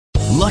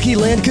Lucky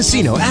Land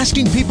Casino,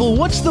 asking people,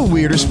 what's the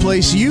weirdest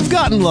place you've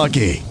gotten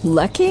lucky?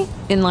 Lucky?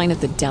 In line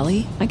at the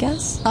deli, I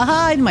guess?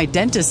 Aha, in my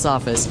dentist's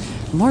office.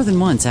 More than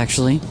once,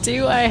 actually.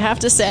 Do I have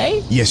to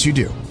say? Yes, you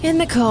do. In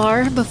the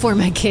car before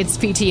my kids'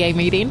 PTA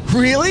meeting.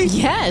 Really?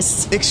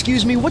 Yes.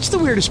 Excuse me, what's the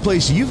weirdest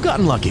place you've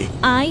gotten lucky?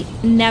 I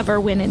never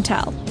win and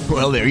tell.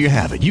 Well, there you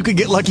have it. You can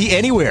get lucky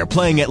anywhere,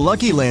 playing at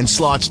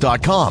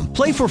LuckyLandSlots.com.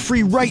 Play for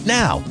free right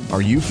now.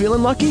 Are you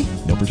feeling lucky?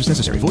 No purchase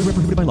necessary. Void where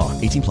prohibited by law.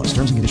 18 plus.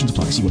 Terms and conditions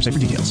apply. See website for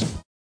details.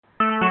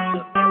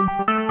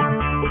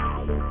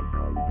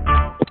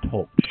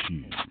 Talk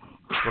shoes.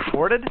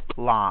 Recorded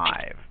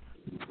live.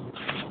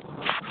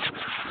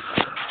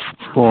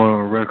 For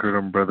the record,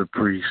 I'm Brother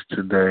Priest.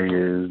 Today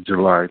is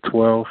July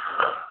 12th,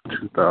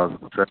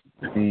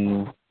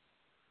 2017.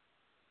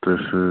 This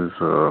is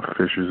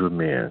Fishers of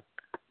Men.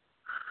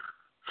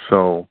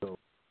 So,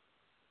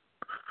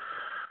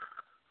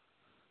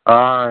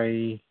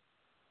 I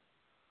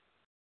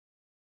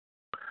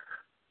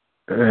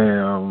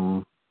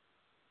am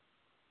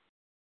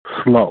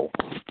slow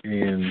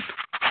in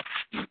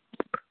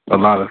a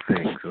lot of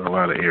things, in a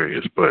lot of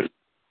areas, but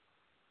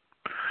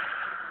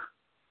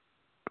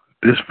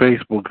this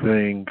Facebook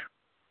thing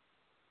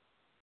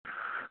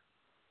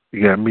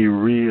got me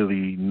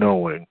really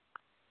knowing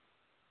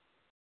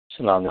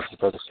Shalom, this is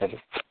Brother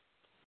Cedric.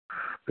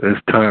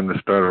 it's time to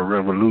start a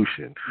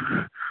revolution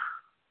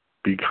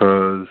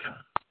because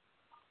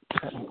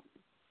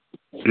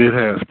it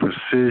has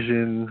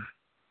precision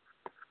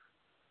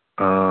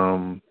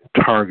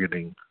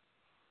targeting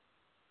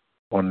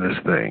on this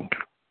thing.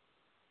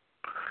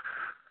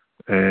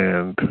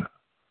 And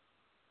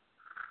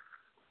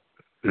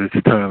it's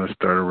time to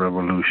start a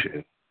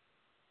revolution.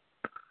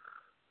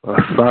 A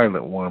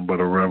silent one, but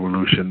a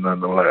revolution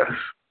nonetheless.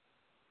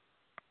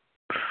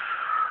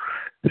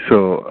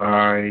 So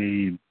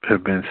I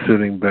have been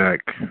sitting back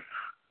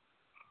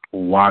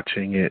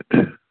watching it,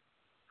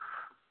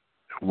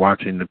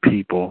 watching the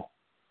people,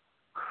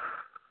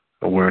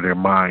 where their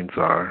minds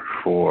are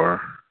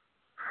for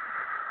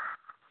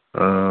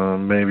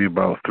maybe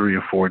about 3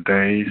 or 4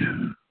 days,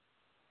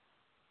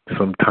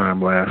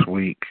 sometime last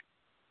week.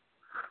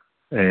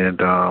 And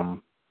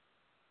the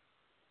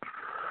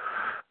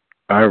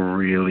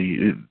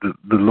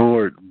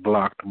Lord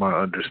blocked my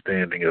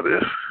understanding of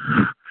this.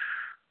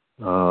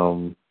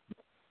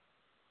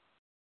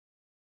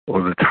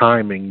 Or the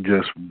timing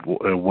it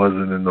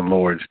wasn't in the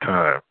Lord's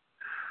time.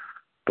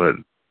 But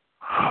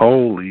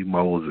holy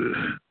Moses.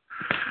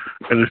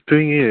 And the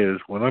thing is,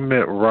 when I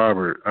met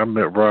Robert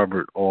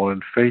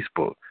on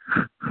Facebook.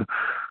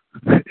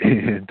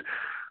 And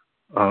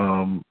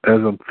as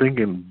I'm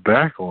thinking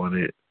back on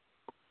it,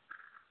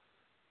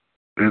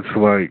 it's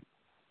like,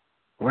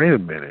 wait a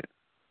minute.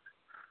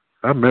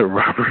 I met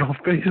Robert on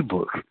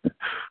Facebook.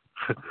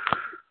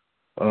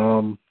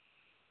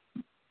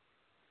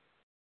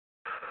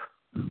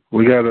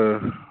 We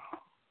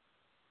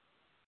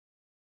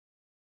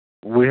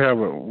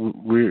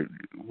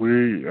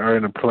are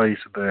in a place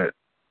that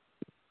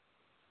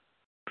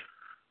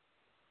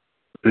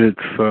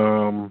it's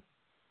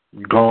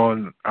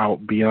gone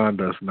out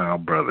beyond us now,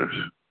 brothers.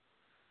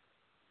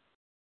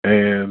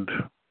 And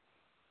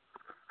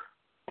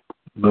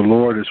the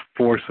Lord is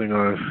forcing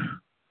us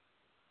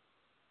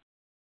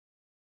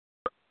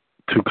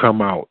to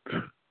come out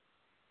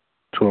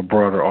to a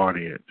broader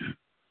audience.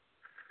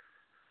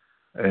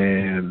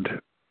 And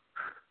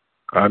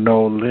I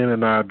know Lynn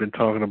and I have been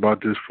talking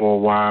about this for a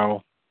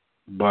while,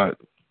 but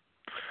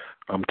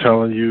I'm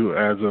telling you,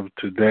 as of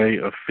today,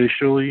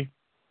 officially,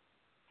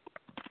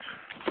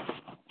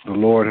 the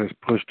Lord has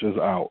pushed us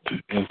out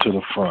into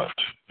the front.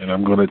 And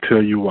I'm going to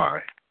tell you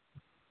why.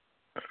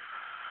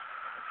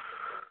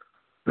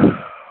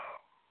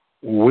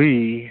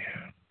 We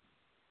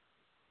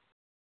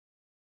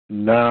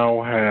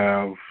now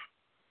have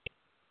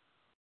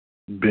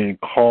been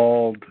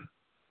called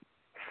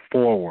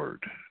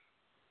forward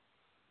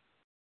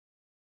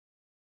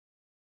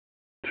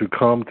to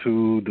come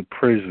to the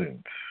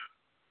prisons.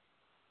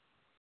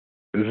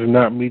 This is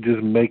not me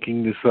just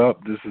making this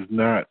up. This is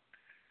not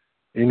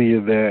any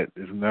of that.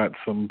 It's not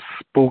some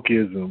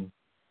spookism.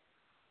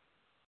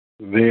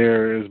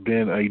 There has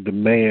been a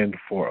demand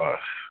for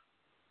us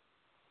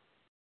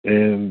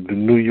in the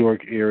New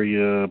York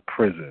area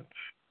prisons.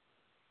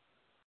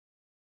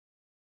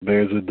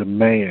 There's a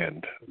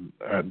demand.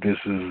 This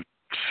is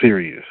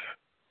serious.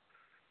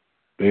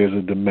 There's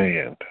a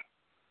demand.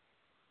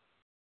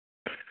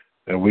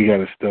 And we got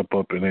to step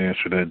up and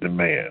answer that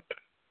demand.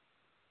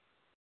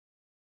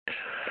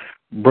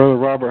 Brother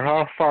Robert,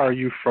 how far are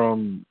you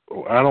from,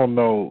 I don't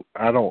know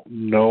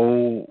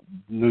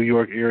New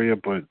York area,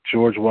 but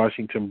George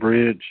Washington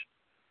Bridge,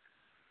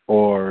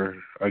 or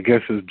I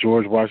guess it's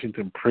George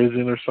Washington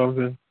Prison or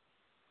something?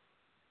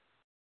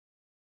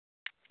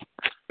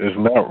 It's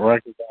not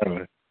Rikers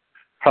Island.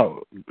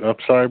 I'm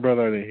sorry,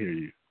 brother, I didn't hear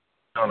you.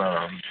 No,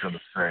 I'm just going to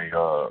say,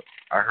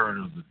 I heard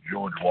of the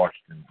George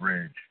Washington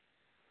Bridge.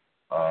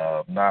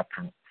 Not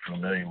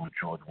familiar with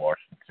George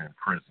Washington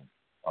Prison.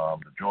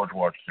 The George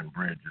Washington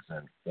Bridge is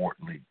in Fort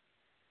Lee,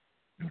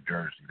 New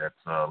Jersey.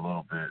 That's a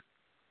little bit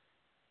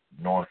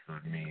north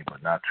of me,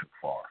 but not too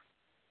far.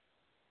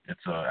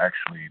 It's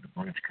actually the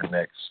bridge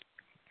connects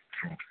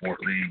from Fort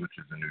Lee, which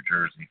is in New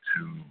Jersey,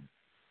 to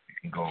you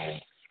can go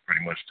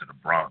pretty much to the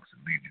Bronx. It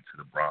leads you to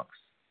the Bronx.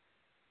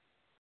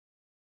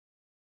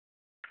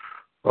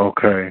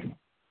 Okay.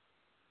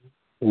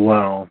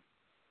 Well,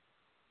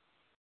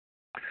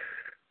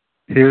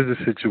 here's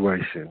the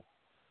situation.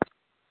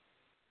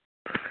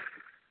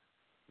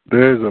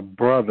 There's a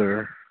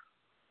brother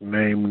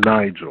named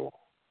Nigel.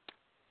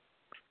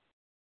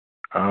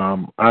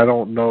 I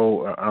don't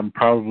know. I'm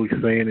probably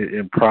saying it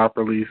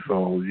improperly,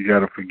 so you got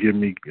to forgive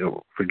me.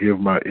 Forgive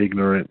my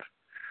ignorance.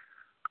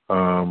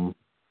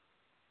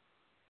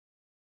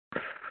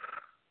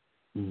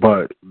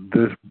 But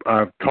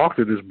I've talked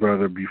to this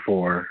brother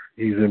before.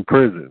 He's in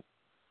prison.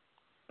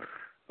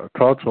 I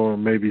talked to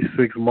him maybe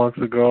 6 months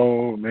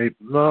ago. Maybe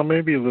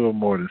a little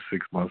more than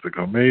 6 months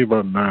ago. Maybe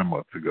about 9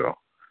 months ago.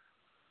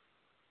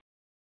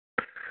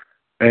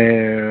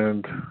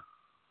 And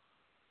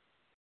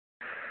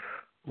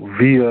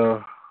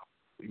via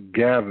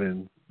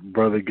Gavin,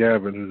 Brother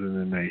Gavin, who's in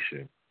the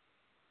nation.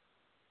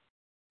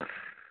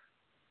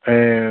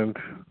 And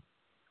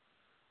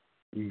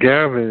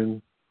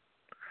Gavin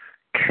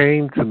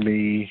came to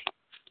me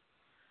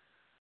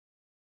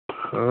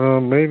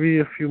maybe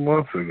a few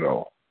months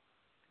ago.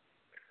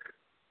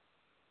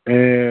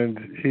 And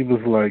he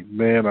was like,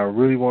 man, I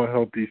really want to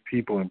help these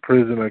people in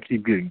prison. I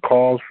keep getting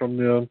calls from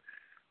them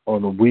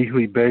on a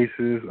weekly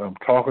basis. I'm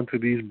talking to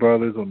these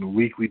brothers on a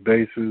weekly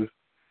basis.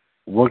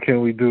 What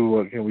can we do?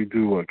 What can we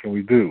do? What can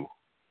we do?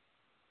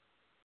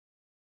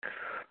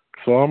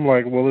 So I'm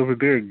like, well, if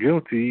they're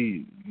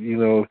guilty,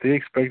 if they're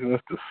expecting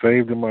us to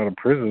save them out of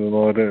prison and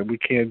all that, we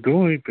can't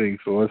do anything.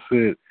 So I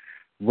said,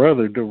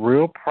 brother, the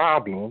real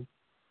problem,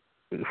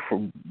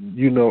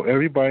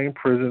 everybody in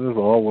prison is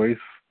always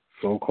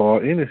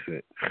so-called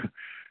innocent.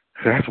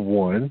 That's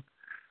one.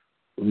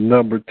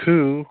 Number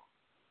two,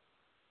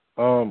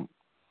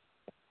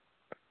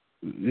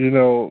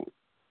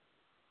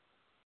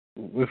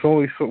 it's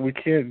only so we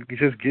can't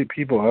just get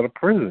people out of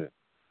prison.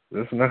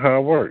 That's not how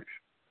it works.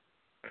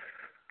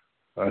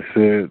 I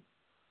said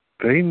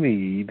they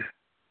need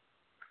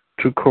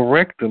to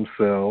correct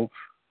themselves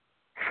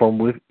from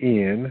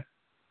within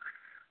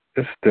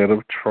instead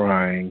of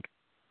trying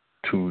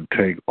to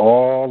take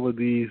all of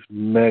these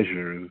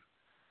measures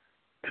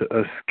to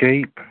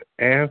escape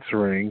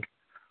answering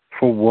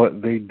for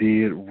what they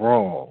did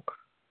wrong.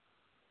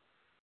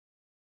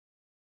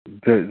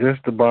 That's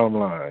the bottom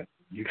line.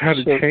 You got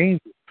to change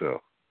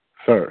yourself,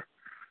 sir.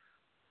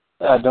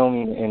 I don't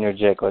mean to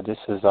interject, but this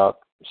is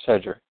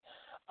Cedric.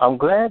 I'm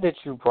glad that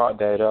you brought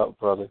that up,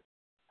 brother.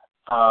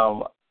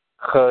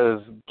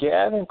 Because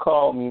Gavin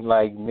called me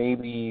like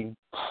maybe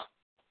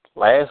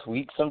last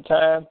week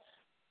sometime,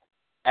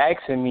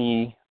 asking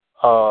me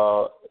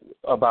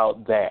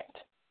about that.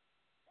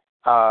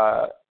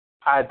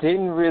 I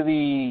didn't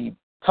really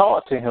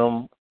talk to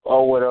him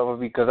or whatever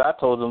because I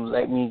told him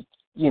let me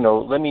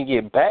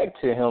get back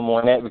to him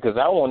on that because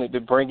I wanted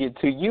to bring it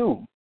to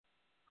you.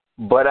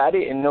 But I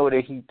didn't know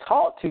that he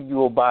talked to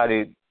you about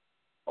it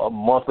a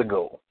month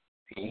ago.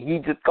 He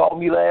just called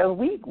me last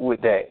week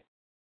with that.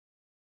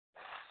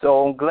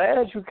 So I'm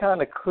glad you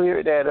kind of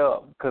cleared that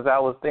up because I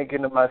was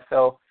thinking to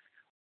myself,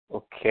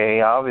 okay,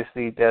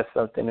 obviously that's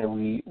something that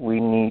we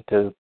need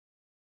to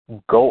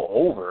go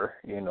over.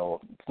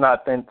 It's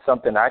not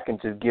something I can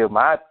just give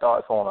my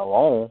thoughts on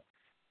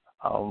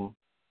alone.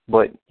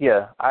 But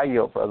yeah, I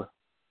yield, brother.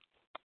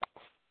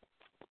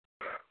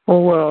 Oh,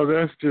 well,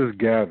 that's just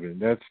Gavin.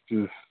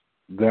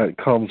 That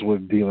comes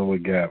with dealing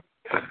with Gavin.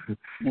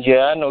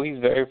 Yeah, I know he's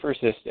very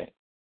persistent.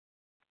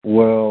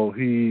 Well,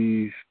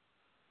 he's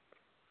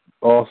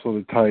also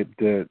the type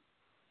that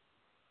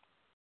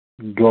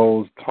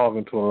goes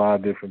talking to a lot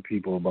of different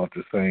people about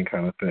the same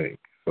kind of thing.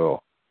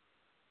 So,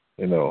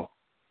 I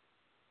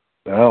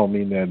don't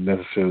mean that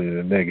necessarily in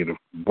a negative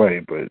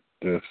way, but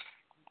that's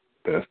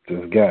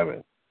just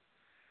Gavin.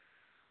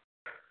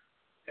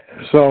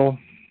 So,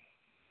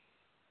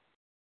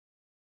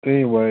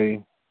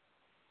 anyway,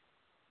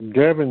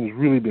 Gavin's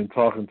really been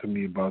talking to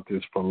me about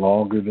this for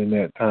longer than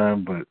that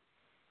time, but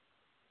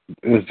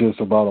it's just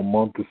about a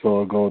month or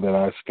so ago that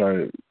I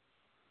started.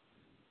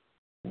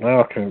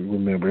 Now I can't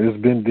remember.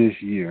 It's been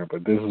this year,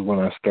 but this is when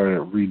I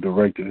started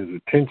redirecting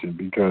his attention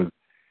because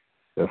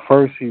at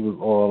first he was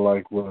all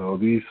like, well,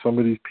 some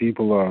of these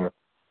people are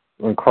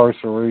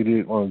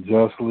incarcerated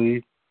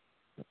unjustly.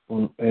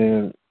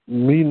 And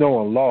me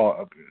knowing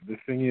law, the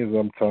thing is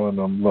I'm telling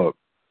them, look,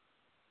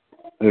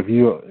 if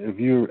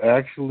you're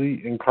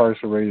actually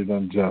incarcerated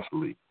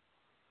unjustly,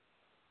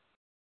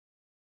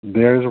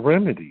 there's a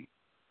remedy.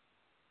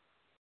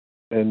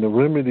 And the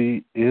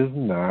remedy is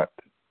not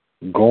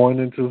going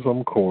into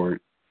some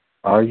court,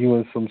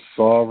 arguing some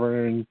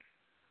sovereign,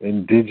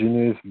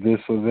 indigenous, this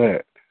or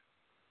that.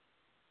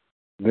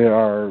 There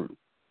are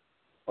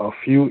a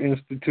few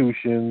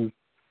institutions,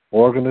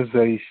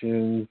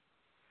 organizations,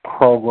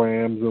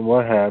 programs, and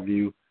what have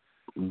you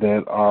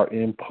that are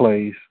in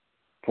place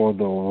for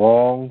the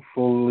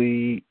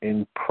wrongfully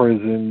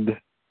imprisoned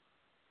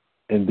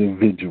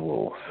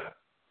individuals,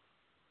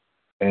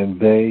 and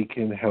they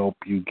can help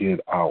you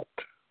get out.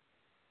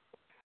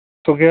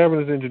 So Gavin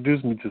has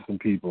introduced me to some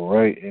people,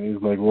 right? And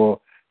he's like,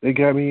 well, they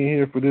got me in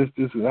here for this,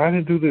 and I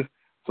didn't do this.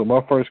 So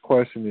my first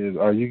question is,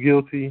 are you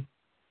guilty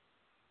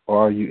or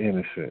are you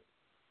innocent?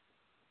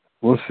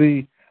 Well,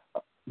 see,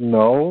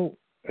 no,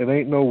 it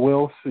ain't no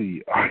well,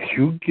 see. Are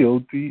you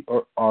guilty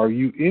or are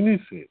you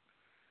innocent?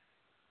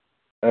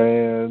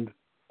 And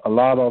a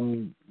lot of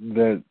them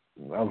that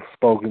I've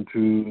spoken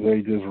to,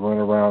 they just run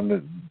around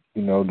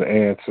the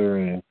answer,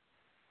 and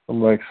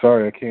I'm like,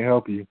 sorry, I can't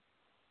help you.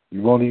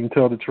 You won't even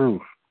tell the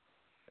truth.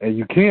 And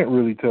you can't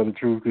really tell the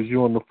truth because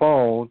you're on the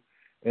phone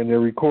and they're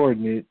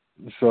recording it,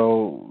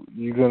 so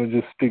you're going to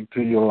just stick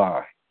to your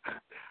lie.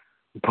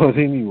 But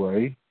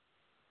anyway,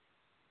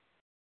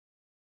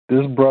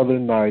 this brother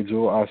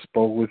Nigel, I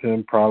spoke with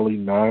him probably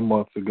 9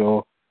 months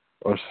ago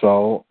or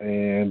so,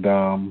 and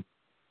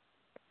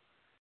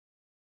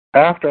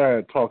after I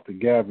had talked to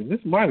Gavin,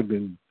 this might have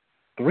been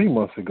 3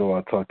 months ago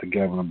I talked to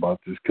Gavin about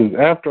this, because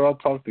after I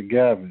talked to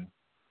Gavin,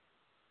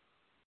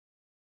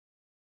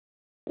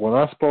 when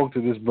I spoke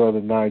to this brother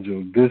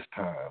Nigel this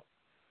time,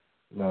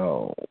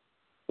 no,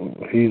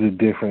 he's a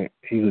different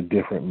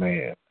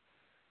man.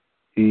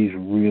 He's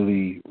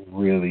really,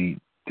 really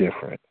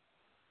different.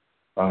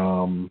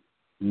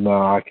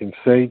 Now I can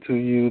say to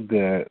you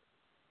that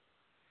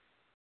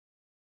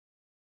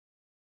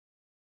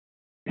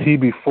he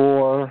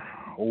before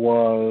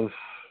was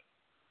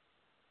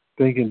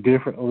thinking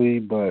differently,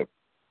 but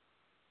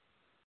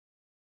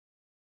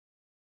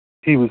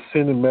he was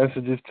sending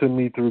messages to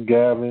me through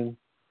Gavin.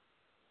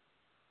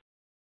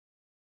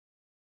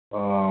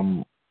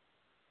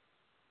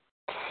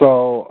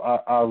 So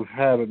I've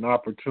had an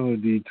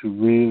opportunity to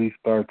really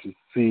start to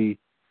see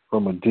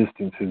from a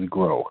distance his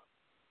growth.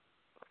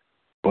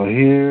 But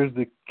here's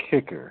the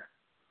kicker.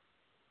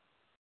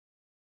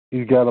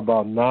 He's got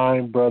about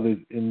 9 brothers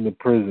in the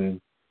prison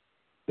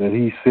that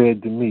he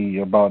said to me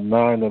about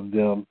 9 of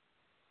them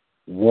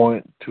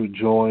want to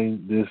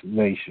join this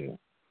nation.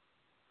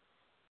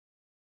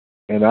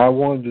 And I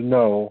wanted to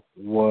know,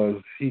 was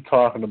he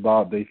talking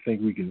about they think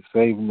we can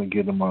save them and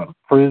get them out of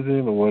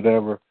prison or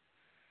whatever?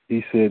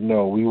 He said,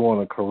 no, we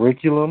want a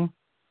curriculum.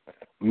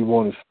 We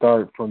want to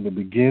start from the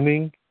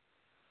beginning.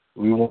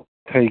 We want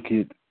to take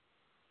it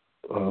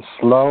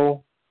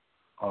slow.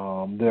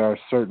 There are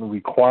certain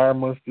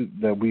requirements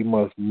that we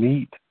must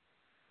meet.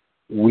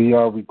 We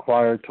are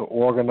required to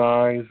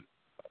organize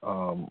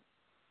in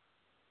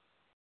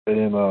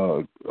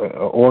an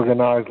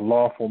organized,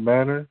 lawful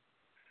manner.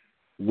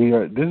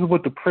 This is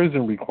what the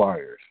prison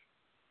requires.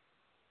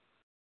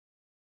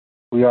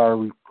 We are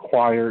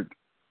required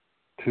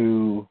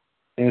to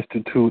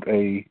institute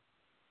a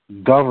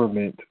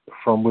government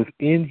from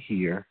within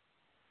here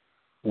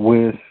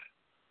with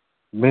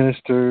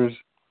ministers,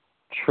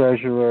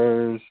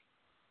 treasurers,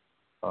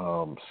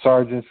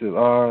 sergeants at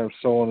arms,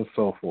 so on and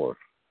so forth.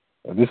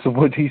 And this is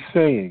what he's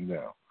saying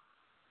now.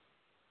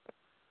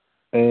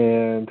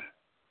 And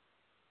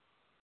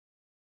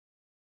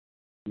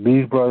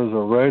these brothers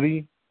are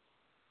ready.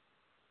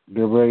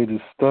 They're ready to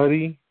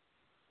study.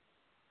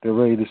 They're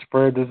ready to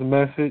spread this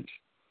message.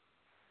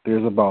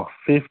 There's about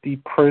 50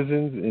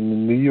 prisons in the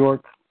New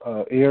York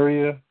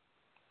area.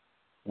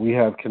 We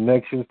have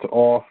connections to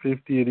all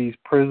 50 of these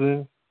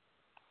prisons.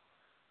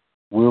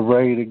 We're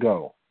ready to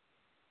go.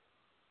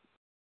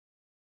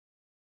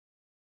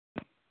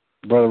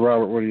 Brother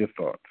Robert, what are your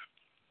thoughts?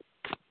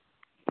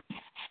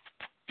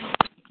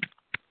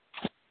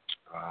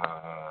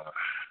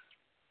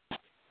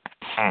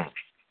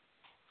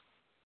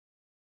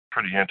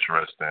 Pretty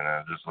interesting.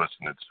 Just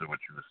listening to what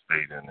you were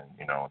stating, and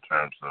in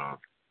terms of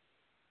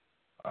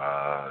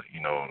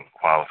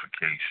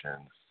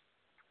qualifications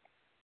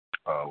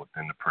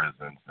within the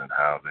prisons and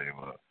how they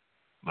were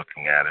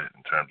looking at it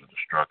in terms of the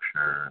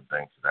structure and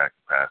things of that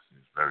capacity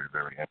is very,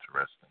 very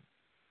interesting.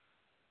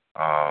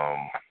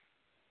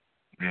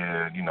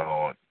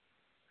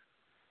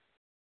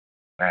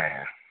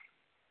 Man,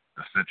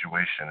 the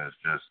situation is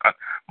just.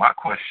 My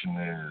question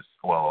is,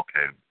 well,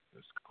 okay,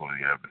 it's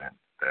clearly evident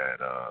that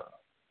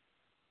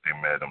they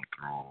met him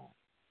through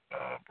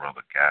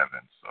Brother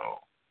Gavin. So,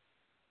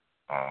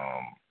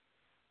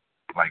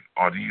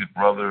 are these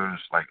brothers,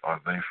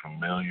 are they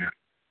familiar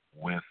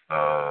with,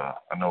 I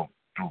know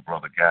through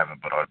Brother Gavin,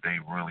 but are they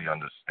really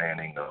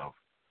understanding of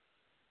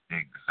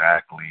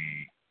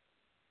exactly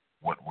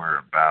what we're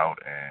about,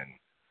 and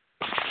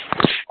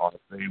are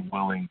they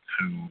willing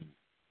to,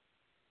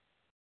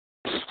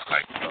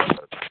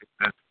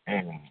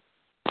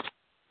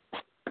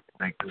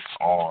 take this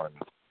on,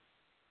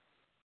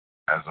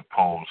 as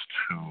opposed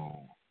to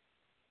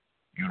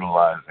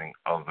utilizing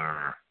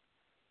other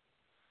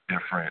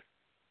different,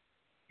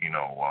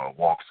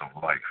 walks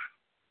of life?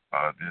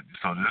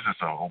 So this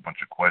is a whole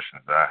bunch of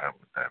questions that I have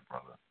with that,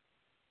 brother.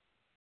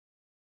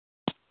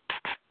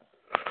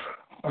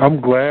 I'm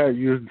glad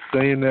you're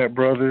saying that,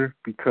 brother,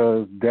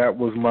 because that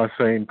was my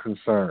same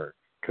concern,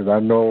 because I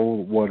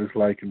know what it's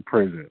like in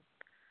prison.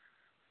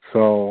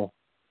 So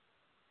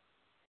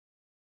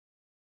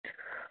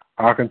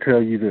I can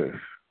tell you this.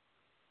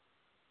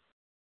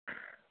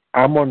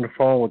 I'm on the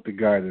phone with the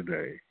guy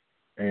today,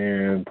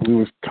 and we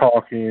was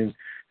talking,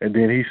 and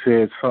then he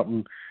said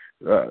something.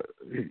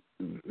 It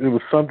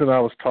was something I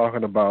was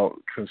talking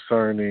about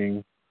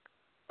concerning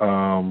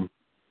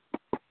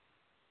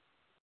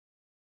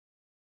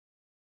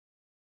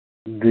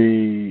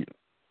the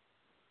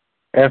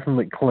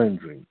ethnic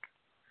cleansing,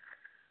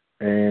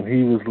 and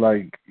he was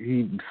like,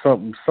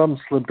 something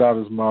slipped out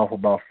of his mouth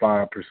about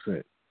 5%.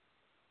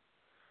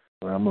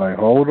 And I'm like,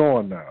 hold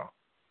on now,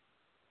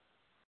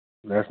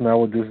 that's not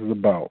what this is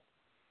about.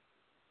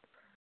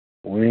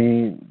 We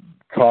ain't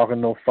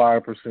talking no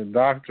 5%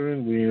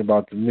 doctrine. We ain't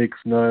about to mix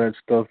none of that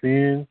stuff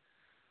in.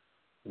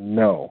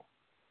 No.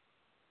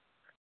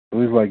 So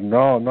he's like,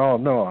 no.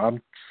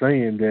 I'm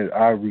saying that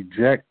I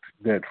reject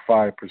that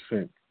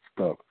 5%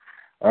 stuff.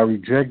 I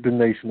reject the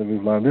Nation of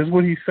Islam. This is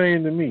what he's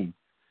saying to me.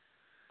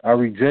 I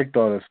reject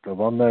all that stuff.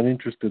 I'm not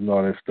interested in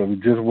all that stuff.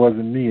 It just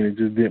wasn't me, and it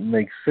just didn't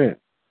make sense.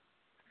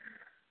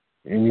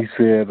 And he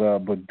said,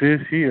 but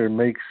this here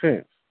makes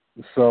sense.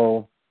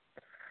 So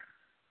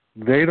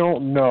they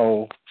don't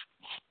know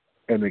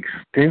an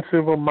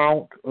extensive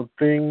amount of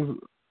things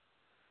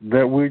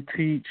that we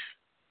teach,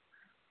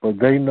 but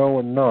they know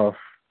enough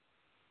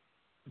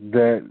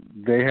that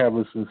they have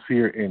a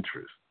sincere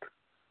interest.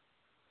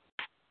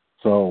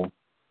 So,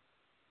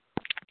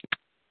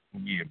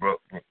 yeah, bro.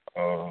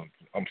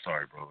 I'm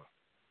sorry, brother.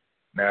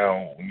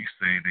 Now, when you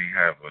say they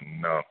have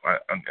enough,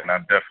 and I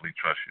definitely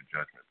trust your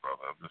judgment,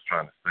 brother. I'm just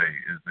trying to say,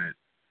 is it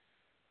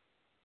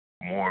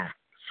more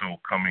so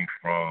coming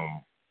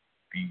from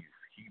these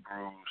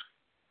Hebrews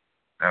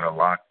that are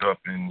locked up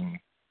in,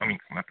 I mean,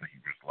 not the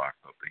Hebrews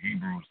locked up, the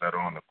Hebrews that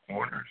are on the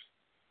corners,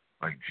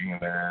 like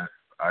GMS,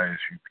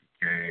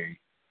 ISUPK,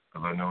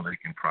 because I know they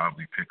can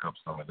probably pick up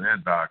some of their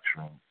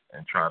doctrines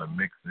and try to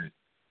mix it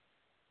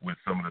with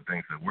some of the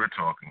things that we're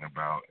talking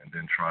about and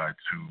then try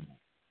to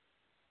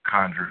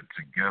conjure it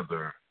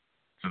together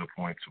to the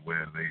point to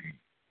where they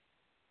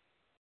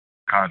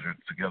conjure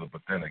it together.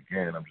 But then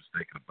again, I'm just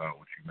thinking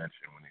about what you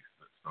mentioned when they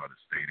started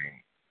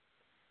stating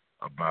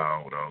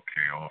about,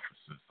 okay,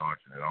 officers,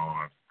 sergeant at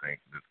arms,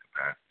 things of this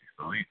capacity.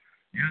 So these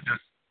are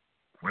just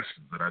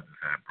questions that I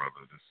just had,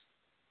 brother, just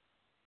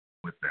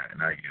with that,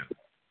 and I hear them.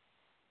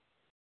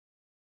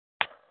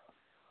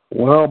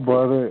 well,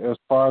 brother, as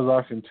far as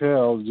I can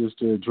tell, just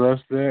to address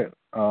that,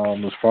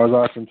 as far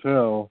as I can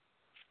tell,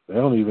 they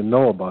don't even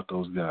know about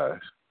those guys.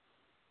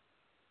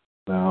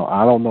 Now,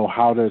 I don't know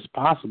how that's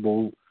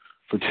possible,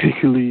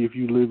 particularly if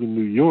you live in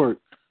New York,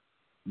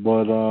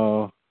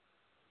 but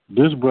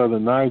this brother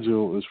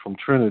Nigel is from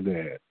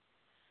Trinidad,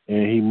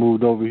 and he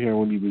moved over here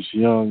when he was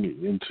young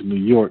into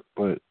New York.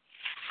 But,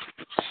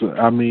 so,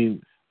 I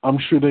mean, I'm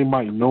sure they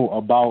might know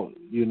about,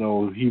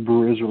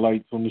 Hebrew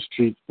Israelites on the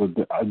streets, but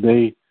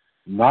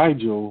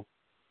Nigel,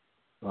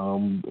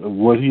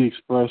 what he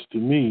expressed to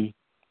me,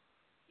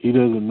 he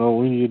doesn't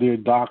know any of their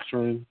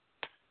doctrine.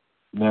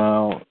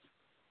 Now,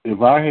 if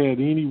I had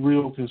any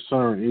real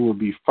concern, it would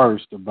be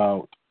first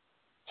about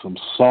some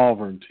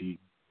sovereignty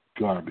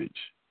garbage.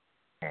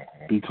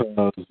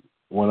 Because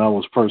when I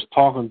was first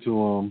talking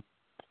to him,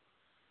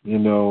 it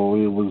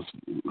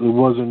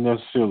wasn't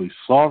necessarily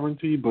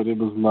sovereignty, but it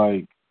was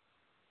like,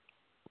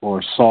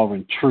 or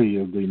sovereignty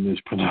as they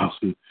mispronounce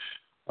it.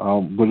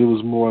 But it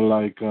was more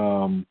like,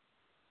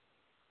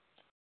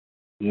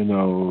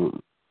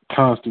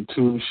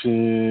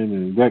 Constitution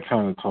and that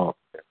kind of talk.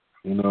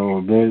 They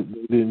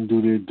didn't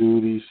do their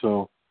duty,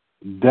 so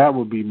that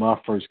would be my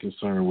first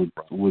concern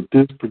with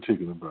this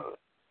particular brother.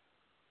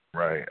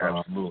 Right,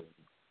 absolutely.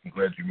 I'm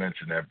glad you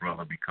mentioned that,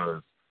 brother,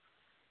 because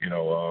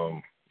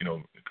a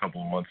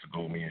couple of months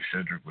ago, me and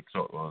Shedrick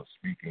were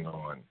speaking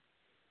on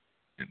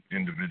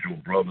individual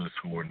brothers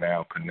who are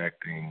now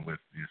connecting with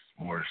this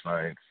more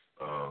science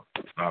of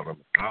sovereign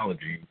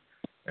mythology,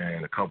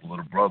 and a couple of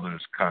the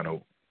brothers kind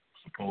of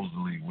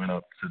supposedly went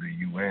up to the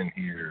UN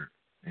here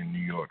in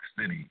New York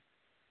City,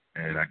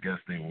 and I guess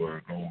they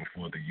were going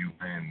before the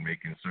UN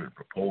making certain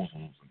proposals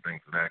and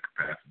things of that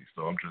capacity.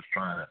 So I'm just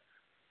trying to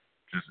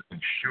just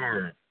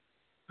ensure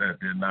that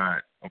they're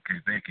not,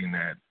 thinking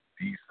that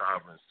these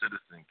sovereign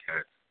citizen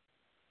cats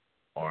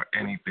are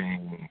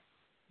anything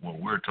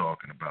what we're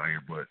talking about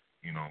here. But,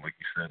 like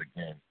you said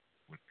again,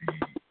 with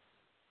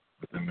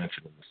the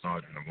mention of the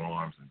sergeant of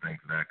arms and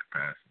things of that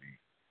capacity,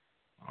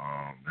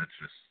 that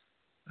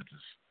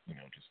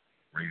just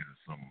raises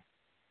some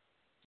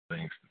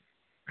things,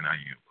 and I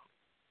yield.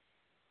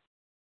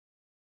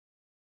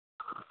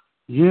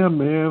 Yeah,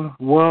 man.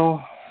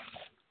 Well,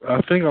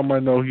 I think I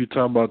might know who you're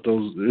talking about,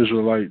 those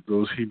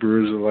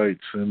Hebrew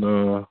Israelites in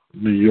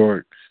New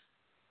York,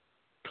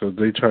 because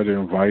they tried to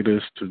invite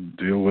us to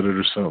deal with it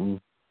or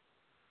something.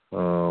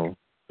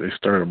 They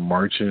started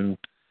marching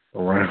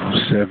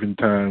around 7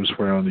 times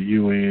around the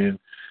UN.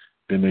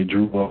 Then they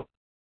drew up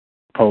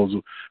a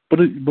proposal.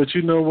 But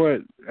you know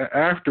what?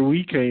 After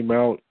we came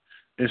out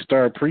and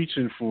started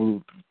preaching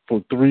for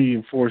 3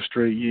 and 4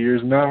 straight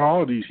years, now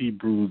all these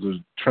Hebrews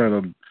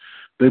are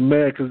they're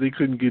mad because they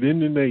couldn't get in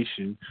the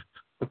nation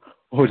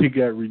or they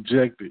got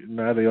rejected.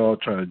 Now they all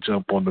trying to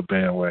jump on the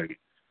bandwagon.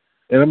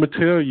 And I'm going to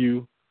tell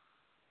you,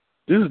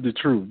 This is the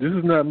truth. This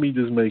is not me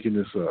just making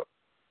this up.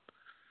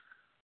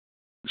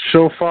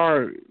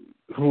 Shofar,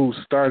 who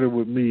started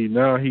with me,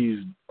 now he's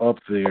up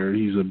there.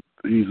 He's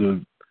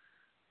one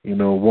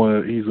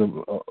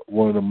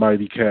of the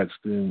mighty cats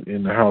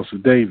in the House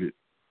of David.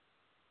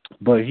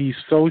 But he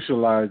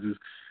socializes.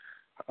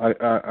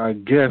 I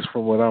guess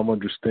from what I'm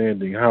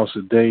understanding, House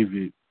of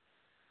David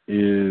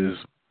is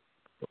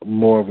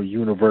more of a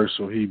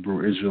universal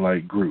Hebrew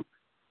Israelite group.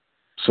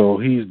 So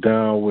he's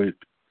down with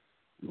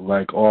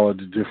like all of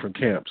the different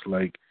camps.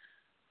 Like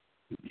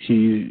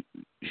he's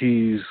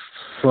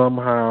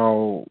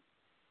somehow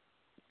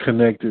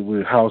connected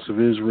with House of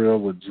Israel,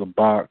 with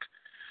Zabak.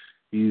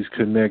 He's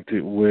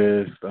connected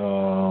with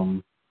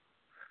now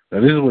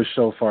this is what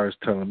Shofar is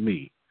telling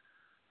me.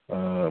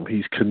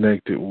 He's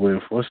connected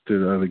with, what's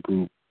the other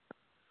group?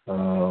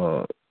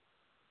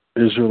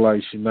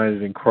 Israelites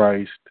United in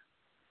Christ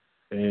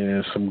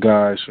and some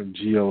guys from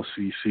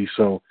GOCC.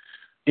 So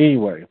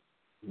anyway,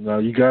 now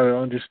you got to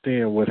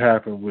understand what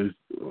happened with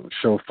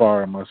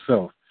Shofar and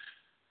myself.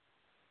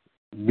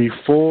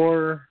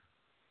 Before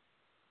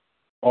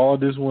all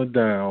this went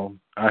down,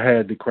 I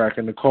had the Crack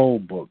in the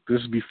Code book.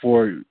 This is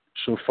before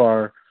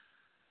Shofar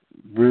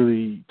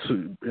really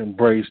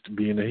embraced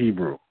being a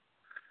Hebrew.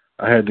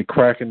 I had the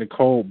Crack in the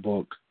Code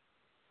book,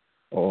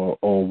 or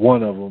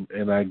one of them,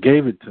 and I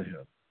gave it to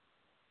him.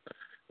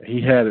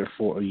 He had it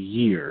for a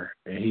year,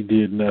 and he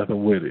did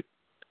nothing with it.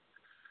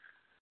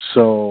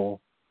 So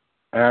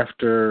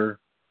after,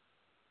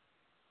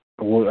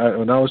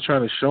 when I was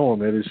trying to show him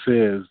that it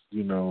says,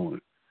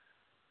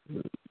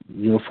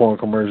 Uniform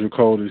Commercial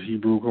Code is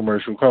Hebrew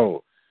Commercial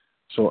Code.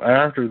 So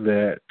after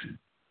that,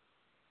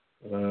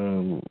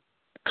 a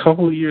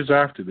couple of years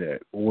after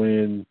that,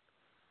 when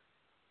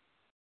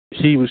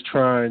he was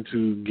trying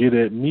to get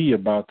at me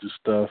about this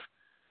stuff,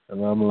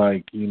 and I'm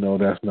like,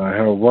 that's not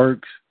how it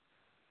works.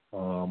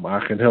 I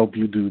can help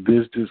you do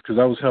this, because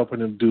I was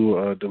helping him do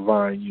a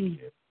divine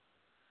union.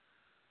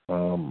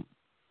 But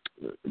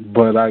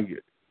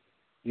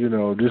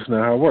this is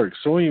not how it works.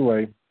 So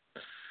anyway,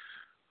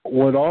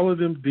 what all of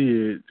them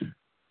did,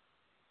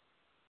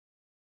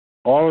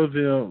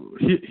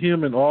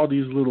 him and all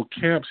these little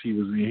camps he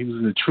was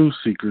in the Truth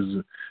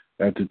Seekers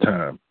at the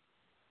time.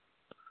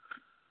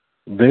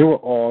 They were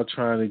all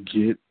trying to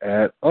get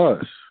at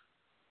us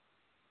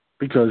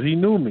because he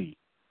knew me.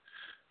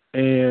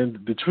 And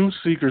the Truth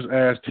Seekers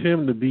asked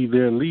him to be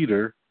their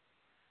leader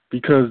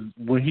because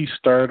when he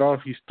started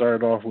off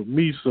with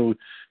me, so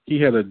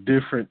he had a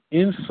different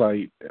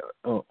insight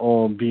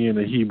on being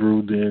a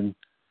Hebrew than,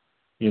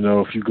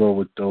 if you go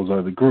with those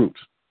other groups.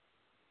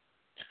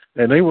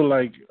 And they were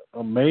like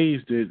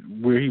amazed at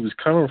where he was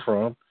coming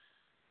from.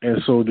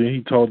 And so then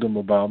he told them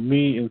about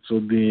me, and so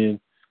then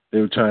they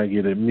were trying to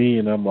get at me,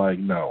 and I'm like,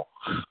 no.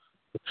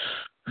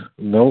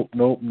 Nope.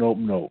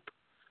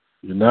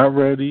 You're not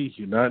ready.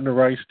 You're not in the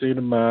right state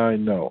of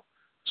mind. No.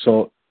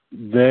 So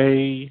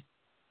they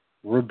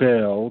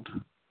rebelled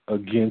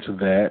against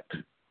that,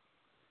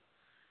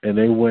 and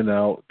they went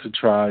out to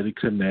try to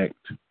connect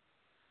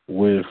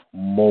with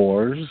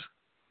Moors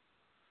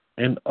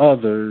and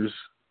others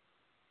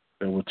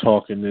that were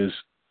talking this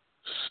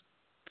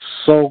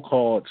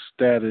so-called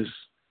status,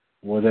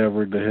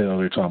 whatever the hell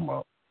they're talking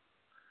about.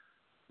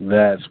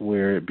 That's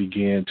where it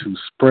began to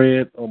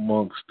spread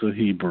amongst the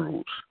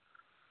Hebrews.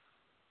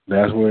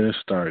 That's where it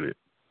started,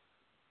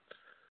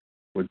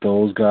 with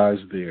those guys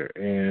there.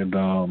 And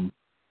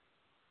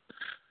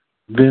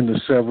then the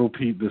several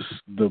people,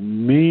 the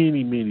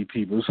many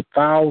people, there's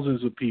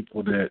thousands of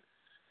people that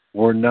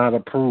were not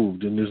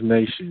approved in this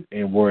nation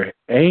and were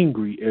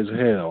angry as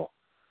hell.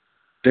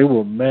 They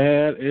were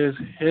mad as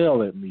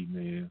hell at me,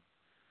 man.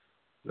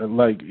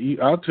 Like,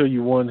 I'll tell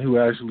you one who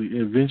actually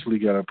eventually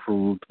got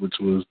approved, which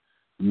was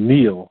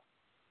Neil.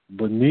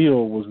 But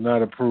Neil was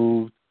not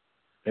approved,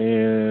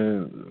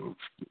 and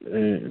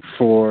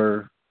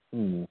for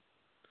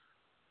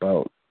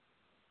about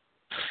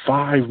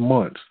 5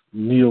 months,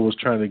 Neil was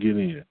trying to get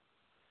in.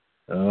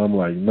 And I'm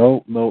like,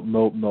 nope.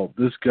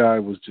 This guy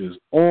was just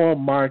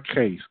on my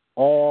case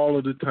all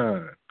of the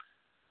time.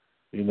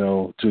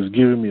 Just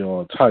giving me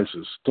all types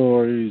of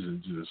stories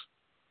and just,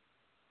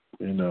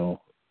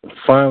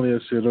 Finally I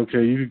said,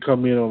 okay, you can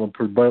come in on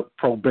a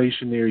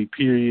probationary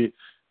period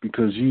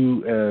because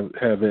you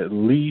have at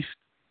least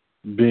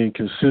been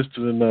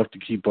consistent enough to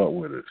keep up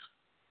with us.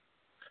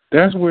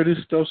 That's where this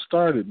stuff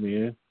started,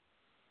 man.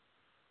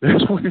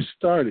 That's where it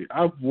started.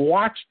 I've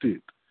watched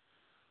it.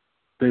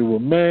 They were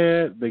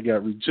mad. They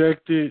got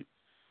rejected.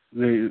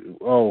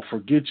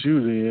 Forget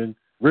you then.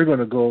 We're going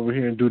to go over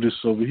here and do this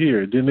over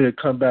here. Then they'll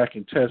come back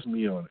and test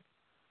me on it.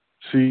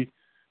 See,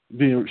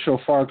 then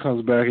Shofar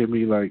comes back at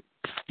me like,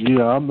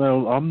 yeah, I'm no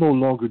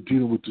longer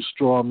dealing with the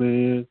straw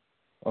man.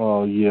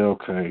 Oh, yeah,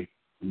 okay.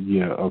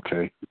 Yeah,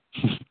 okay.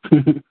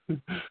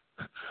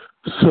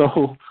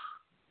 So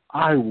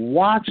I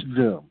watched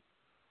them.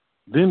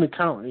 Then the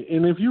count,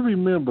 and if you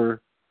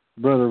remember,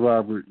 Brother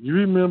Robert, you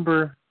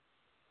remember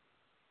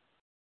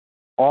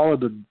all of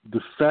the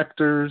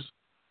defectors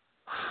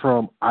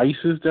from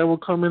ISIS that were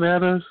coming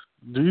at us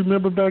Do you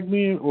remember back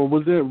then, or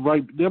was that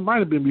right? That might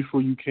have been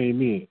before you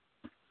came in.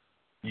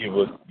 Yeah,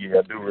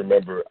 I do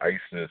remember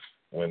ISIS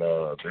when they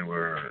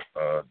were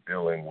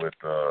dealing with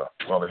they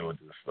were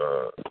just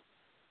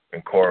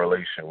in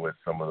correlation with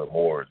some of the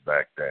Moors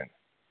back then.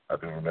 I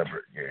do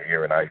remember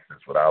hearing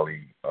ISIS with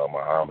Ali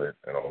Muhammad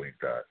and all these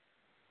guys.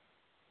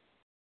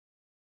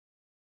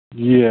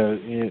 Yeah,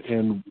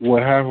 and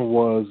what happened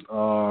was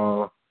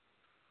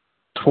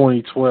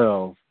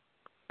 2012.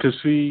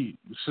 Because see,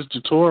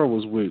 Sister Torah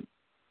was with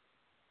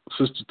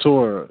Sister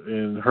Torah,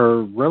 and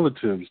her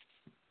relatives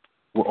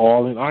were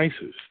all in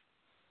ISIS.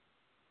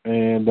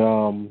 And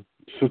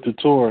Sister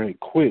Torah had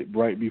quit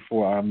right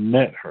before I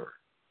met her.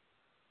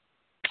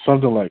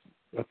 Something like,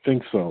 I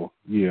think so.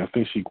 Yeah, I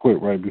think she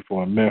quit right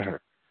before I met her.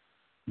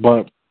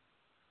 But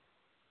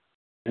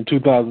in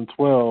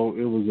 2012,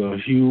 it was a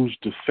huge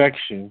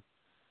defection,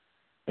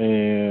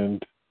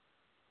 and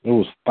there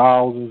was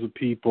thousands of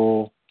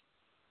people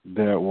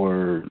that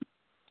were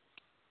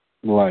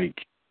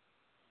like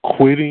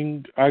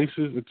quitting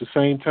ISIS at the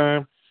same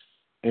time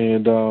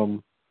and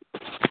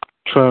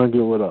trying to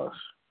get with us.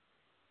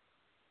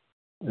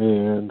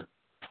 And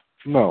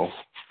no,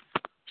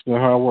 it's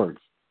not how it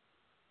works.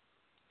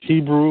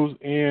 Hebrews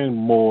and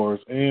Moors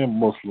and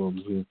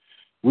Muslims, and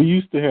we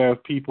used to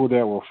have people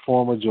that were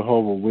former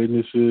Jehovah's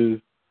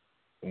Witnesses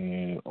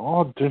and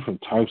all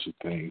different types of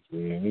things,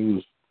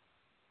 man.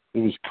 It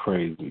was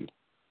crazy.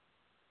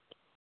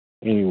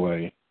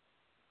 Anyway,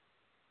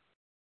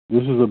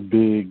 this is a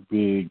big,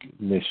 big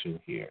mission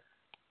here.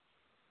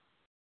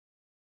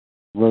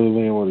 Brother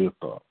Lynn, what are your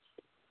thoughts?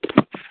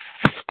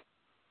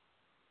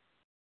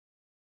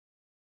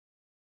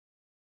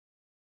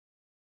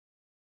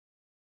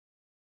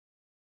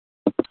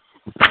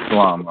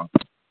 Islam.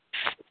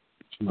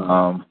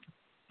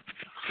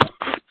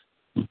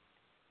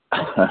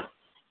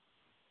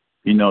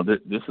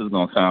 This is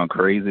gonna sound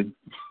crazy,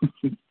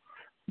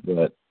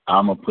 but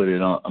I'm gonna put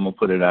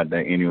it out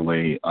there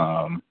anyway,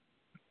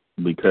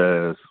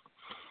 because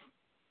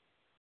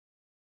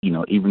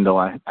even though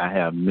I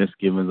have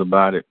misgivings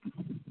about it,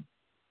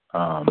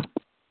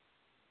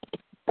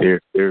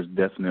 there's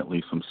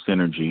definitely some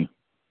synergy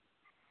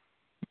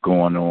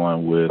going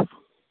on with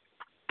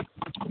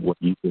what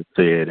you just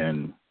said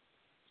and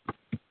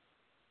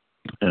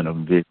a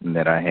vision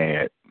that I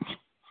had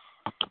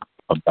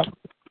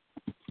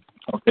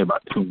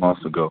about 2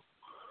 months ago.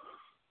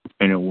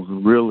 And it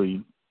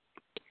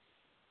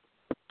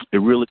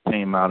really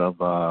came out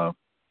of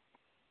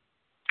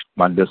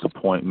my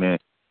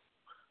disappointment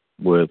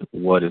with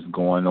what is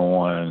going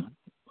on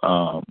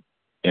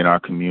in our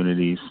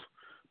communities,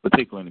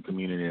 particularly in the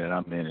community that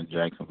I'm in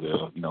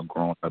Jacksonville,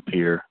 growing up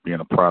here, being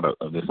a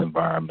product of this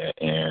environment,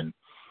 and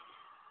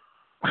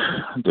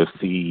to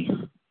see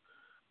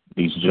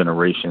these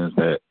generations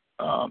that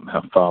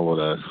have followed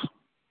us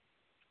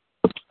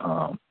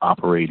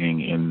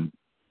operating in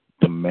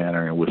the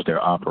manner in which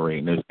they're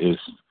operating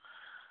it's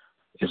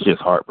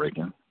just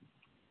heartbreaking.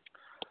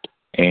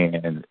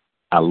 And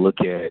I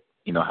look at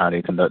how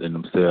they conducted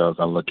themselves.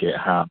 I look at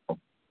how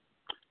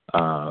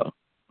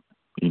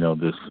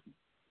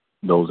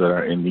those that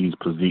are in these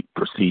perceived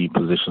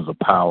positions of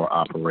power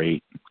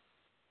operate,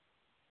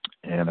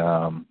 and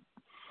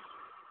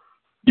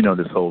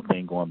this whole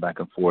thing going back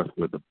and forth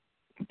with the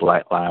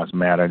Black Lives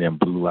Matter and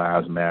Blue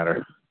Lives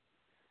Matter.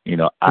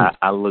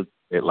 I look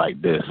at it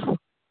like this.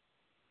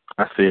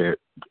 I said,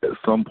 at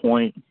some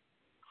point,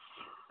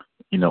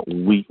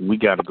 we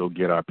got to go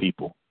get our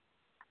people.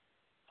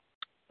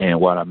 And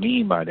what I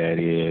mean by that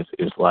is,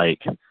 it's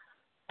like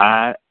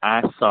I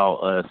saw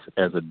us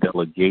as a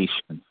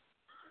delegation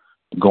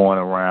going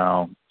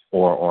around,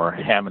 or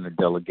having a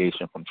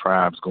delegation from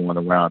tribes going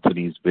around to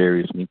these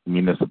various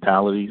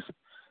municipalities.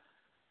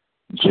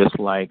 Just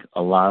like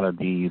a lot of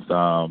these,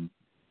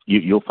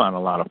 you'll find a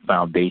lot of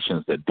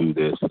foundations that do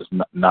this. It's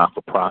not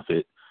for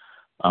profit.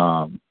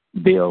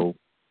 They'll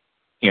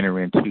enter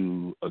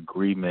into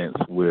agreements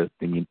with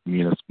the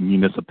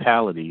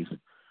municipalities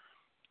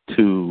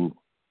to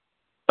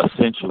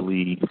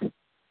essentially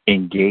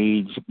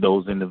engage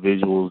those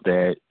individuals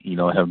that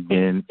have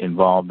been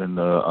involved in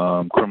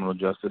the criminal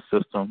justice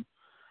system,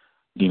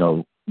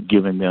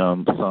 giving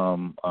them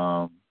some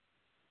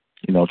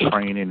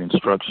training,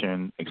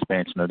 instruction,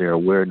 expansion of their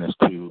awareness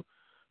to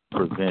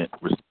prevent.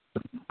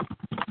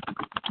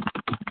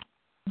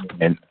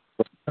 And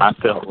I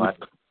felt like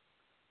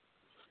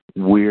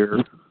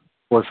we're.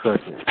 1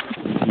 second.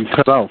 You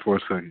cut out for a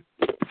second.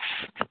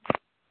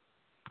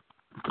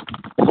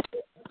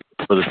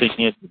 So the thing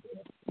is,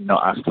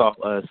 I saw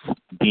us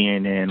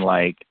being in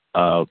like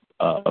a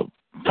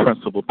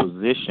principal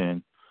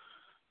position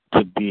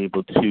to be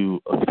able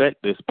to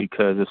affect this,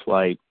 because it's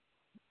like,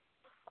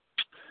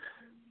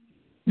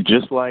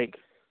 just like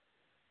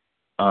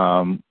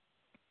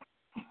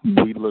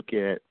we look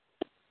at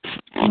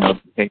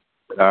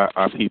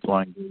our people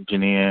are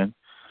engaging in,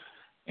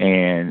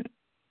 and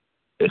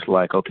it's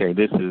like, okay,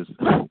 this is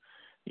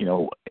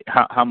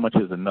how much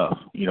is enough?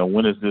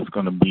 When is this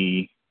going to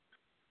be?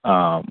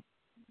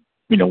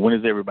 When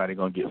is everybody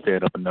going to get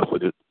fed up enough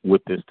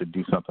with this to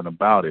do something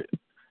about it?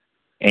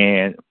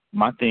 And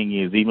my thing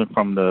is, even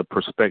from the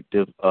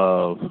perspective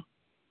of,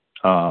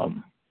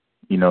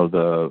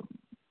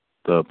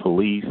 the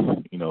police,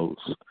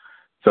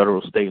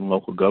 federal, state, and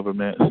local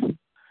governments,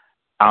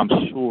 I'm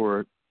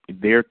sure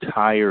they're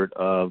tired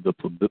of the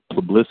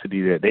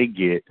publicity that they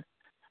get,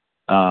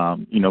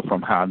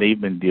 from how they've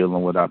been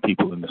dealing with our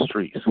people in the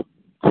streets.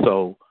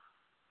 So,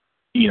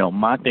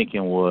 my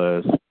thinking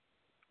was,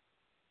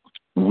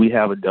 we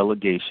have a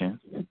delegation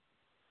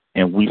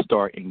and we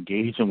start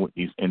engaging with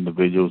these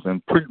individuals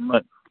and pretty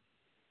much,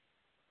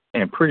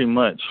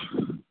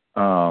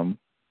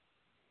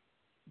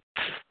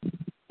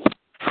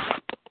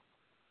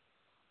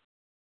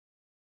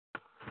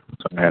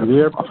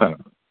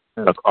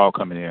 all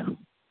coming in.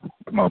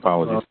 My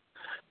apologies.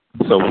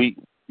 So we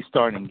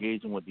start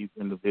engaging with these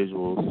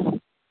individuals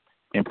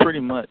and pretty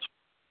much,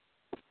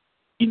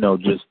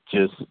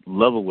 just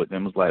level with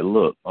them. It's like,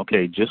 look,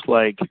 okay, just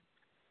like,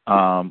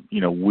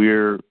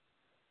 we're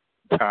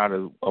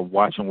tired of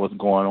watching what's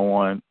going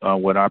on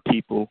with our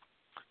people.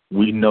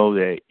 We know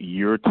that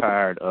you're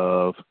tired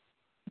of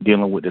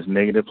dealing with this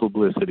negative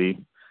publicity,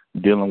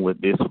 dealing with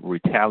this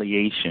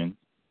retaliation,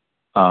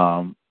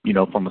 from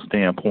a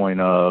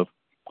standpoint of,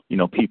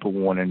 people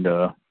wanting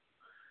to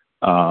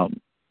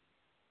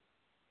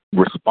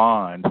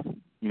respond,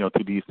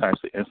 to these types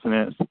of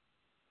incidents.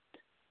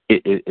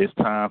 It's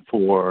time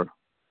for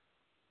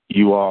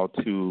you all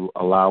to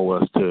allow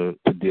us to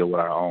deal with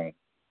our own,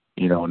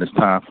 and it's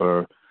time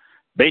for,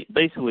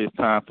 basically it's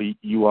time for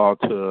you all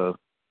to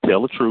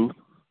tell the truth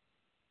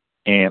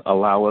and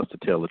allow us to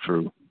tell the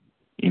truth,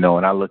 and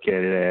I look at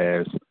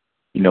it as,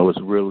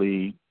 it's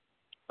really,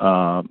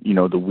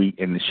 the wheat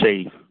and the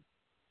chaff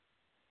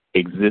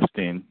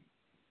existing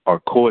or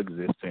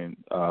coexisting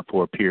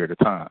for a period of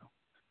time.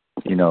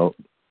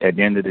 At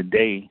the end of the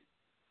day,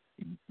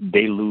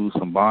 they lose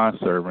some bond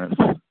servants,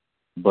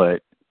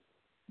 but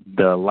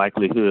the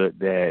likelihood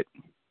that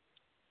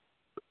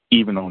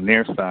even on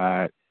their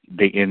side,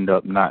 they end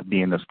up not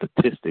being a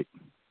statistic,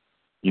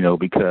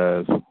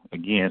 because,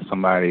 again,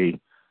 somebody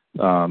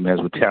has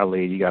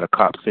retaliated. You got a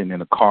cop sitting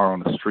in a car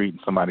on the street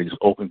and somebody just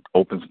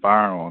opens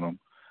fire on them.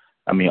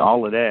 I mean,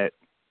 all of that,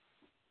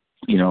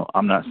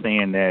 I'm not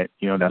saying that,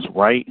 that's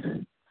right,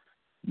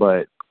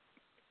 but,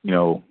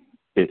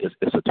 it's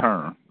a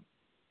term,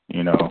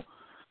 and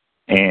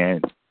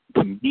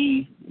to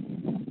me,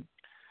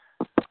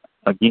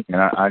 again,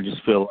 I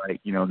just feel like,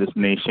 this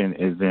nation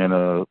is in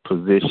a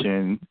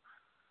position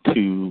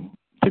to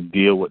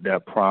deal with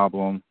that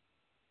problem,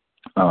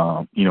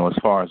 as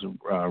far as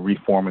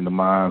reforming the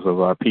minds of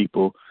our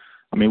people.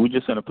 I mean, we're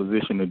just in a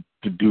position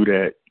to do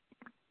that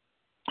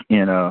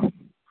in a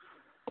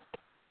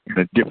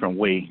different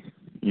way,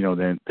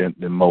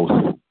 than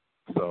most.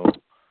 So,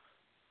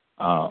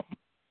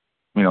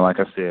 like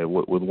I said,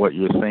 with what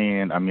you're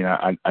saying, I mean,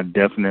 I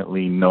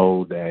definitely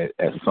know that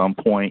at some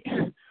point,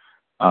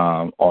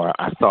 or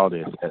I saw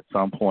this at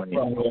some point.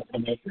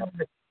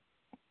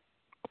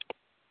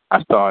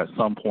 I saw at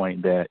some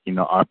point that,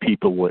 our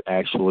people would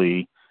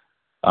actually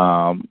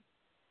have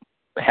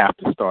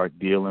to start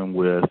dealing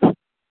with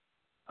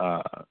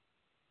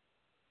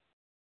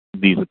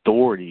these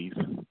authorities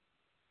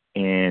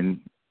in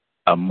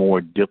a more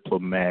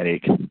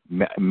diplomatic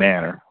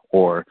manner,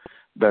 or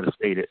better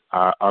stated,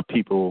 our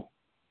people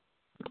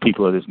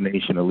of this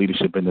nation, the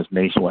leadership in this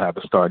nation, will have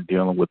to start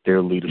dealing with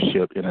their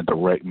leadership in a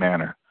direct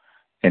manner.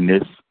 And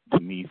this, to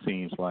me,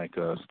 seems like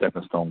a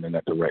stepping stone in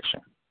that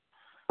direction.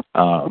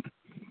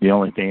 The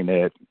only thing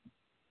that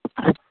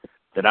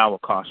I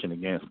would caution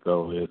against,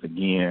 though, is,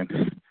 again,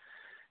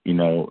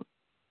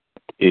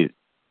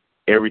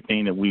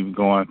 everything that we've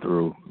gone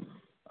through,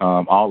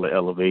 all the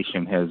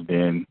elevation has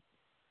been,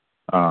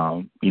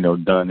 done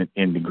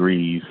in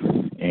degrees.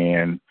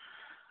 And,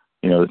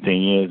 the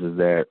thing is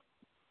that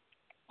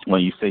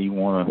when you say you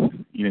want to,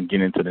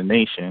 get into the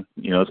nation,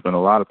 it's been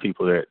a lot of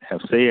people that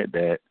have said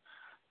that,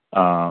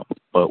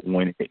 but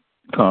when it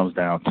comes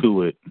down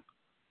to it,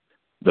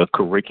 the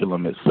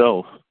curriculum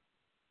itself,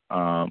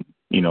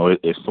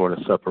 it sort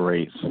of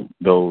separates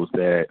those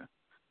that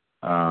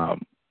have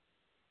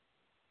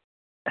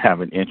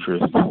an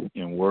interest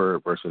in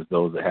word versus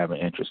those that have an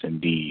interest in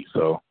deed.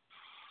 So,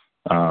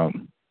 a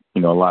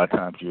lot of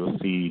times you'll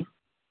see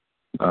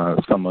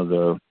some of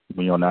the,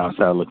 when you're on the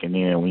outside looking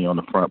in, when you're on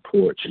the front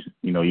porch,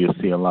 you'll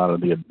see a lot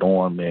of the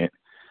adornment,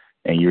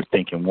 and you're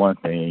thinking one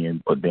thing,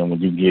 but then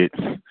when you get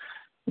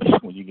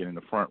in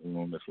the front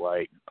room, it's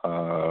like,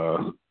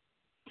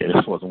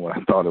 this wasn't what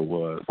I thought it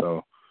was.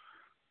 So,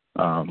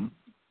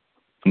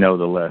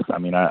 nevertheless, I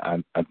mean,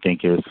 I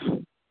think it's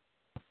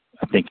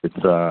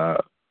a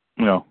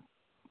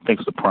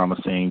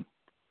promising,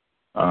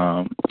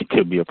 it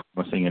could be a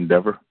promising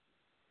endeavor.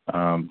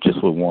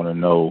 Just would want to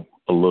know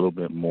a little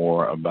bit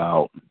more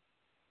about,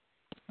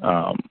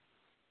 how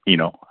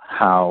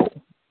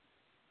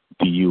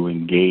do you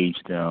engage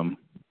them,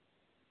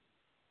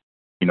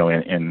 in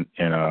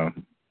a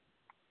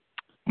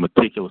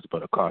meticulous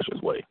but a cautious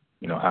way.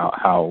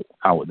 How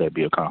would that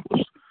be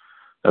accomplished?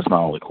 That's my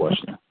only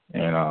question,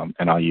 and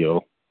I'll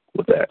yield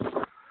with that.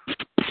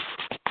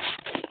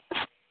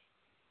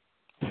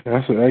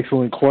 That's an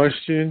excellent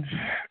question.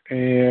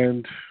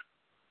 And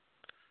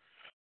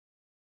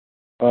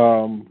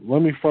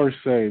let me first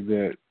say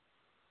that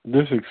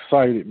this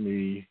excited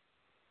me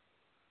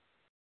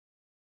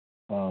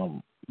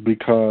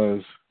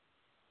because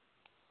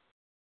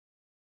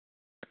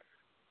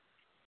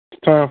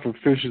it's time for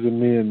fishers and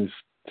men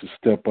to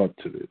step up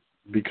to this,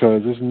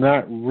 because it's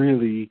not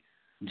really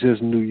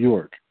just New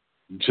York.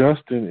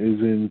 Justin is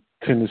in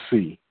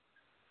Tennessee,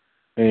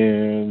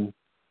 and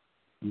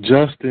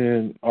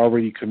Justin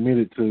already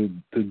committed to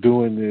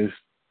doing this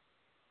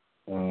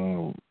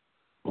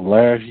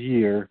last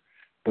year,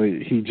 but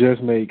he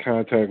just made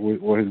contact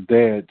with, or his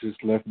dad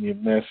just left me a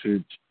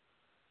message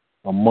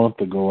a month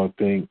ago, I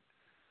think,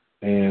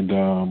 and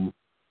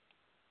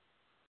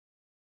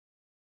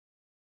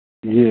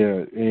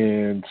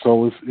and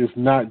so it's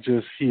not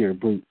just here,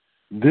 but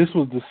this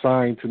was the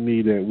sign to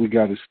me that we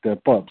got to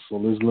step up. So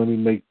let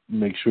me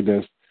make sure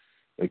that's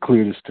a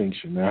clear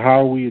distinction. Now,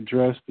 how we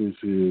address this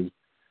is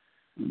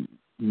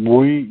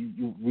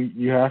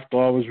you have to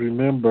always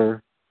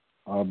remember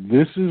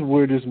this is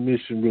where this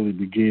mission really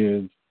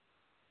begins.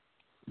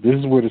 This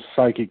is where the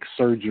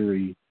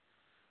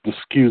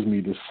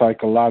the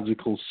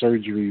psychological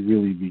surgery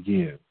really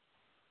begins.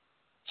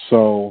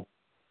 So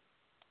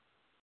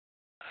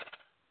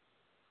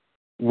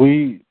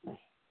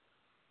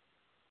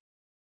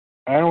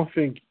I don't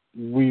think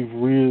we've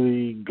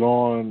really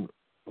gone.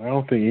 I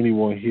don't think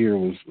anyone here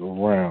was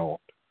around.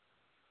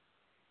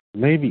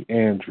 Maybe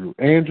Andrew.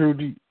 Andrew,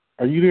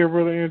 are you there,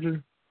 Brother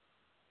Andrew?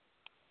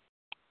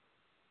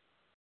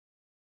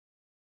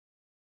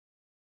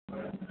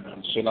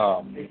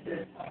 Shalom,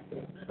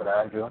 Brother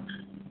Andrew.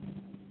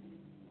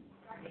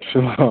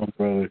 Shalom,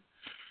 brother.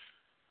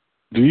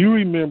 Do you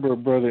remember,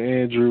 Brother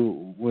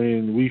Andrew,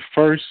 when we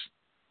first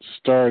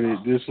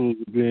started? This was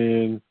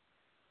in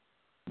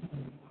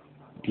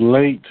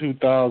late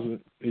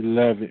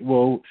 2011.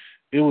 Well,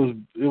 it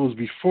was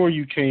before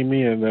you came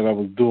in that I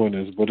was doing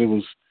this, but it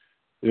was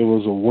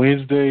a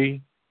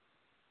Wednesday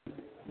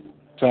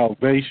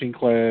salvation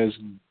class.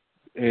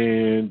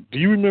 And do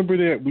you remember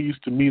that we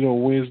used to meet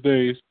on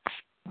Wednesdays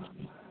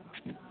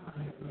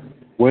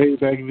way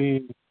back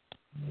then?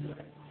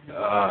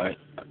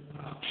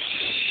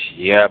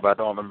 Yeah, but I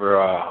don't remember.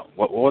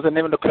 What was the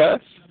name of the class?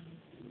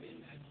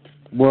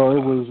 Well, it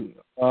was.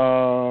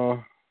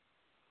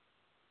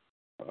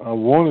 I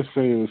want to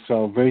say it was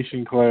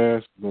salvation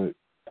class, but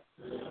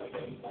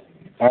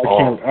I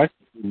can't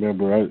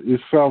remember.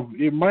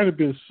 It might have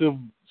been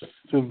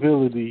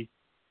civility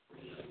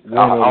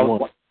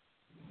 101.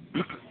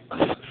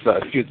 So,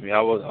 excuse me.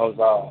 I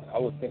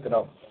was thinking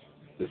of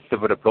the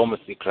civil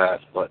diplomacy class,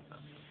 but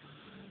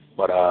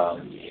the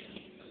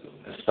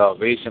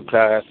salvation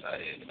class.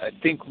 I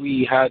think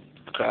we had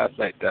a class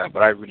like that,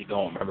 but I really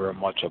don't remember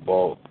much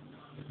about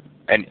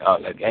any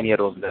of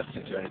those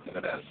lessons or anything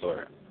of that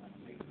sort.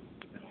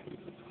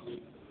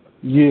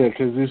 Yeah,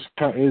 because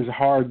it's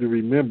hard to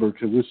remember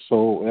because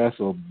that's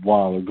a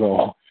while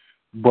ago.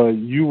 But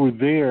you were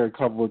there a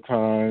couple of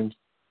times,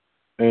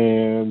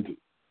 and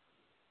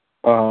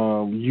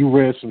you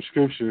read some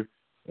scripture,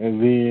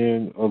 and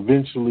then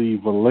eventually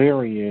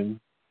Valerian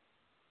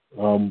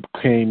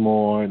came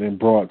on and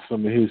brought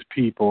some of his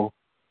people,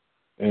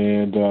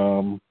 and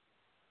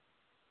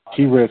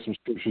he read some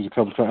scriptures a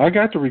couple of times. I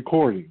got the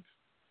recordings,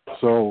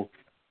 so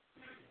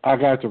I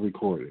got the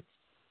recordings.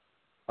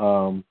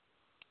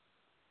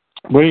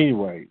 But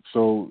anyway,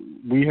 so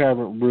we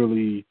haven't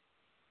really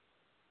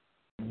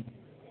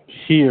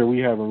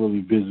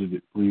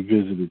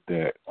revisited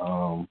that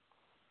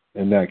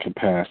in that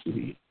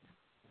capacity.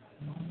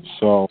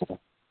 So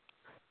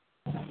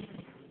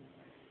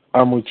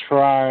I'm gonna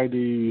try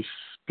to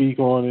speak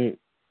on it.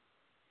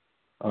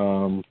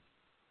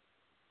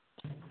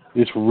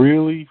 It's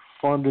really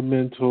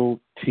fundamental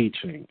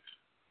teachings.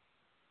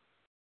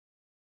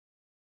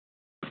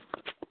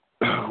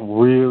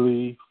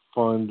 Really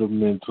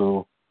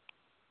fundamental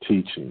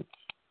teachings.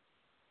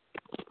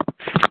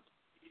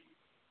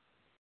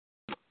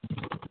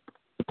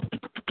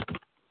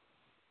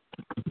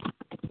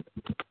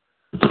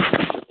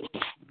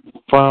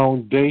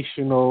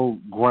 Foundational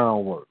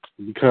groundwork,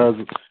 because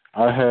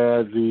I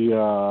had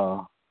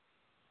the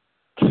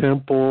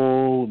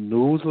Temple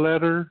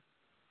newsletter.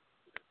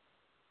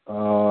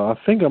 I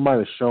think I might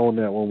have shown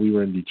that when we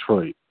were in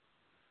Detroit,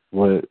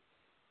 but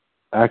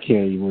I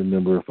can't even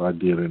remember if I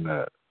did or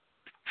not.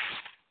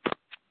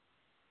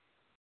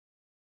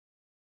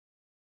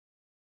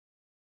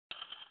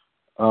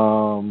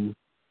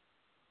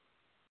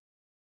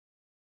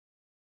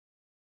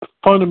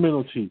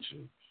 Fundamental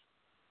teachings,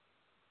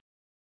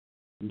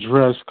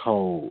 dress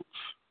codes,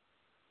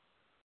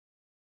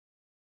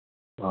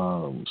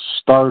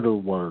 starter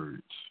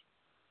words,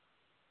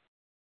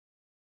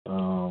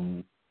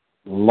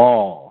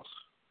 laws.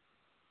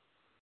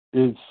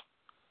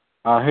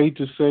 I hate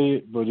to say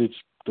it, but it's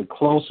the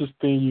closest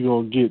thing you're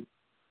going to get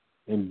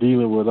in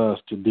dealing with us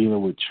to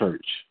dealing with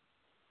church.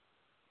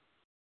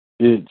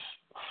 It's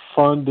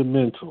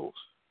fundamentals.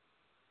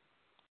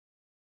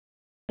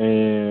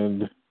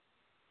 And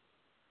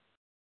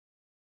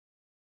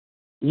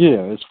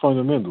Yeah, it's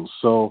fundamentals.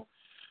 So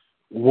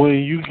when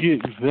you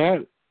get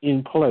that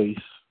in place,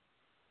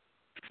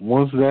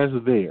 once that's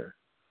there,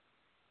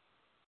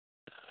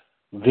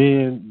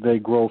 then they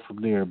grow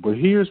from there. But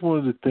here's one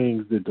of the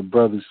things that the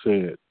brother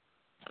said,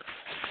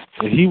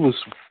 and he was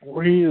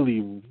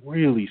really,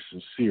 really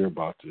sincere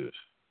about this.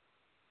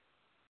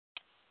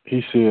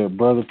 He said,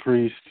 Brother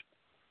Priest,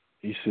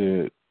 he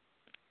said,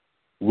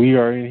 we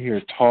are in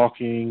here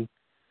talking,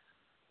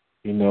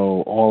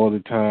 all of the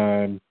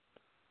time,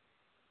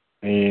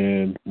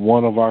 and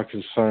one of our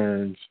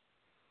concerns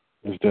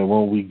is that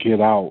when we get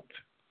out,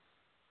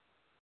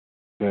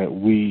 that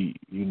we,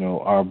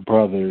 our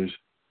brothers,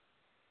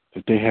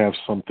 that they have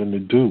something to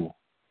do.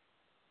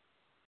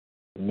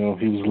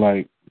 He was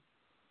like,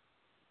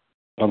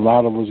 a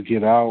lot of us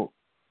get out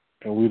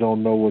and we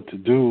don't know what to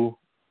do,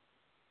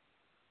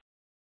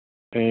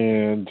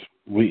 and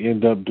we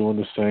end up doing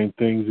the same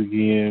things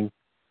again.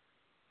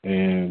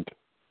 And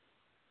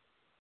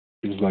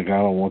he's like, I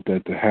don't want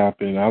that to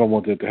happen. I don't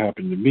want that to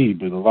happen to me,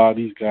 but a lot of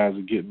these guys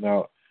are getting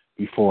out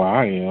before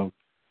I am.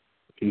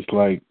 He's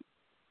like,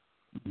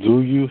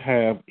 do you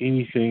have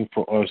anything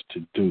for us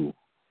to do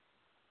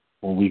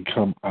when we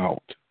come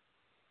out?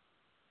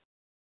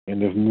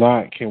 And if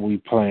not, can we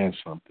plan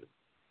something?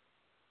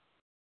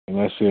 And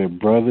I said,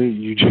 brother,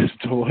 you just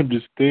don't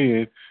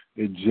understand.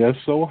 It just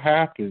so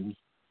happens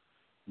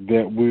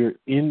that we're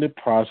in the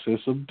process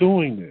of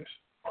doing this.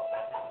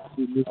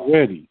 Getting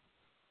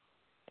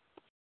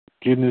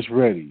this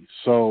ready.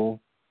 So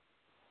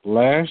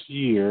last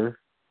year,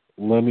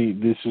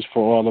 this is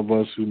for all of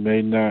us who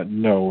may not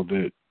know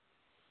that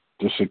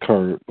this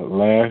occurred, but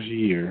last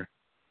year,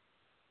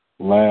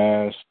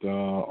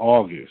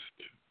 August,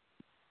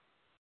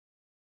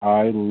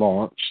 I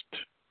launched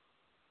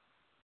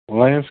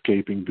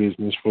landscaping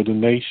business for the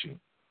nation.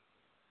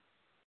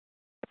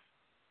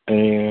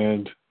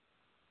 And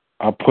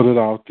I put it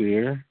out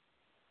there.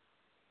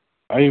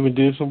 I even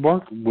did some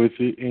work with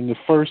it in the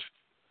first,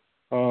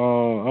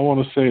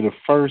 the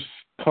first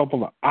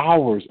couple of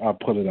hours I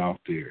put it out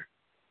there.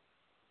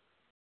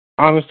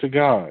 Honest to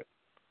God,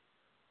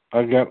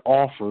 I got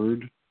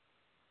offered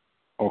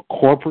a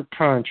corporate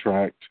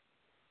contract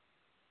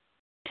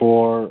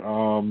for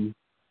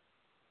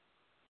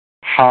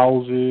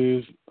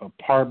houses,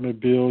 apartment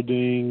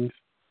buildings,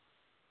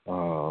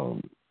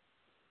 corporate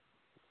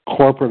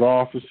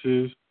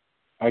offices.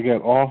 I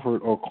got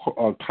offered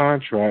a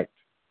contract,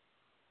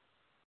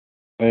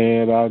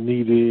 and I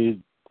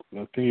needed,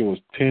 I think it was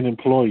 10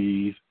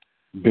 employees,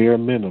 bare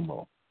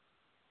minimum.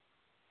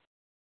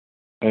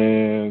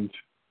 And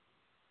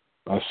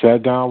I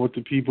sat down with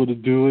the people to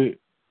do it.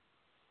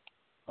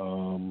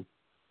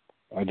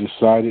 I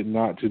decided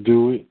not to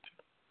do it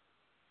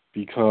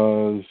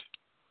because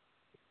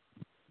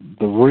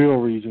the real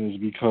reason is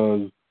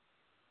because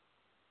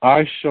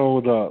I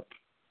showed up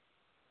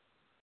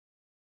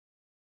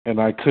and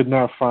I could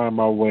not find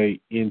my way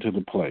into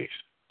the place.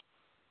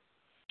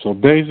 So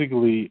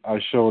basically, I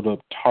showed up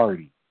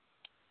tardy.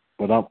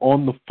 But I'm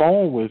on the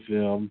phone with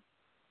them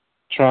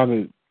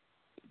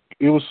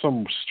it was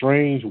some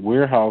strange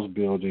warehouse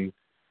building,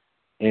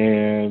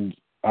 and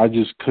I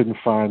just couldn't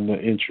find the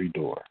entry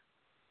door.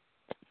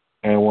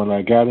 And when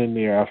I got in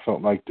there, I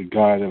felt like the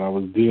guy that I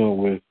was dealing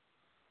with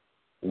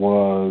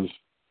was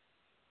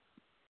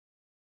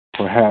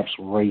perhaps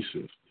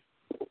racist.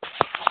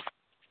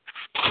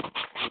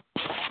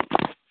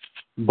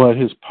 But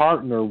his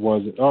partner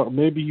wasn't, or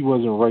maybe he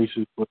wasn't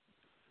racist, but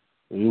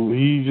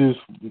he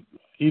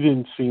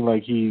didn't seem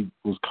like he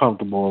was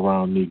comfortable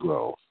around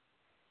Negroes.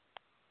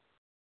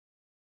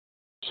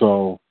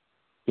 So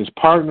his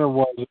partner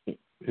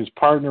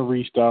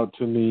reached out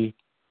to me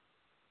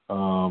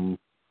a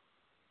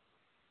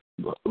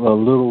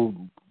little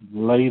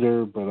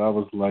later, but I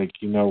was like,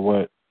 you know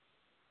what,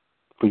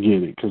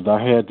 forget it, because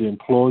I had the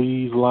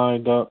employees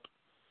lined up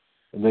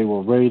and they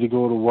were ready to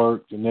go to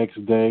work the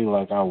next day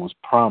like I was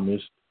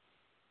promised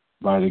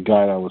by the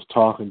guy I was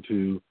talking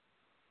to,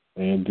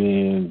 and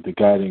then the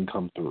guy didn't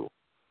come through.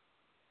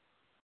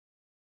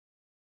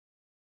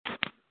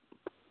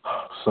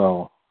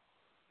 So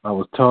I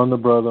was telling the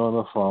brother on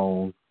the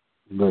phone,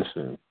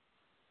 listen,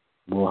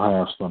 we'll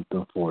have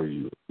something for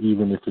you,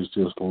 even if it's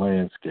just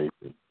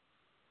landscaping.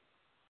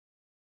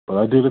 But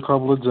I did a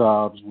couple of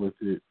jobs with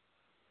it,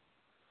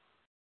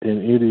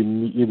 and it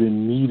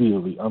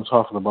immediately, I'm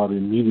talking about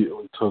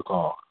immediately, took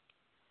off.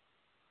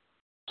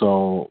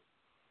 So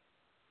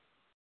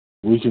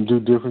we can do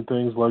different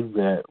things like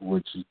that,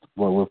 which is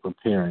what we're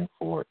preparing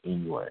for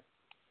anyway.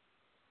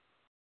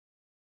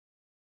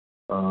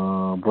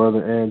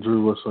 Brother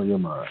Andrew, what's on your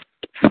mind?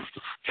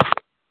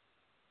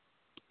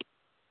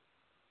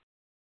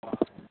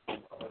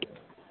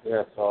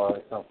 Yeah, so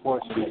it's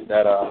unfortunate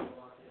that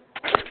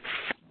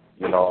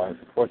it's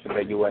unfortunate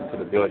that you went to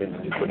the building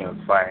and you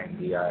couldn't find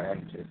the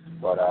entrance.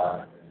 But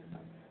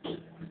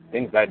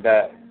things like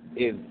that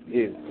is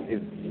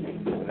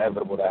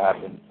inevitable to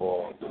happen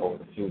for the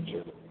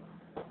future.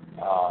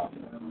 I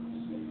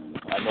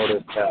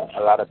noticed that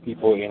a lot of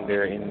people in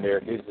their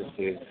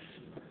businesses,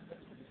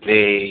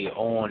 they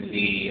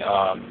only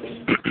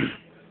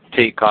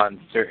take on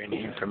certain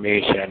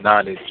information and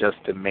knowledge just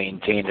to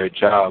maintain their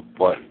job,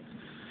 but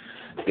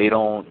they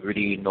don't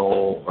really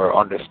know or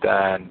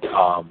understand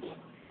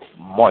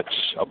much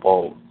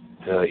about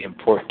the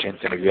importance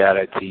and the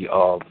reality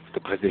of the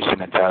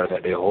position and title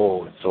that they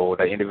hold. So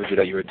the individual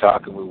that you were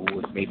talking with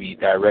was maybe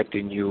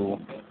directing you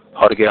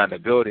how to get on the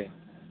building.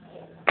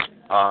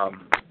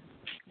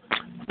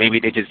 Maybe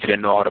they just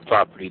didn't know how to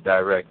properly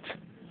direct.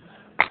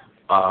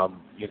 But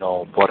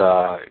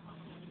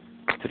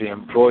to the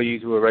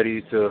employees who are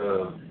ready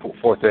to put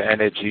forth their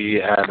energy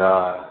and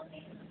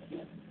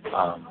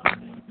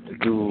to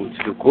do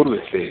good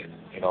with it,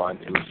 and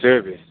to do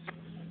service,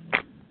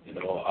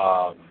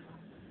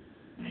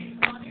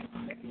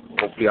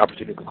 hopefully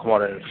opportunity could come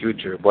out in the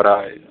future. But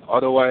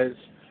otherwise,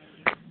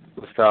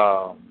 with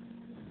all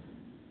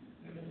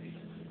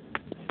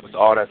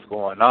that's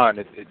going on,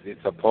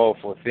 it's a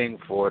powerful thing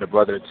for the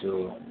brother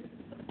to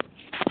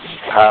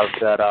have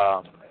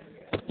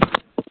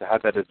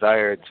that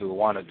desire to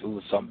want to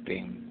do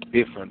something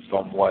different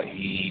from what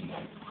he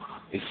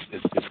is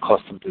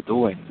accustomed to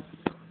doing.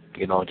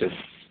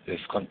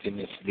 Just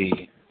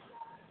continuously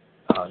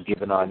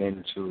giving on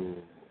into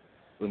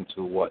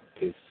what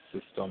this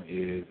system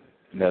is.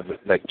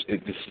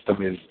 The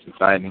system is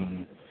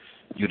designing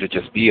you to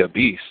just be a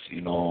beast.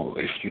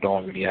 If you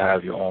don't really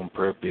have your own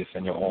purpose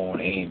and your own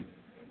aim,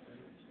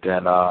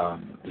 then the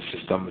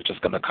system is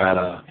just going to kind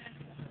of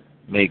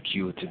make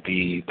you to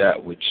be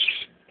that which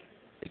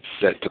it's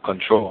set to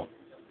control.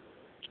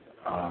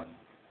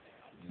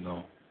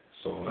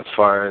 So as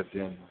far as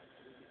in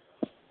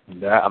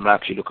that, I'm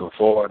actually looking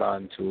forward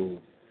on to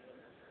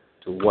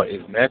what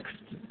is next,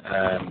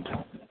 and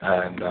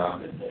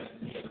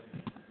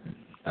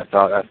that's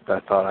all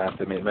I have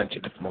to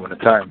mention at this moment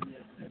of time.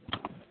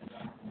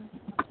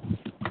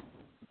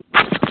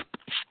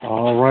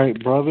 All right,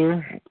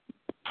 brother.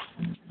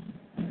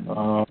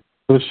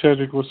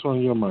 Cedric, what's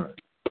on your mind?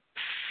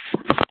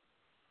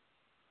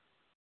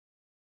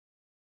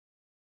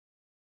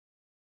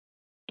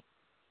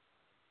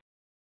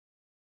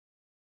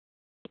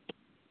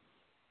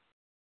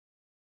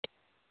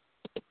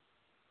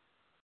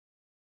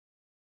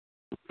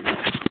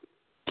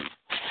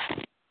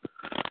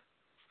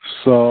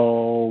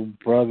 So,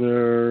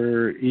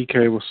 brother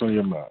EK, what's on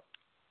your mind?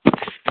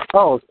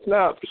 Oh,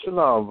 snap.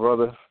 Shalom,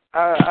 brother.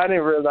 I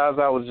didn't realize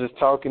I was just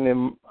talking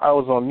and I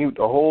was on mute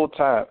the whole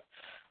time.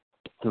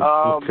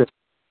 Okay.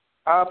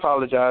 I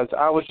apologize.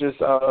 I was just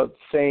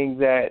saying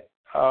that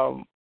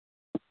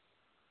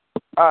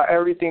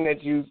everything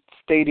that you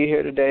stated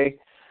here today,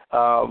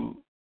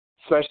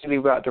 especially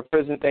about the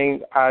prison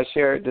thing, I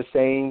shared the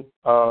same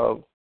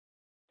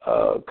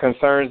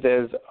concerns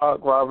as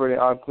Robert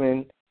and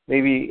Auckland.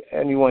 Maybe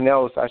anyone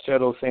else, I share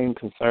those same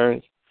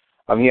concerns.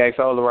 He asked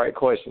all the right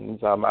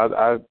questions.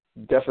 I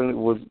definitely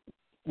would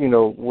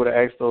have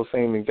asked those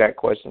same exact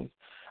questions.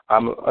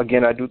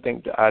 Again, I do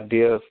think the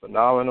idea is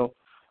phenomenal.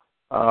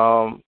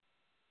 And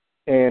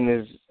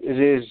it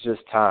is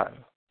just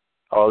time.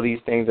 All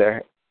these things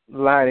are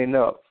lining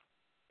up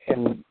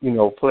in,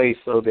 place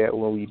so that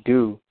when we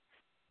do,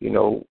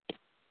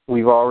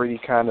 we've already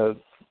kind of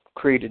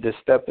created the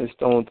stepping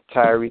stone to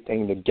tie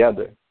everything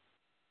together.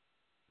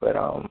 But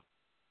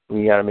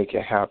we got to make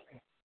it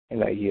happen,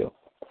 and I yield.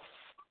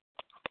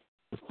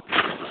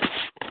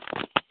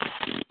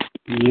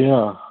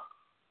 Yeah,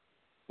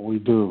 we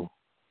do.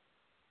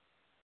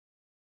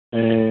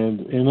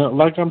 And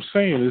like I'm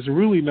saying, it's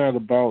really not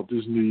about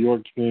this New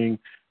York thing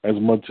as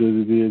much as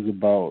it is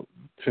about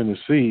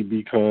Tennessee,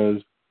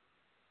 because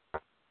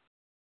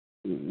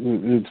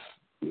it's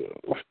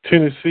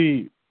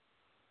Tennessee.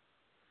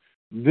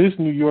 This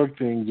New York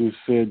thing just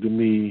said to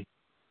me,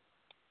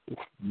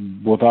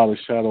 without a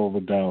shadow of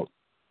a doubt,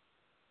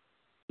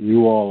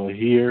 you all are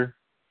here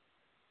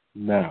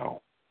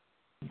now.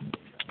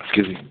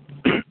 Excuse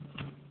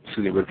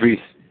me, but brief.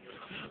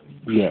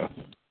 Yeah.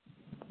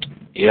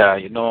 Yeah,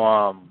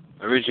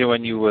 originally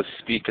when you were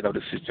speaking of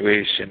the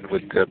situation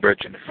with the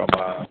Virgin from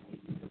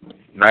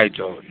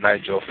Nigel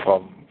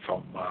from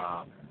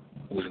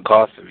who was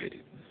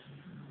incarcerated,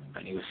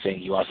 and he was saying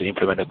he wants to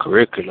implement a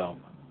curriculum.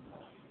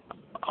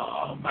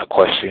 My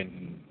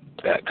question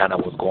that kind of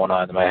was going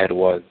on in my head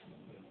was,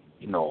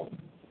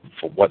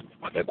 for what?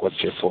 Like,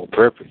 what's your sole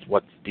purpose?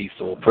 What's the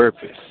sole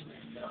purpose?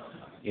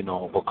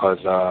 Because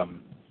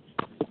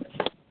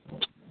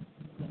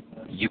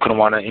you can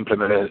want to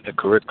implement a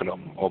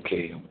curriculum,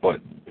 okay,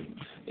 but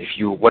if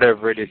you,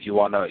 whatever it is you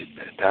want to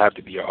have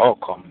to be your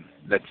outcome,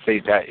 let's say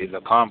that is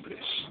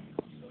accomplished,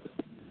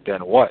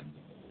 then what?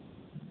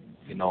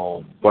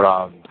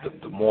 But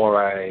the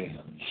more I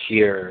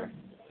hear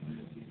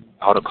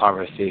how the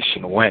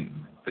conversation went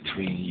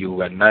between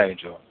you and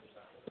Nigel,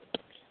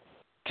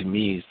 to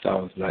me it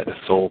sounds like the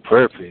sole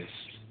purpose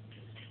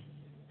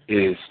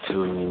is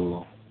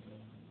to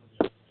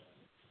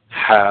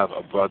have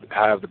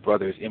the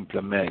brothers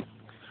implement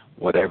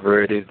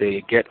whatever it is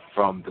they get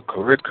from the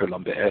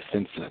curriculum, the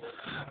essence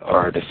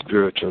or the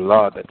spiritual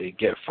law that they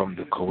get from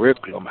the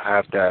curriculum,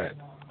 have that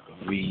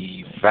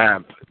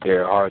revamp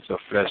their hearts of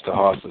flesh to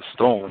hearts of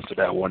stone, so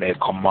that when they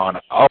come on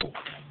out,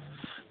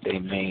 they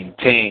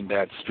maintain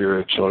that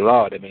spiritual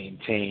law. They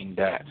maintain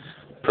that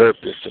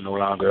purpose to no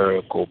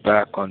longer go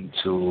back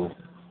onto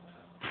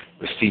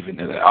receiving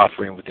the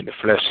offering within the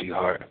fleshly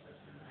heart.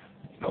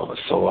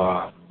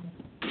 So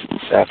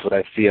that's what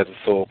I see as a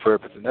soul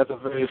purpose, and that's a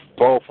very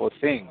powerful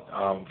thing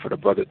for the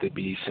brother to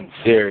be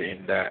sincere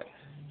in that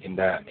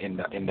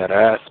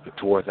aspect,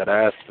 towards that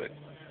aspect.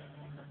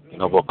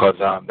 Because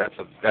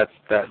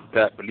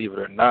that believe it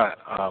or not,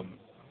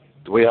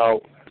 the way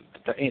how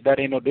that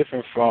ain't no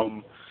different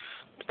from.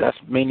 That's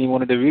mainly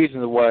one of the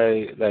reasons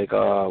why,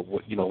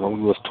 when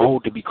we was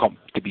told to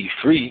be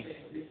free,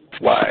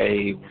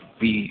 why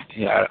we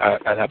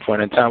at that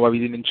point in time why we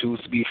didn't choose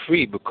to be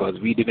free, because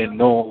we didn't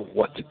know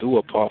what to do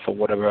apart from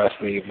whatever our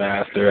slave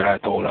master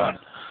had told on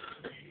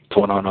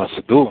us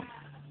to do,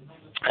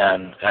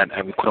 and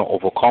we couldn't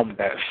overcome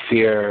that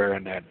fear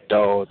and that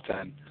doubt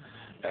and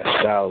that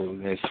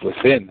shallowness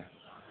within.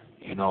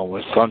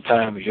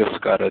 Sometimes you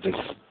just gotta just,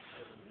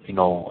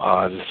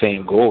 the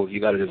saying goes,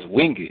 you gotta just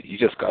wing it. You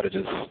just gotta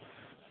just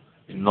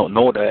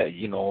know that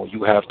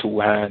you have two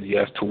hands, you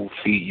have 2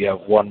 feet, you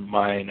have one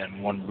mind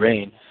and one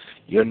brain.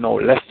 You're no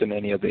less than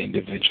any other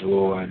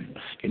individual, and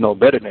you're no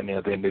better than any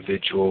other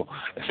individual,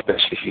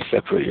 especially if you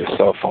separate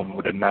yourself from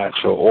the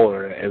natural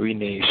order. Every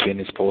nation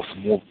is supposed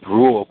to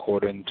rule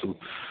according to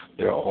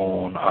their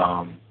own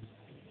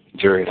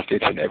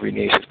jurisdiction. Every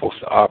nation is supposed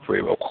to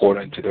operate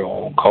according to their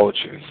own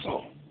culture.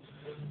 So,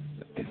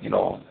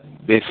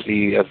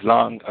 basically, as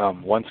long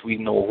once we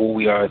know who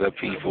we are as a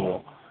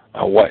people,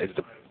 what is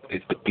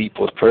the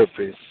people's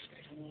purpose,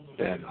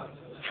 then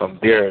from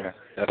there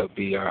that'll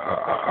be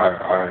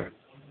our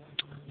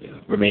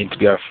remain to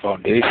be our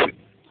foundation.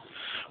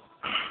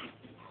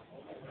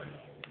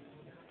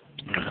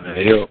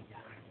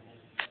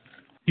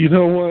 You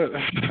know what?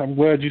 I'm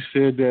glad you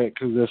said that,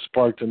 because that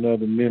sparked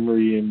another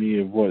memory in me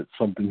of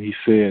something he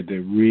said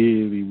that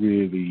really,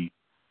 really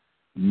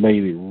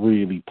made it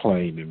really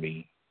plain to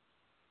me.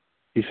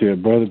 He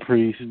said, "Brother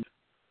Priest,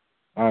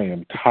 I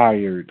am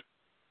tired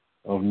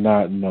of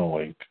not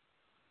knowing.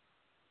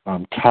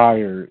 I'm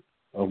tired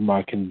of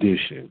my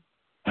condition.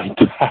 I'm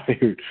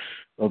tired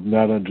of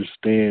not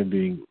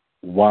understanding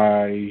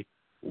why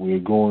we're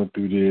going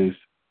through this,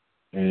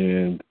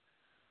 and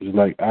it's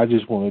like I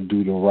just want to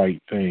do the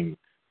right thing.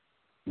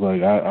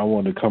 Like I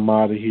want to come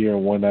out of here,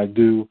 and when I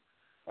do,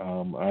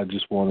 I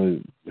just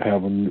want to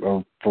have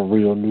a for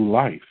real new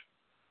life,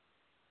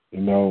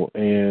 and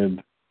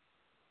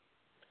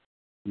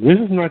this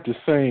is not the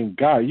same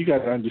guy. You got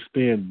to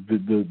understand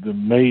the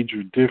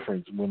major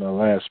difference when I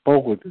last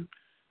spoke with him.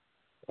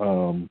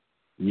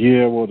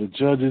 The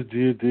judges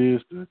did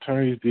this, the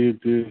attorneys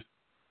did this,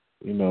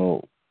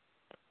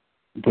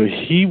 but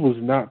he was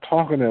not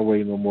talking that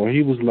way no more.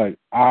 He was like,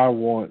 I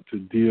want to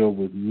deal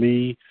with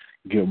me,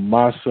 get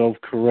myself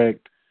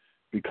correct,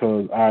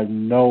 because I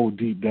know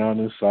deep down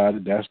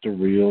inside that's the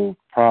real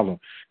problem.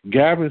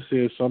 Gavin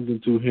said something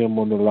to him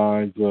on the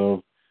lines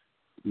of,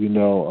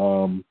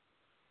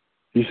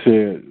 he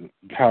said,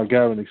 how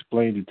Gavin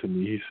explained it to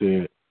me, he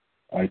said,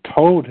 I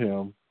told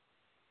him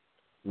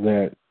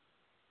that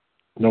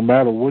no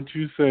matter what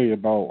you say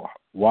about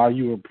why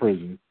you're in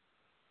prison,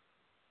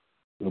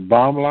 the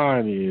bottom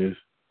line is,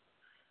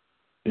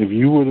 if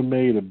you would have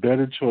made a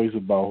better choice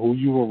about who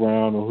you were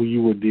around or who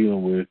you were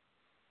dealing with,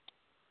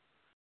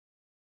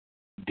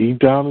 deep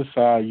down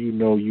inside, you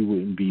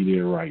wouldn't be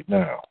there right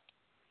now.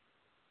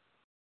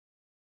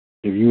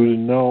 If you would have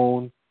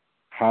known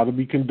how to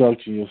be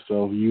conducting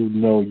yourself, you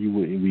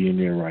wouldn't be in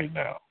there right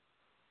now.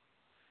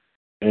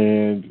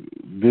 And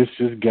this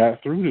just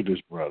got through to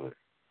this brother.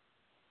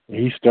 And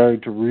he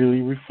started to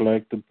really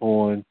reflect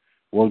upon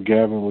what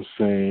Gavin was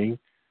saying,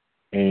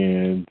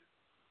 and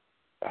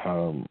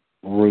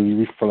really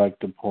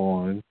reflect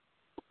upon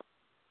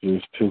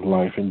just his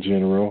life in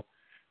general.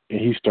 And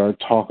he started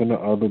talking to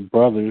other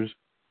brothers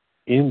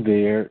in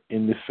there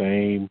in the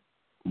same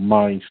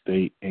mind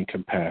state and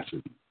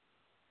capacity.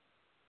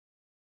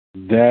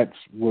 That's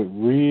what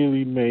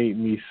really made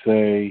me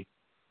say,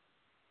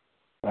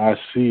 I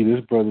see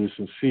this brother is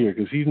sincere,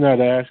 because he's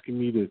not asking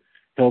me to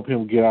help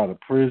him get out of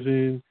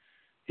prison.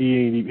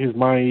 His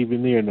mind ain't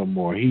even there no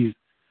more. He's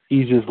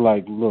just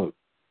like, look,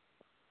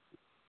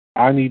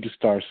 I need to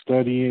start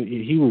studying.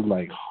 He was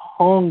like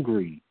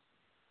hungry.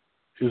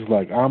 He's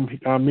like, I'm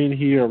in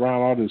here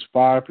around all this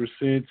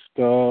 5%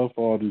 stuff,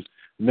 all this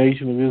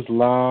Nation of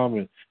Islam,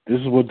 and this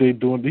is what they're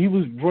doing. He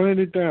was running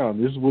it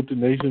down. This is what the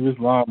Nation of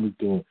Islam is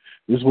doing.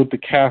 This is what the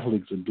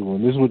Catholics are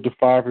doing. This is what the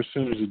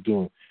 5%ers are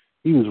doing.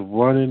 He was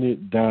running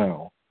it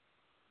down.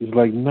 He's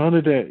like, none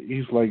of that.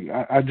 He's like,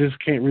 I just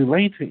can't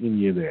relate to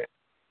any of that.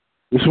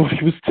 That's what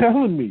he was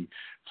telling me.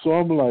 So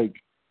I'm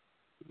like,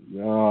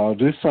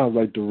 this sounds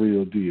like the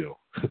real deal.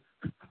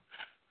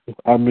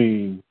 I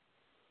mean,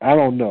 I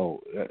don't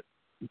know.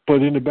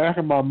 But in the back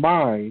of my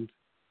mind,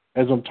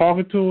 as I'm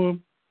talking to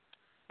him,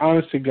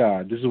 honest to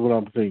God, this is what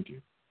I'm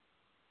thinking.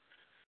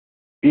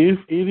 If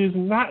it is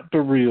not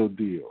the real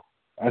deal,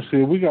 I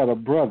said, we got a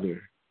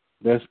brother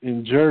that's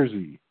in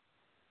Jersey,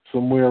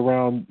 somewhere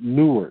around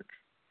Newark.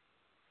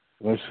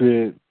 I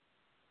said,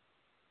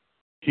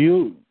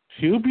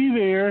 he'll be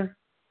there,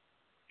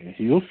 and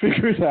he'll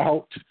figure it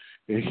out,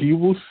 and he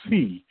will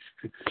see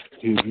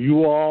if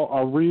you all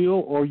are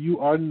real or you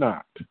are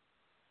not.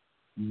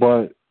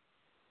 But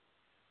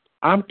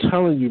I'm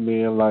telling you,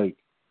 man, like,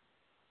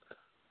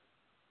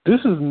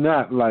 this is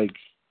not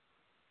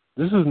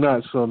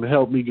some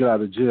help me get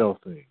out of jail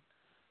thing.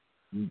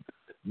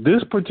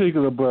 This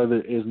particular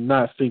brother is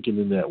not thinking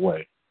in that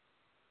way.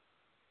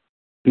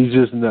 He's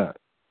just not.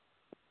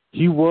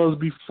 He was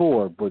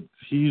before, but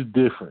he's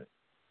different.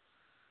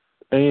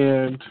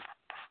 And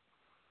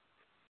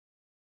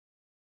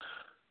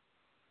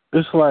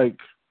it's like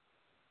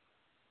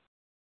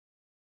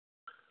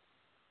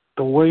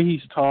the way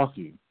he's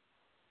talking,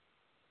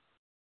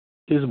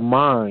 his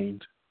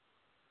mind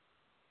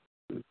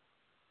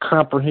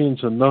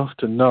comprehends enough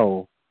to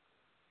know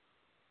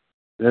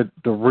that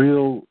the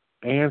real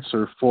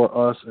answer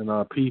for us and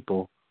our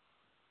people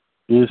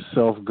is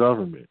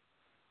self-government.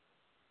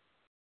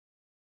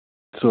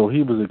 So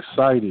he was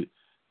excited.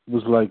 It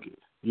was like,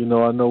 I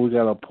know we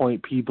got to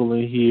appoint people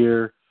in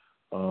here.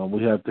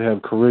 We have to have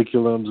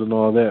curriculums and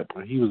all that,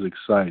 but he was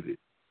excited.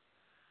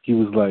 He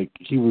was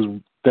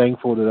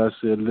thankful that I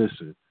said,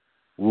 listen,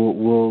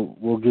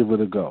 we'll give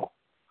it a go.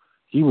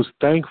 He was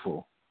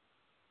thankful.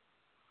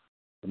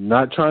 I'm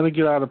not trying to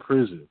get out of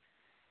prison,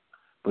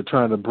 but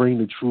trying to bring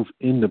the truth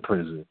into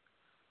prison.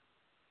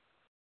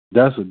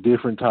 That's a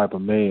different type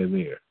of man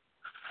there.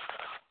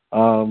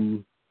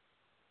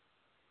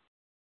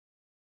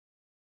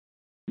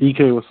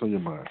 EK, what's on your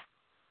mind?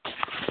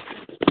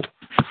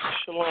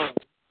 Shalom.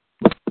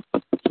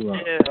 Yeah, I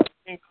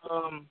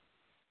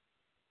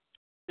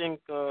think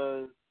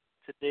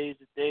today's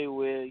the day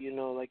where,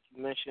 like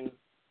you mentioned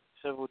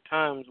several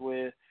times,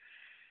 where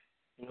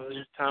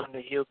it's time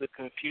to heal the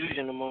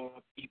confusion among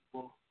our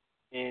people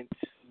and to,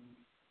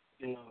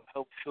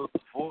 help fill the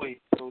void,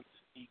 so to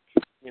speak.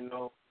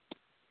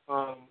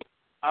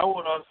 I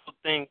would also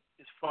think,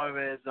 as far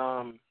as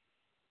the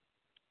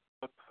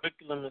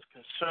curriculum is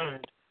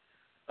concerned,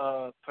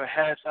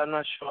 perhaps, I'm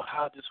not sure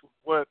how this would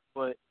work,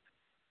 but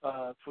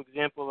for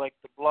example, like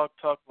the Blog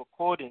Talk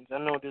recordings, I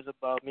know there's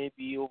about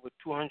maybe over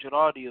 200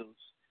 audios,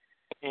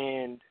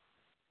 and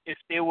if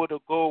they were to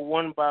go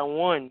one by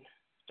one,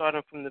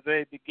 starting from the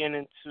very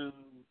beginning to,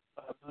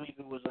 I believe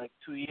it was like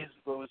 2 years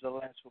ago was the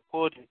last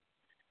recording,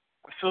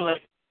 I feel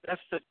like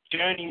that's the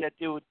journey that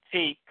they would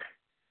take.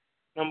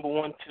 Number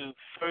one, to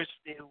first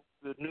they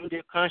renew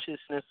their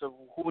consciousness of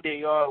who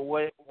they are,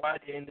 why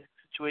they're in the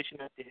situation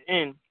that they're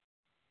in.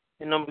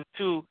 And number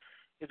two,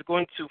 is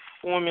going to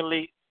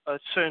formulate a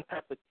certain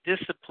type of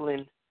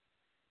discipline.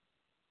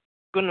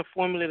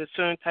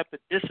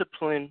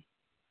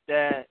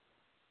 That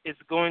is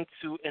going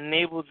to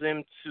enable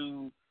them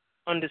to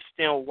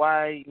understand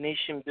why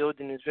nation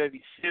building is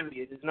very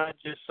serious. It's not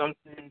just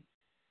something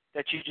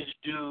that you just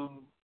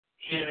do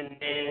here and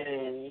there,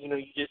 and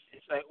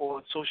it's like, or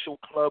a social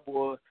club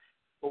or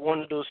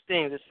one of those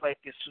things. It's like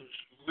it's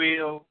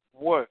real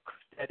work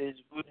that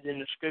is rooted in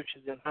the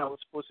scriptures and how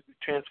it's supposed to be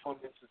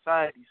transforming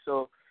society.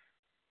 So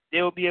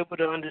they will be able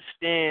to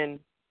understand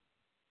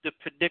the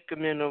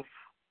predicament of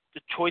the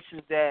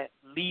choices that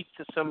lead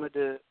to some of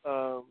the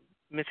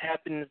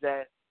mishappenings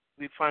that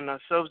we find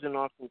ourselves in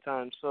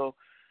oftentimes. So,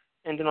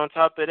 and then on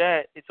top of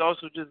that, it's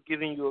also just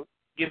giving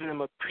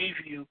them a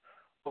preview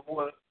of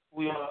what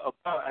we are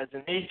about as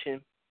a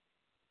nation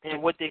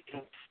and what they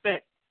can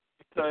expect.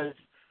 Because,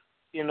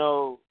 in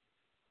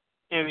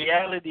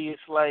reality,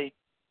 it's like,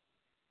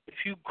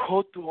 if you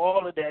go through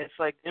all of that, it's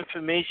like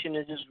information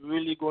is just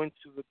really going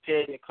to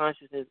repair their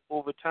consciousness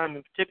over time,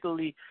 and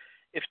particularly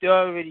if they're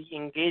already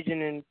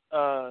engaging in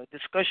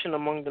discussion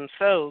among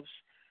themselves,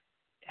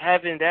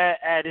 having that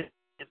added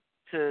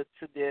to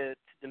the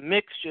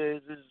mixture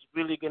is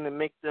really going to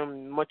make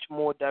them much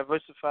more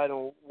diversified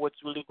on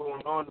what's really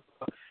going on,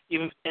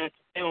 even in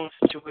their own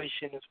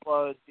situation as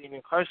far as being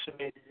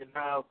incarcerated, and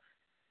how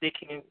they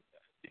can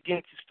begin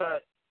to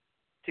start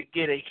to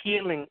get a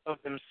healing of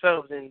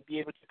themselves and be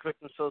able to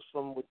correct themselves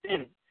from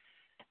within.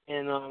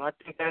 And I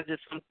think that's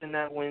just something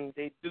that when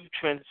they do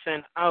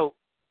transcend out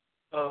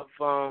of,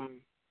 the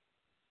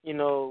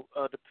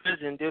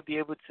prison, they'll be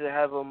able to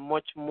have a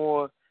much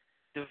more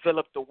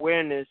developed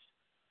awareness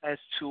as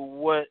to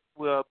what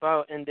we're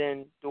about, and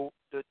then the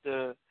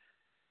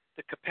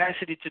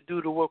capacity to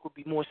do the work will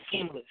be more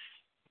seamless,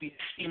 be a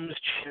seamless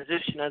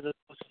transition as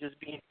opposed to just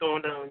being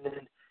thrown down and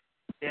then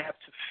they have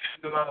to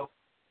figure out,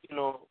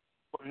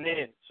 from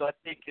there. So I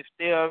think if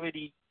they're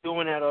already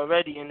doing that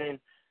already, and then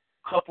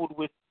coupled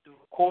with the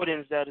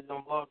recordings that is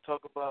on Blog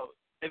Talk about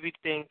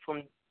everything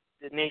from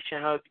the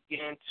nation, how it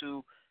began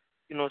to,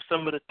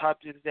 some of the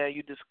topics that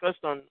you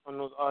discussed on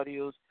those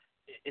audios,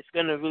 it's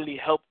going to really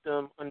help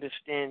them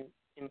understand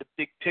in the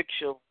big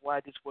picture of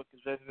why this work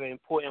is very, very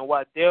important and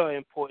why they're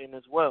important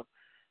as well.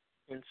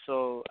 And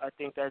so I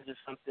think that's just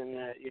something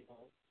that,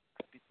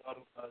 could be thought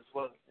about as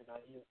well in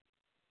our youth.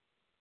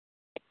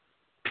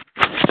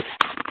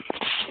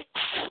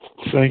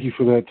 Thank you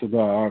for that,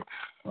 Tadak.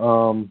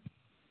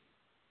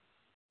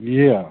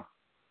 Yeah.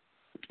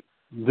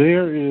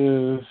 There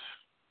is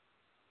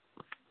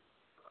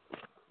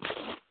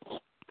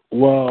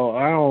Well,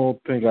 I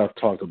don't think I've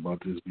talked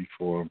about this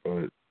before,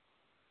 but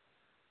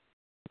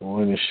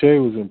when Shay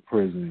was in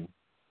prison,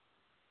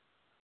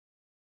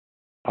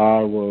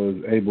 I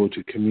was able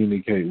to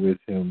communicate with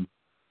him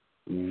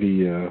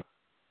via,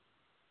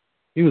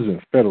 he was in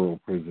federal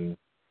prison,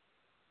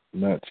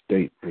 not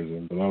state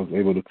prison, but I was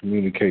able to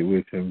communicate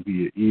with him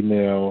via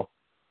email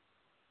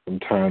from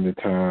time to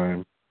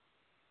time.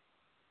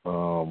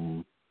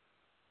 And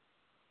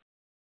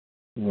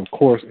of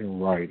course in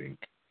writing.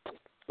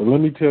 But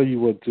let me tell you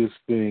what this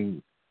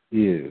thing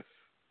is.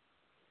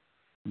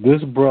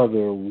 This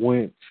brother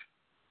went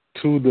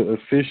to the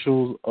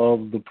officials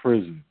of the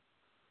prison,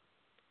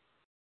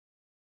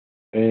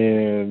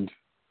 and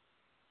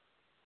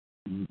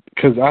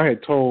because I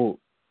had told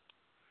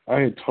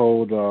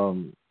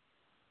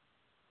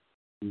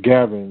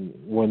Gavin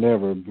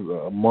whenever,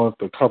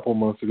 a couple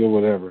months ago,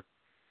 whatever,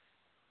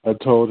 I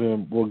told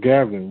him, well,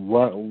 Gavin,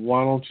 why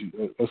don't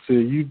you? I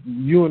said,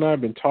 you and I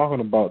have been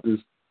talking about this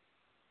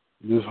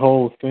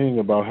whole thing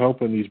about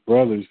helping these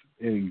brothers,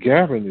 and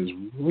Gavin is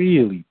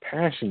really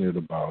passionate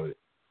about it.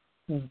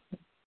 Mm-hmm.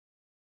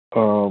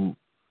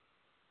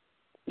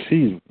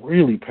 He's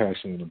really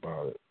passionate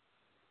about it.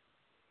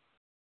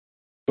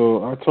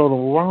 So I told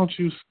him, why don't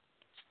you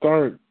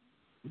start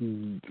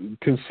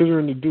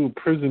considering to do a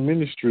prison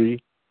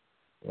ministry,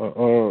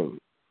 help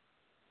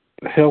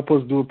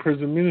us do a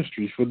prison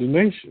ministry for the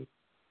nation.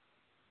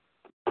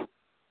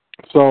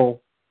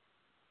 So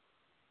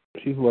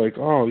he's like,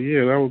 oh,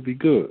 yeah, that would be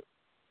good.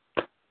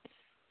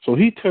 So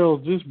he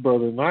tells this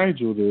brother,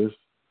 Nigel, this,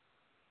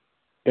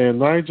 and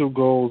Nigel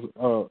goes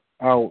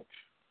out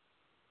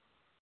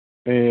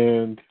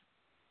and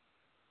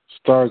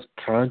starts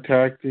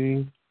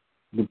contacting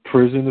the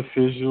prison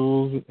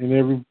officials and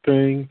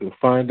everything to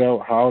find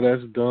out how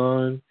that's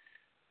done.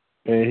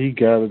 And he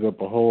gathered up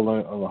a whole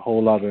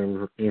lot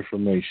of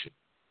information.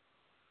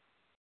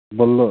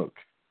 But look,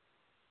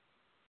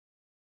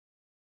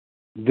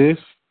 this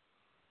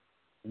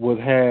would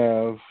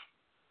have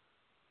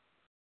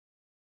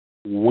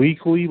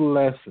weekly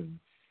lessons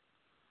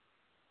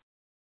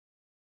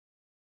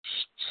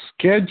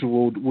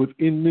scheduled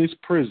within this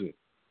prison.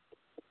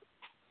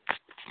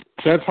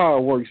 That's how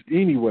it works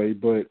anyway,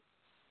 but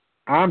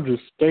I'm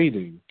just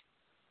stating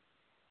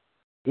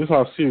this is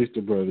how serious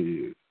the brother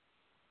is.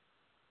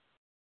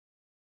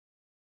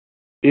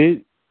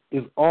 It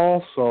is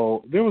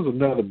also, there was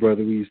another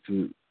brother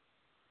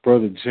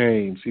Brother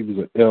James, he was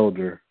an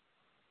elder.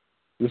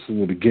 This is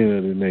in the beginning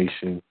of the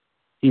nation.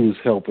 He was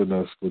helping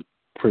us with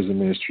prison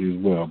ministry as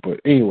well. But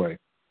anyway,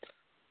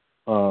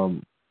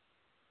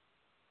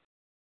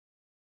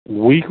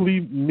 weekly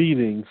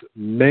meetings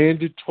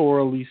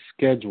mandatorily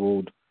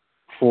scheduled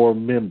for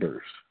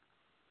members.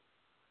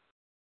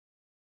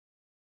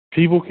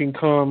 People can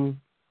come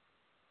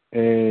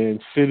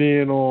and sit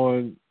in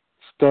on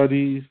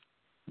studies,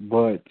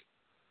 but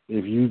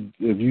if you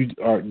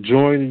are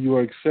joined, you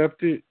are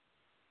accepted,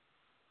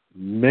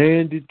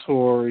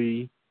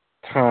 mandatory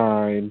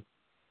time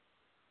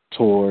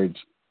towards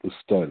the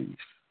studies.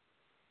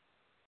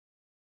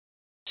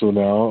 So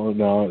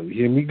now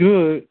hear me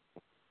good.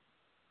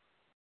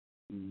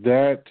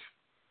 That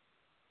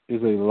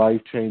is a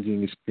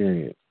life-changing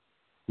experience.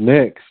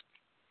 Next,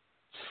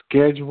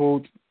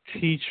 scheduled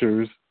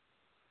teachers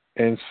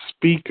and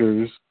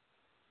speakers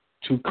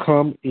to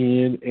come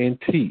in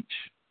and teach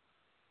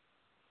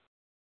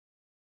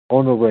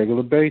on a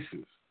regular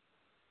basis,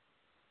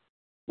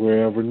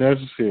 wherever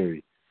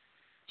necessary.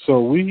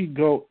 So we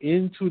go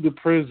into the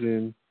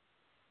prison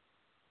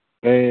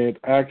and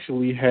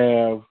actually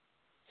have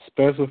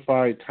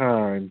specified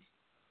times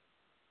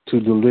to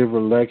deliver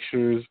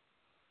lectures,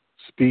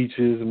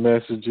 speeches,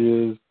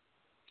 messages,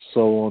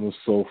 so on and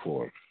so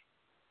forth.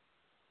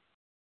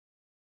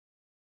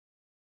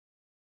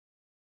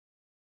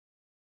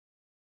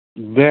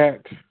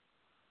 That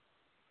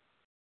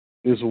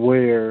is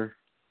where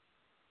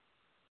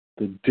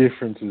the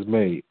difference is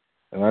made.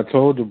 And I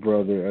told the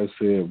brother, I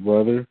said,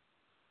 brother,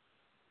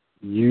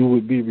 you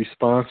would be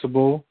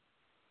responsible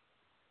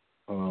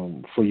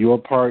for your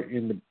part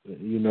in the,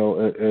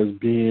 as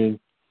being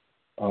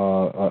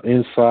an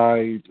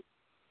inside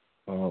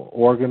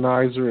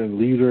organizer and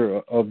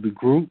leader of the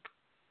group.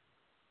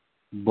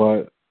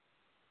 But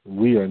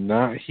we are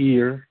not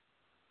here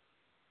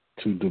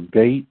to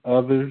debate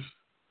others,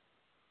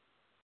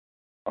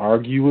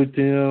 argue with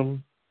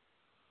them,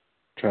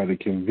 try to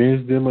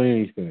convince them of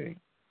anything.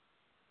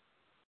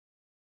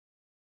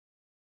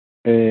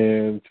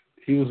 And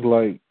he was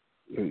like,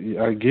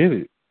 I get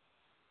it.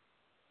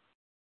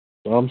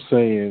 So I'm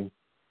saying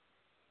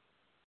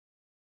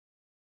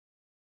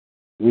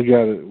we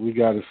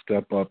gotta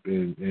step up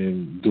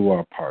and do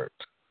our part.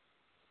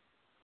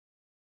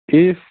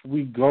 If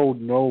we go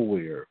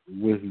nowhere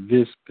with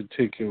this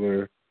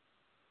particular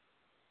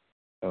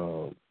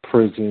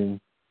prison,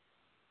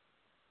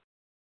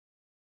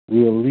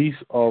 we'll at least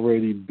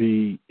already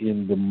be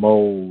in the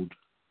mode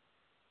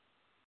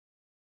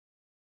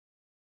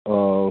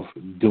of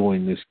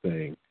doing this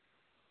thing.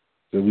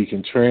 So we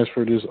can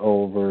transfer this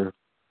over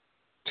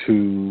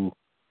to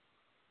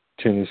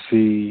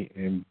Tennessee,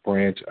 and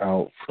branch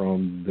out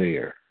from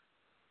there.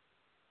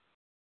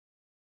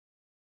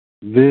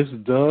 This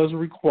does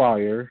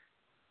require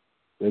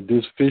that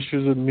this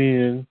Fishers of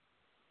Men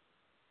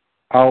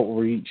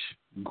outreach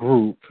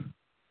group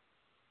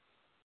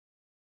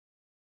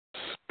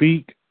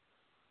speak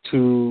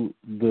to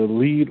the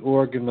lead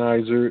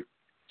organizer.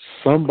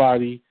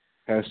 Somebody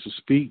has to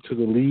speak to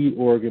the lead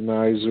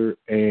organizer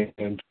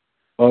and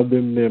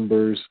other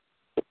members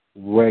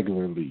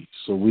regularly.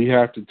 So we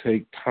have to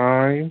take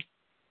time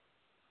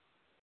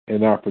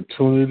and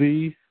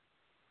opportunity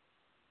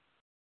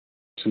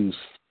to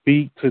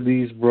speak to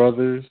these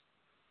brothers,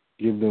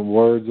 give them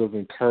words of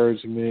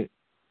encouragement,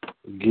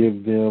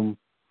 give them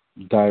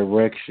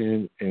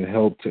direction, and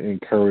help to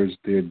encourage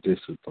their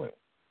discipline.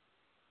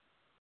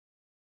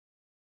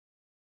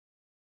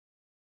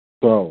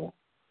 So,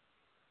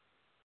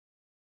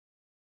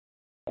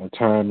 our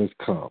time has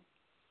come.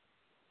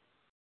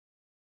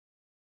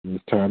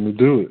 It's time to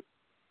do it.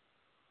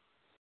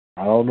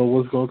 I don't know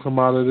what's going to come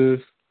out of this.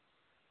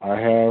 I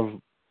have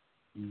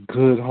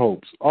good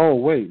hopes. Oh,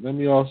 wait, let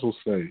me also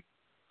say,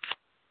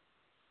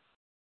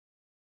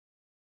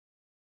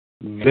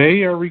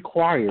 they are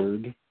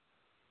required,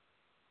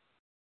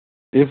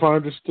 if I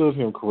understood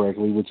him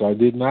correctly, which I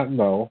did not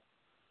know,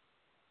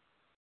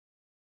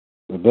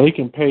 that they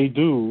can pay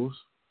dues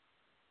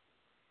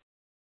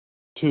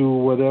to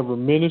whatever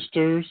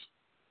ministers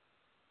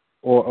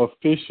or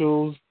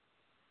officials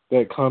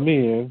that come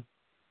in.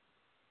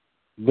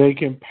 They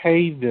can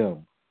pay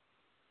them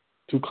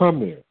to come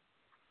there.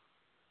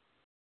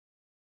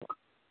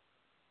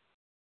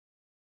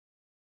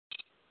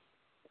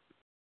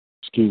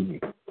 Excuse me.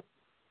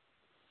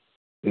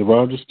 If I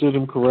understood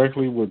him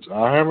correctly, which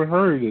I haven't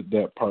heard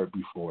that part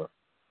before,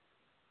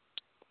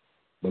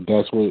 but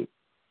that's what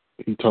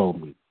he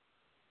told me.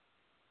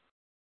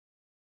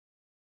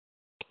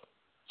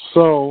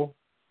 So,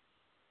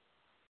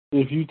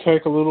 if you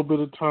take a little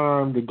bit of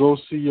time to go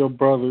see your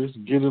brothers,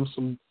 get them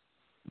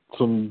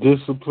some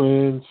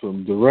discipline,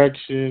 some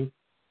direction,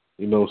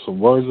 some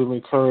words of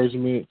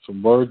encouragement,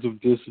 some words of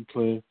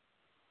discipline,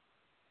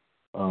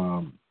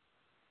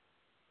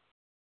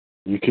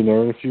 you can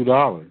earn a few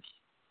dollars.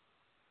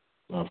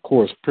 Now, of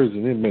course,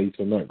 prison inmates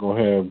are not going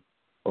to have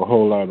a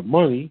whole lot of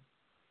money,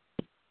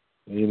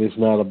 and it's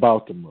not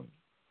about the money.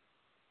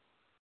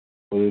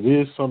 But it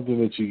is something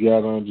that you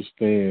got to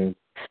understand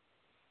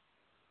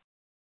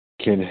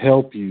can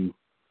help you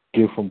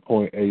get from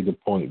point A to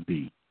point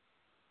B.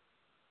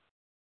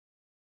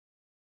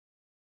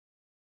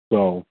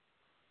 So,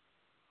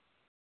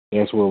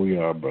 that's where we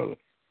are, brother.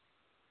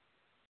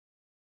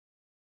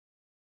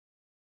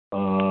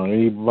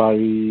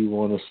 Anybody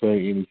want to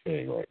say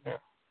anything right now?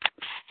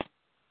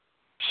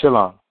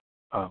 Shalom.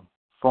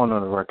 Phone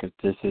on the record.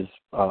 This is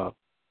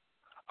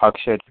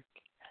Akshay.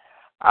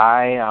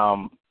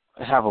 I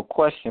have a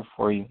question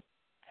for you,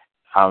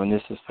 and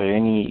this is for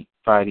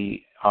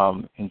anybody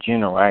in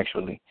general,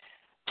 actually.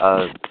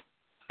 I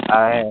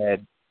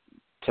had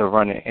to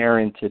run an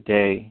errand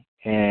today,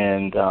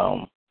 and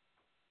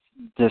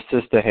this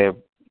sister had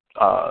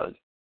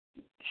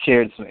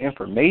shared some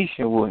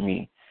information with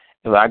me.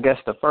 I guess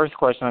the first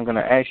question I'm going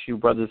to ask you,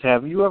 brothers,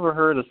 have you ever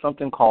heard of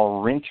something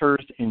called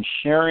renter's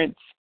insurance?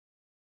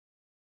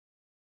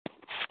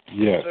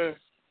 Yes.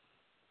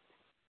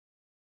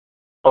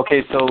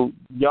 Okay, so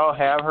y'all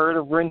have heard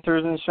of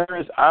renter's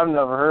insurance? I've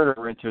never heard of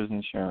renter's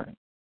insurance.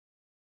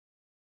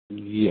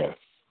 Yes.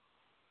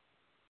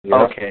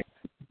 Okay.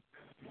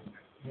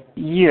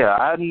 Yeah,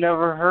 I've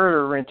never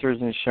heard of renter's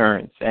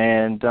insurance,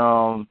 and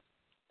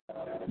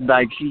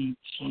like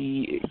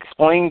she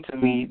explained to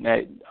me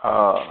that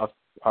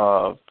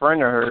a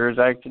friend of hers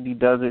actually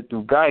does it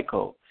through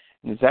Geico,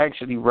 and it's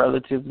actually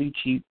relatively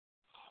cheap,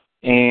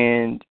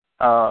 and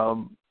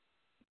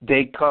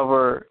they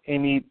cover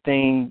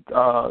anything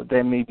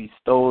that may be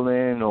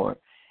stolen, or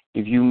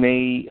if you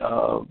may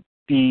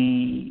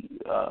be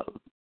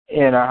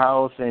in a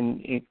house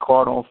and it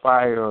caught on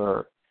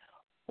fire,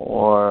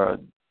 or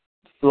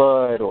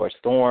flood, or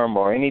storm,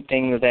 or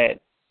anything of that,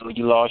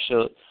 you lost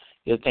your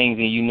things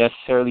and you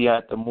necessarily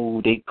have to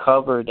move. They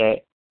cover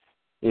that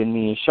in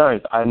the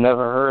insurance. I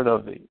never heard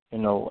of it,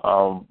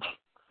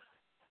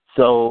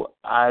 So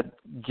I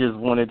just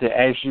wanted to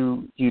ask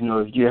you,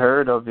 if you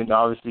heard of it.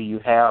 Obviously you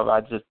have.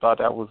 I just thought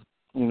that was,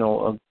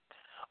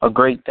 a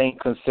great thing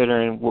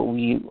considering what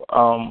we've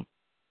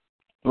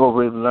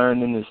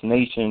learned in this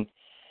nation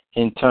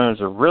in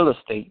terms of real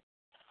estate.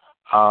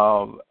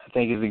 I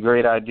think it's a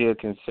great idea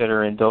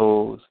considering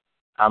those.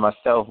 I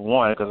myself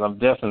want, because I'm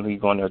definitely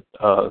going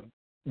to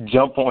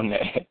jump on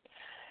that.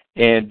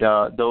 And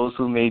those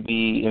who may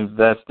be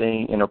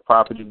investing in a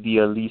property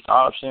via lease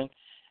option,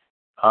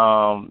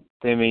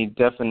 they may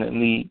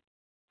definitely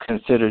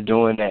consider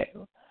doing that.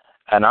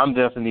 And I'm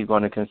definitely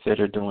going to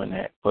consider doing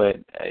that. But,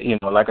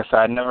 like I said,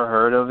 I never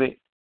heard of it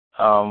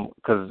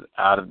because,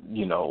 I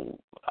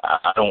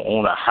don't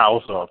own a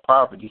house or a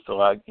property,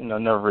 so I,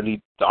 never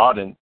really thought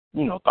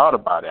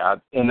about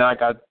it. And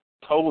like I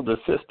told the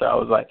sister, I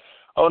was like,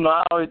 Oh no,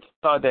 I always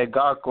thought that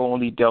Geico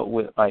only dealt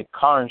with like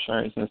car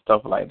insurance and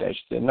stuff like that.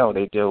 She said no,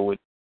 they deal with,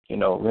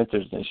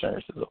 renters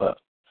insurance as well.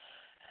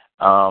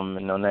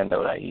 And on that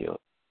note, I yield.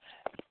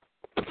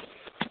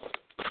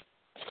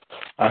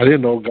 I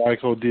didn't know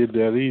Geico did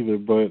that either,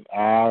 but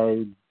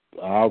I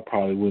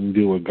probably wouldn't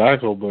deal with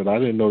Geico, but I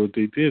didn't know that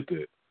they did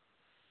that.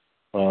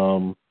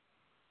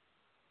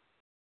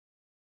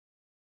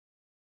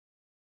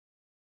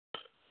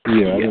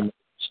 Yeah. I didn't.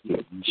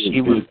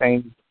 She was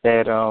saying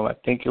that I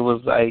think it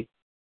was like,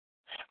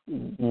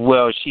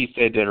 well, she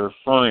said that her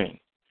friend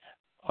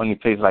only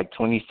pays like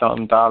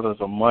 $20-something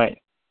a month,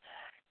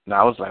 and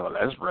I was like, well,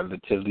 that's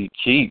relatively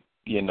cheap,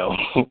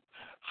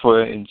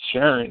 for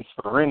insurance,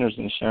 for renters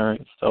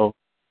insurance. So,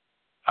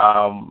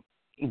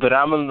 but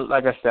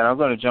like I said, I'm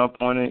gonna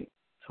jump on it,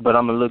 but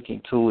I'm gonna look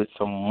into it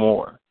some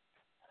more.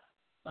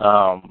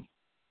 I'm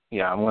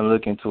gonna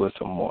look into it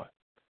some more.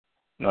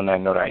 And on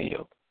that note, I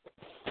yield.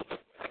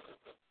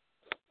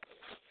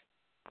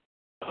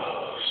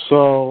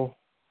 So,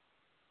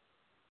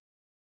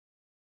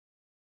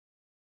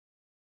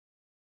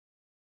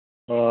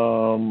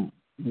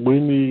 we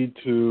need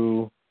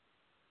to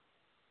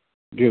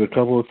get a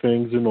couple of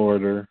things in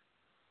order.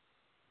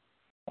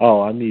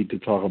 Oh, I need to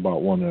talk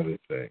about one other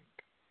thing.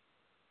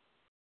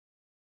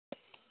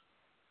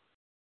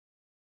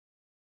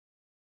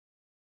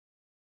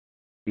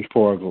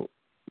 Before I go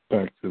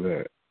back to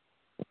that.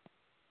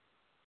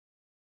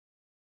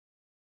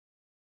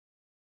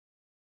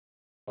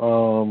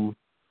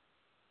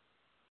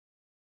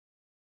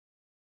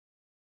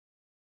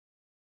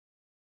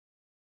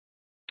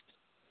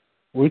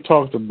 We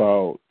talked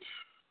about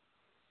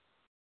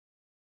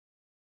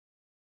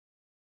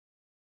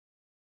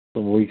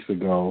some weeks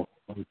ago,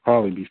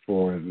 probably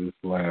before this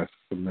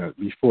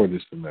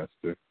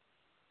semester,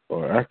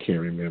 or I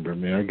can't remember,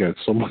 man. I got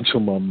so much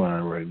on my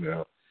mind right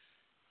now.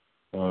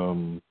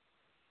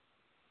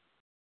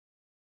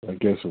 I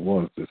guess it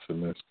was this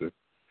semester.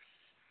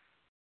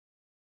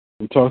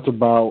 We talked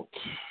about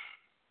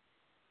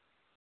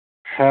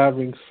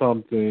having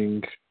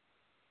something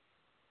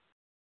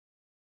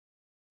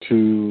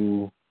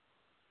to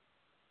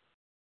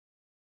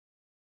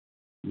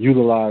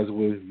utilize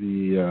with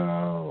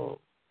the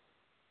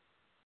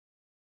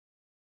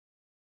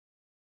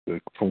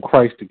from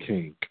Christ the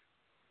King.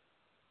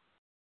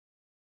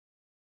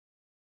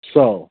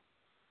 So,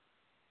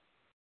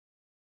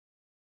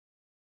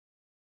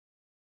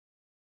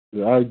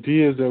 the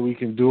idea is that we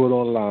can do it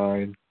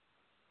online.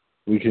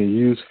 We can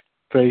use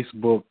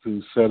Facebook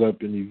to set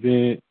up an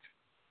event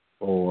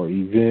or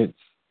events,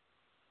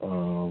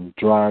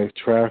 drive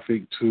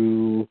traffic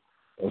to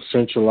a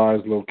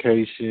centralized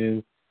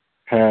location,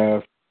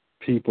 have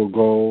people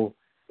go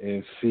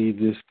and see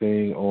this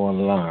thing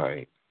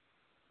online.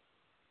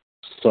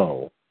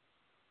 So,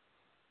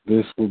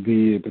 this would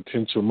be a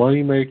potential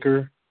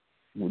moneymaker.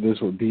 This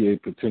would be a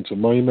potential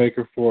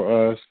moneymaker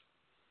for us.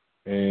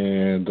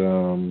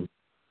 And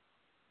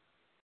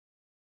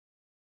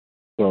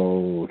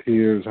so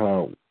here's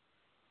how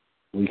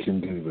we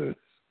can do this.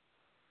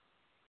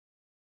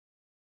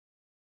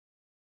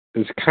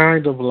 It's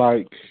kind of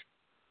like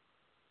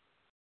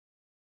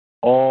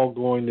all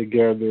going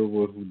together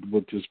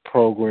with this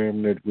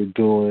program that we're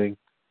doing.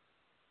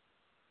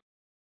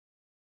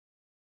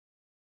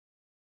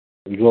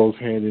 It goes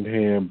hand in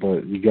hand,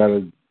 but you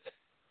gotta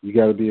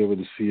be able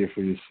to see it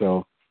for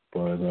yourself. But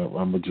I'm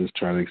gonna just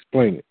try to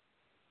explain it.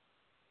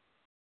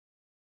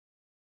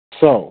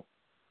 So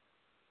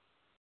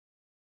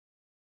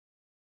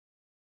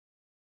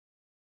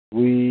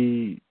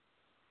we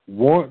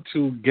want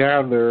to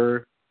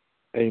gather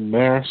a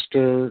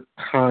master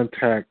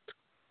contact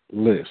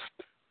list,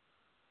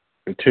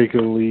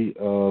 particularly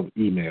of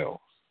emails.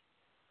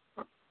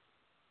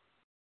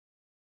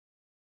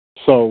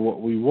 So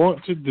what we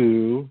want to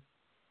do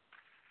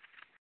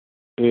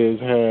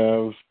is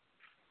have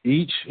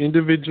each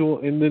individual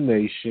in the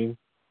nation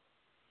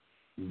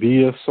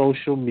via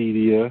social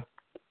media,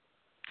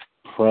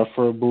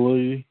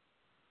 preferably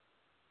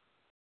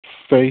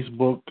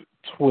Facebook,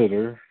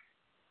 Twitter,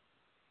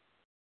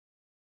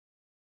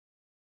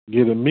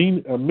 get a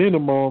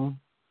minimum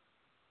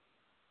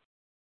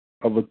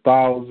of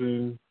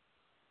 1,000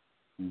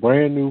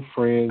 brand new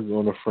friends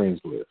on a friends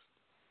list.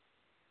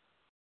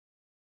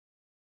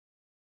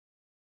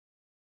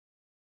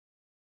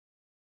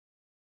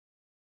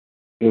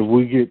 If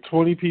we get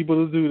 20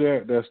 people to do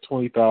that, that's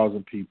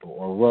 20,000 people,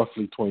 or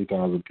roughly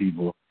 20,000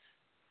 people,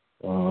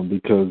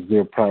 because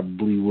there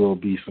probably will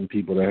be some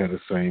people that have the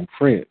same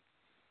friend.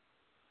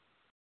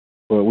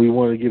 But we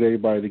want to get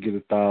everybody to get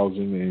 1,000,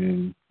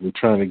 and we're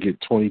trying to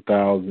get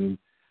 20,000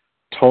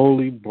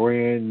 totally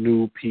brand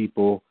new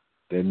people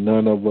that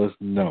none of us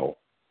know.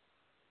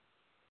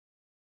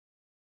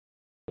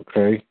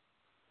 Okay?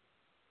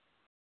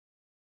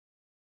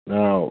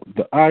 Now,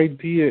 the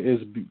idea is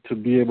to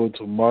be able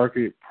to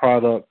market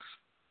products,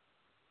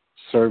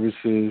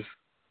 services,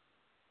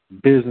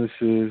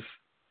 businesses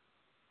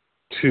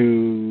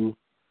to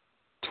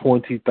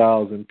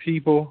 20,000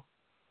 people.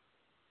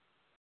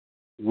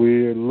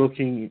 We're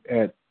looking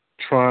at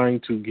trying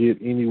to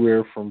get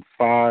anywhere from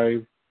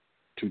 5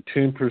 to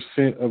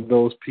 10% of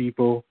those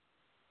people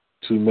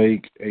to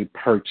make a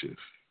purchase.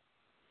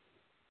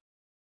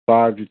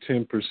 5 to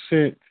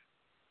 10%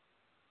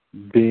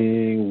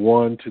 being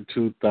 1 to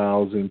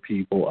 2,000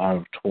 people out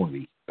of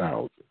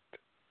 20,000.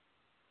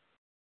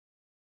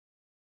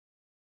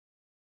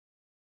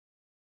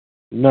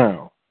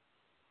 Now,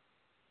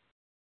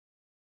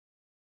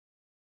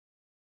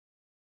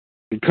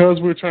 because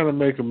we're trying to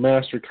make a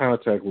master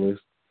contact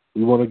list,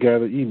 we want to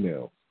gather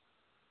emails.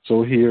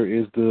 So here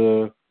is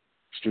the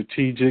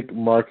strategic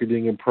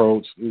marketing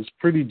approach. It's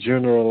pretty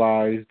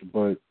generalized,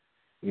 but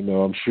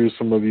I'm sure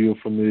some of you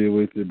are familiar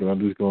with it, but I'm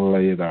just going to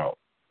lay it out.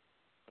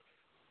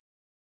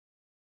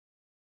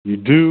 You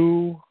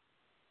do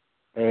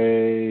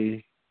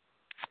a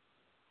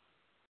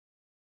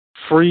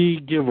free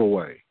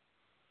giveaway.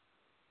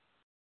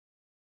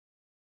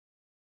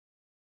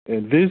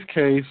 In this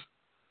case,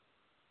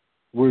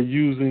 we're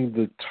using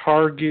the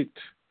target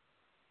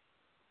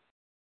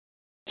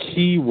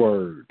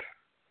keyword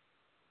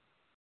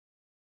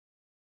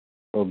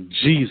of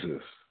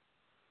Jesus.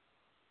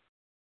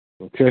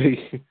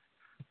 Okay?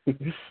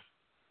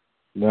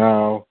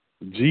 Now,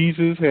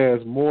 Jesus has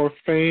more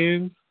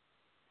fans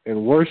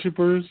and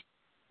worshipers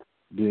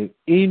than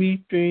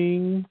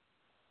anything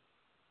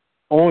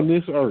on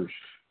this earth.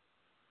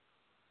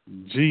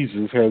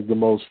 Jesus has the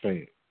most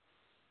fans.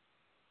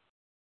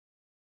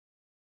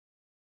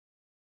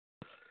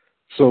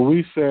 So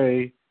we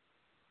say,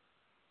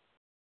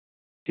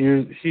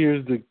 here's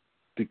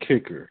the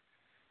kicker.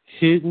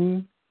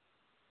 Hidden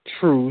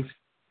truth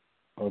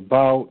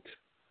about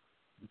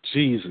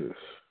Jesus.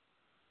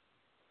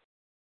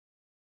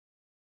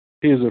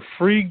 Here's a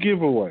free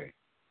giveaway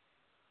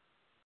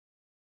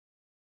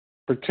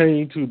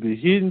pertaining to the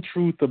hidden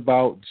truth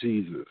about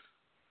Jesus.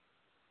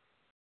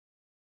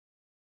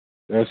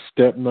 That's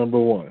step number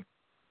 1.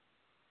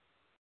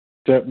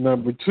 Step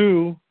number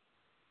 2,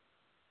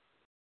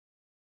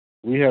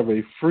 we have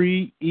a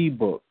free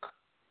ebook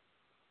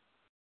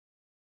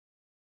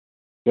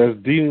that's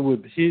dealing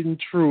with hidden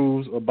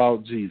truths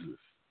about Jesus.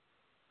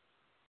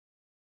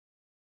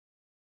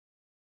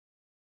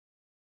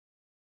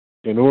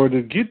 In order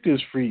to get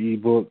this free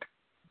ebook,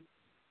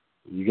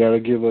 you got to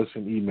give us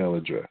an email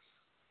address.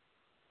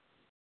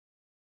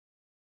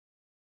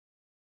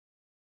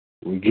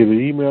 We get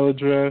an email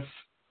address.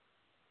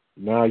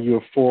 Now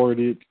you're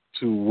forwarded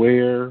to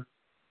where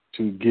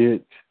to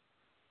get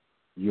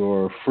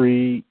your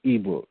free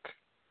ebook.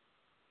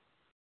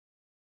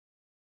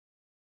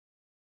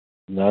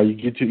 Now you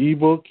get your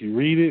ebook, you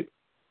read it.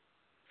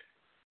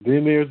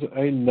 Then there's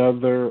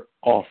another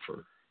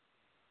offer.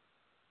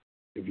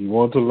 If you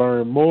want to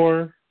learn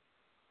more,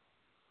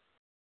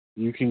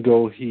 you can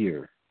go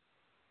here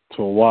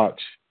to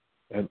watch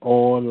an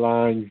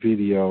online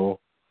video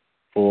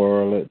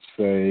for, let's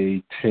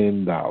say,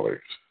 $10.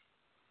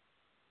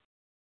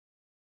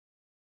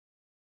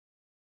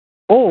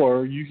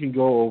 Or you can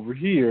go over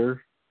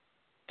here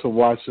to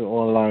watch an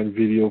online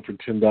video for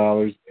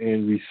 $10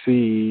 and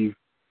receive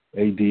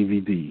a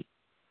DVD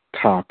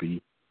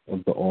copy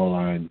of the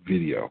online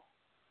video.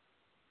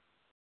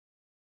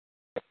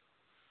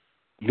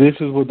 This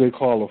is what they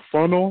call a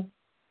funnel.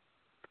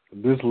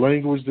 This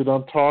language that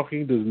I'm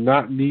talking does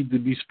not need to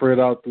be spread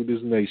out through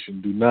this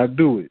nation. Do not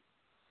do it.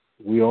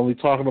 We're only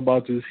talking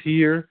about this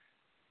here.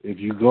 If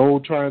you go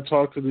try and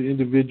talk to the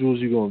individuals,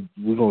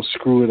 we're gonna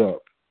screw it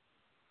up.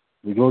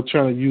 We go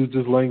trying to use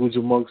this language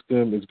amongst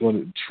them. It's going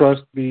to,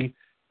 trust me,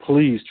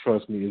 please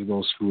trust me, it's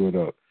going to screw it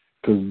up.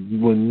 Because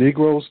when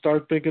Negroes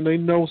start thinking they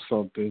know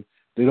something,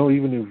 they don't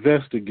even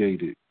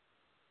investigate it.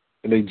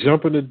 And they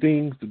jump into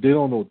things that they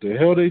don't know what the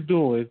hell they're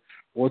doing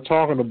or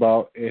talking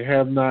about and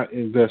have not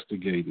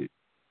investigated.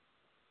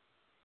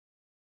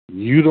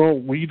 We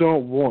don't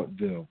want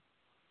them,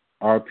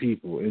 our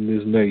people in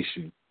this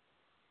nation,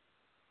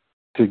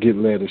 to get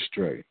led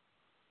astray.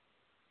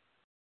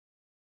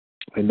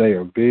 And they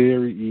are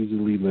very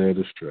easily led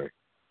astray.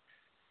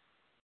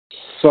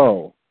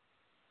 So,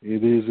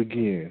 it is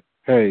again,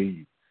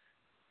 hey,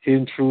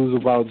 hidden truths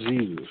about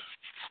Jesus.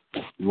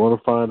 You want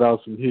to find out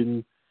some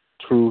hidden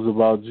truths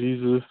about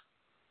Jesus?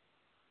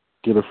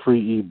 Get a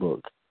free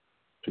ebook.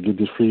 To get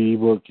this free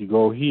ebook, you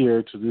go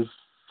here to this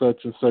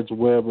such and such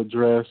web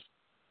address,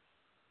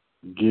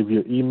 give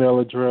your email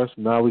address.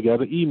 Now we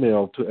got an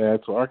email to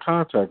add to our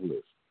contact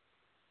list.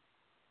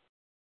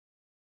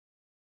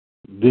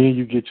 Then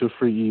you get your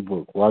free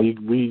ebook. While you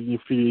read your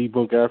free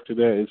ebook after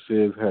that, it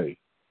says, hey,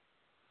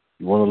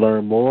 you want to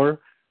learn more?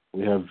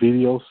 We have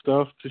video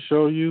stuff to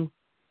show you.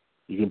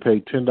 You can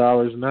pay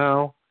 $10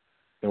 now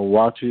and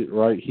watch it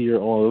right here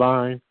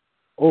online,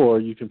 or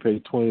you can pay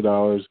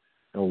 $20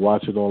 and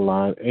watch it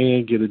online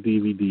and get a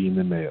DVD in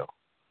the mail.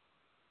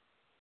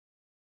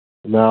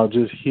 Now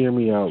just hear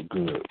me out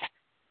good.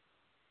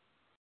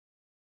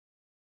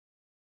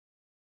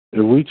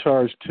 If we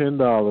charge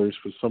 $10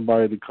 for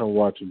somebody to come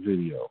watch a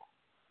video,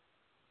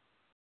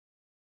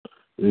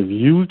 if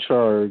you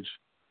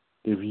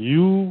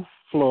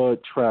flood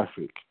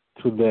traffic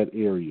to that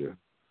area,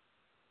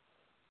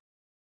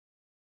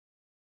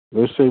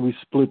 Let's say we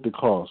split the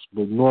cost,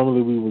 but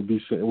normally we would be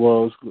saying,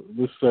 well,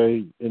 let's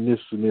say in this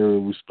scenario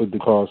we split the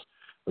cost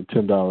of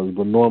 $10,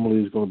 but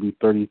normally it's going to be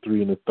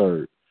 33 and a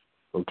third.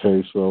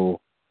 Okay, so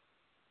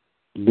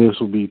this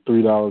will be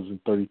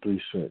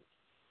 $3.33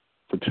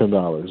 for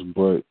 $10.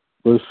 But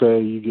let's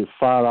say you get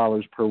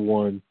 $5 per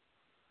one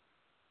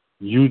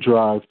you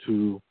drive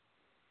to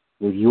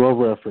with your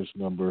reference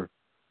number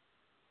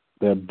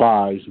that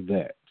buys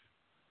that.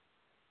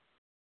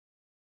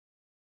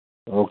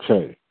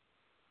 Okay.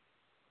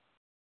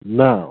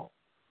 Now,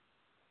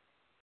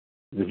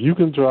 if you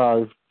can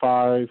drive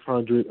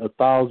 500,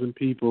 1,000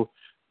 people,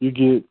 you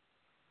get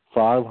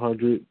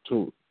 500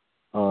 to,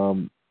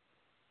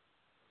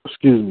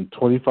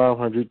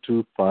 $2,500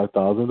 to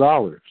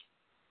 $5,000.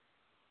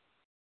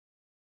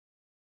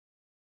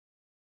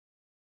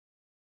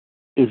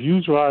 If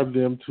you drive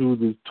them to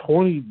the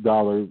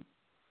 $20,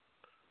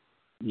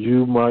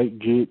 you might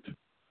get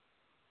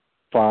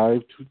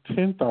 $5,000 to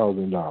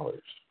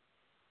 $10,000.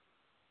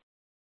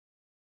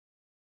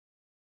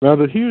 Now,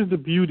 here's the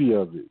beauty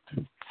of it.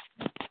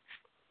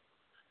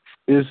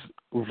 It's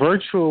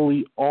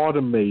virtually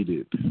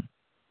automated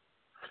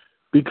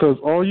because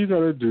all you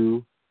got to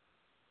do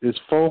is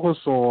focus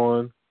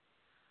on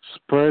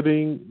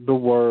spreading the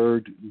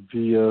word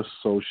via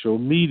social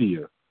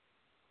media.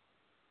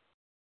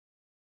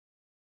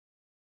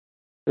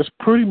 That's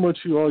pretty much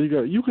all you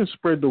got. You can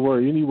spread the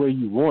word any way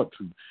you want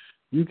to.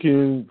 You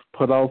can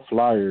put out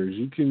flyers.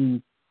 You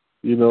can,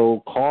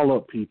 call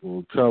up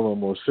people, tell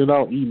them, or send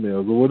out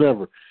emails or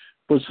whatever.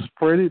 But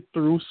spread it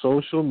through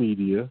social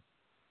media.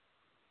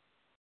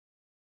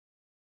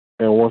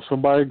 And once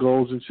somebody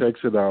goes and checks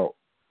it out,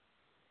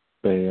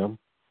 bam,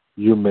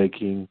 you're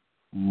making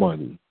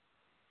money.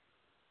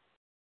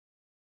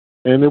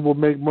 And it will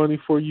make money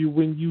for you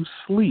when you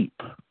sleep.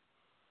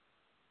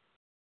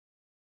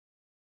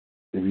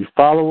 If you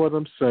follow what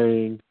I'm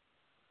saying,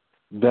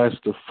 that's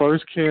the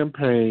first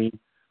campaign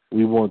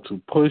we want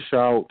to push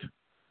out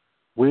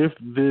with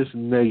this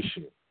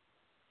nation.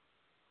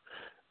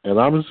 And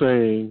I'm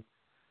saying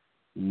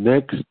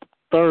next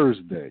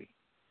Thursday.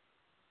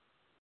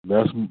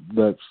 That's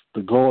the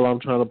goal I'm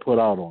trying to put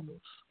out on this.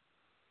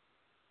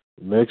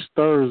 Next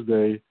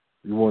Thursday,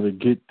 we want to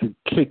get to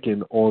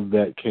kicking on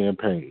that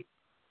campaign.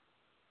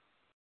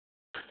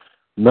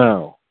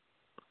 Now,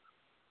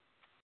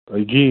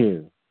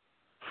 again,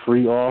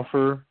 free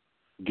offer.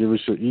 Give us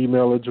your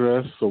email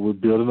address. So we're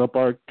building up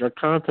our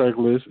contact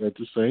list at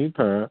the same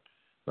time.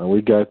 Now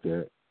we got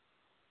that.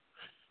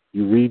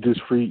 You read this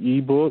free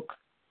ebook.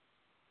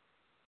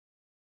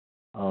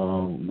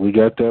 We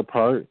got that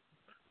part.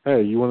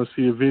 Hey, you want to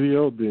see a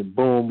video? Then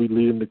boom, we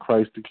lead them to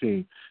Christ the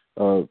King.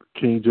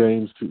 King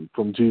James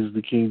from Jesus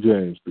to King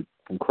James,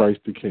 from Christ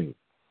the King.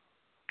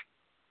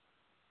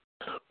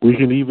 We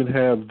can even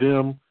have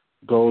them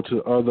go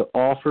to other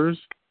offers,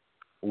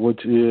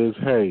 which is,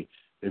 hey,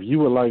 if you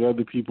would like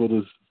other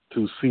people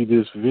to see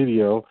this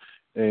video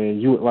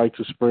and you would like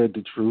to spread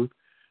the truth,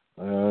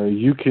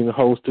 you can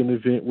host an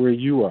event where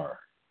you are.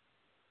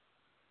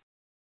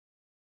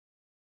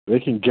 They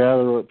can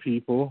gather up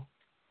people.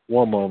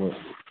 One moment.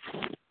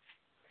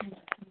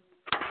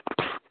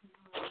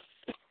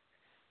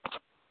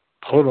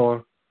 Hold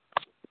on.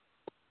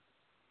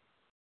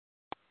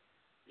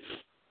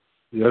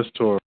 Yes,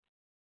 Tori.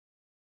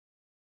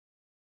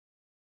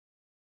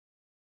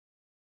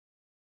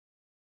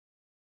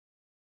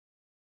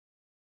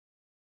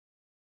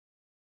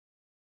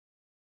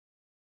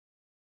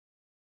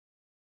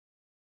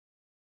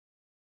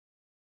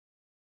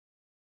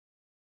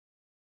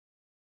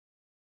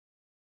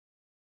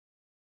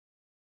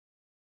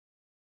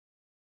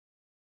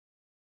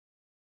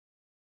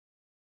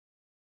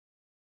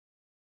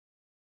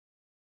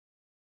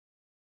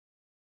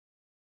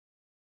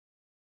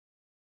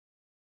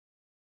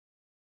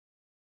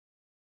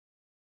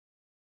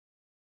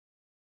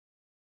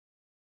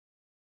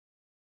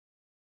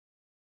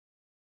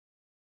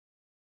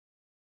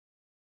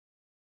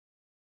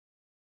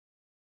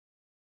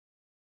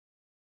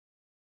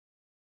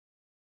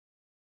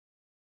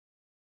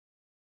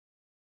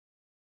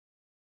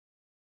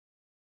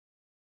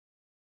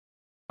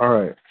 All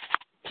right.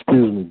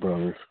 Excuse me,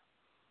 brothers.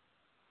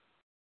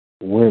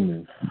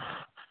 Women.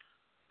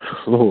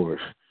 Lord.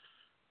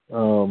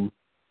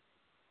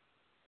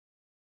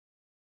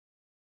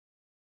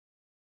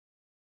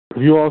 If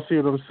you all see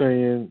what I'm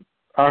saying,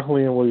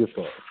 Ahlian, what are your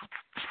thoughts?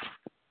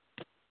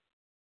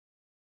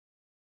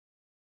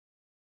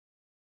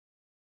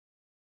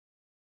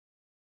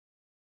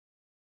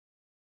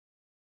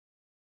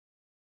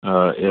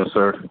 Yes,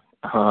 sir.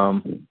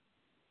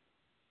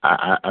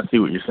 I see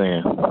what you're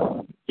saying.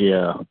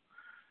 Yeah.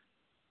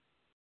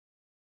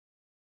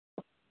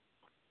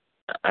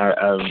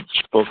 I've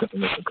spoken to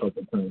this a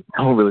couple of times.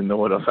 I don't really know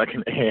what else I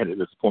can add at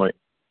this point.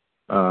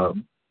 But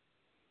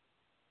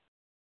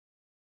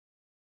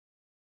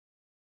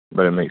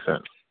it makes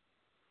sense.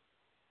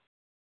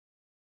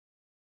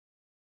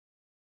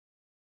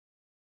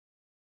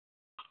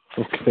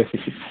 Okay.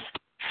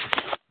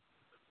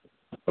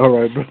 All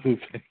right, brother.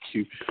 Thank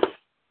you.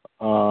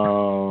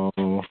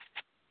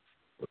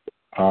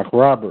 I Doc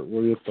Robert, what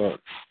are your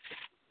thoughts?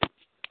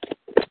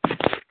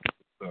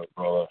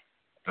 Brother,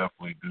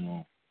 definitely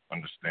do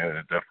understand it.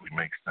 It definitely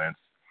makes sense.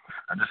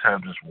 I just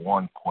have just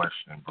one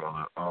question,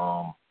 brother.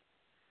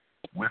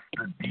 With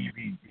the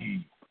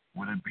DVD,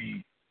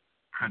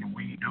 could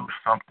we do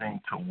something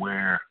to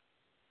where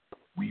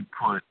we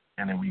put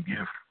and then we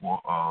give for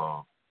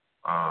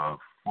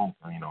full,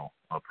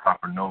 a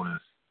proper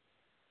notice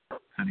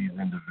to these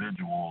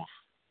individuals,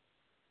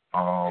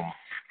 a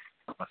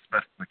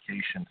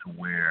specification to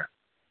where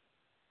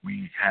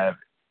we have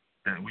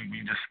that we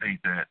just state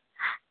that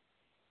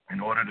in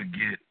order to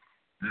get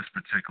this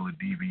particular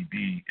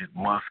DVD, it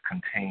must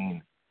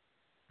contain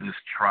this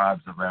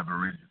Tribes of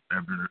Aboriginal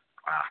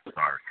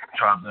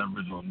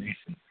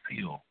Nation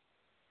seal.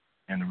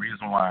 And the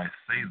reason why I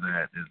say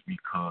that is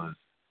because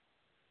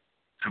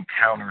to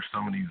counter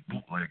some of these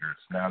bootleggers.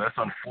 Now, that's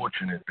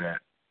unfortunate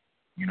that,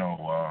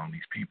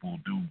 these people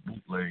do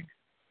bootleg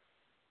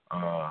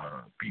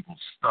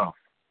people's stuff,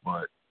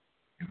 but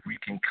if we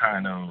can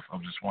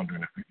I'm just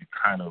wondering if we could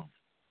kind of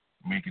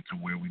make it to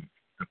where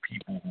the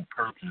people who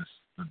purchase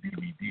the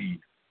DVD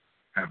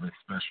have a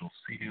special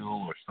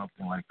seal or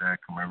something like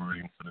that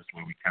commemorating, so this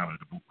way we counter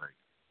the bootleg.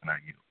 And I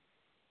yield.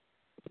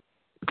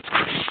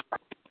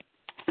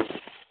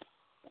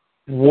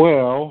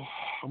 Well,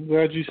 I'm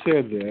glad you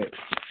said that.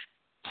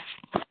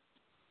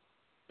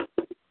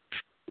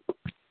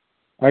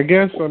 I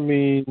guess,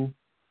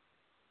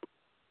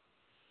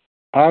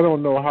 I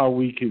don't know how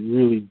we could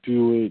really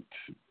do it.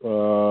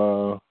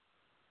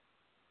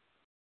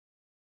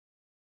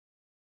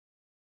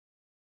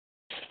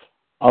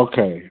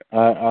 Okay,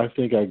 I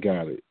think I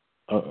got it.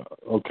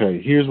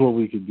 Okay, here's what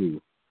we could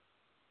do.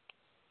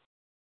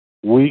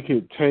 We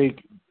could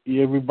take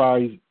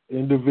everybody's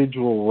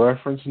individual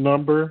reference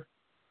number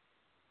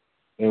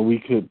and we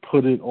could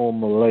put it on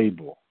the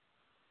label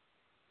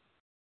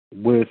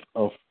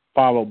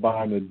followed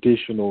by an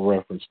additional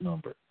reference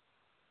number.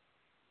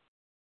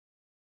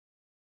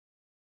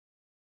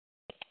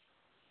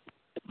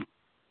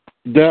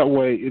 That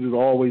way, it'll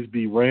always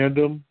be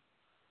random.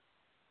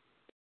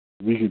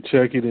 We could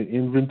check it in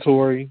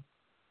inventory,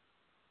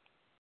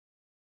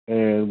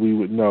 and we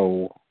would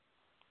know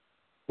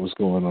what's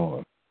going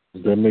on.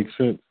 Does that make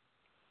sense?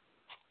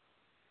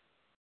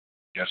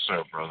 Yes,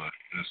 sir, brother.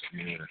 Because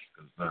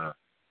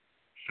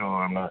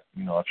sure, I'm not.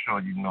 I'm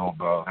sure you know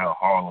about how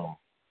Harlem,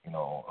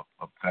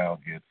 uptown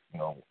gets.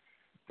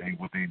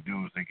 What they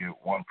do is they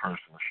get one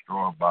person, a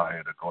straw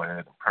buyer, to go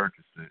ahead and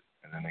purchase it,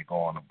 and then they go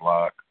on the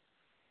block,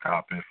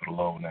 cop it for the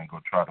low, and then go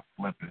try to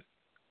flip it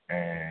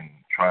and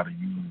try to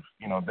use.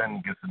 Then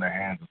it gets in the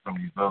hands of some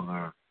of these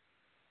other,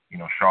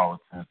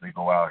 charlatans. They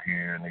go out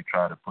here and they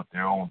try to put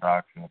their own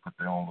doctrine and put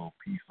their own little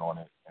piece on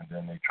it, and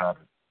then they try to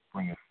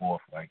bring it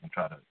forth, and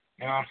try to.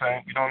 You know what I'm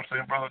saying? You know what I'm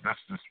saying, brother? That's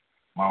just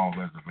my own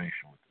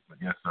reservation with it.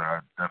 But yes, sir,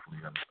 I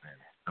definitely understand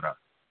it.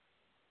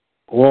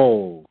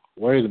 Whoa,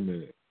 wait a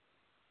minute.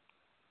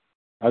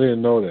 I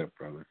didn't know that,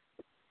 brother.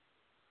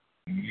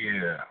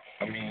 Yeah.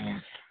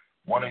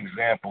 One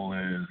example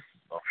is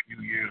a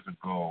few years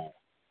ago,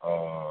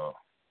 the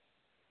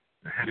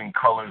Hidden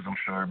Colors. I'm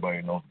sure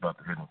everybody knows about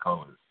the Hidden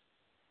Colors.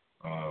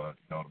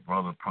 The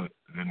brother put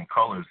the Hidden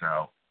Colors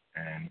out,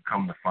 and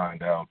come to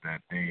find out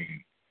that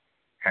they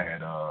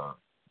had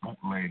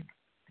bootlegged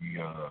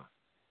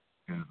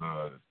his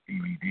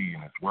DVD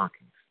and its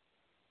workings.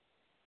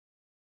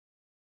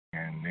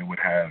 And they would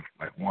have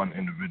one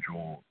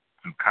individual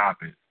to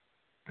cop it,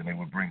 then they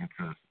would bring it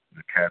to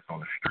the cats on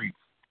the streets.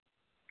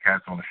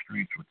 Cats on the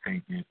streets would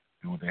take it,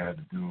 do what they had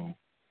to do,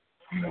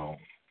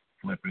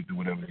 flip it, do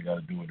whatever they got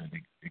to do, and then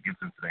it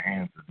gets into the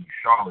hands of these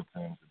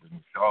charlatans, and then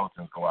these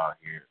charlatans go out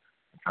here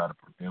and try to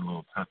put their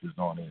little touches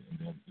on it, and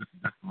then this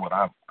is what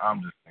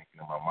I'm just thinking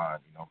in my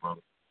mind,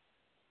 brother.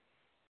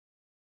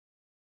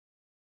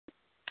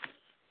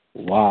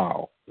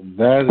 Wow,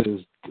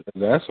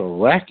 that's a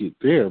racket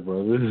there,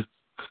 brother.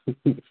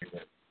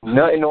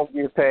 Nothing don't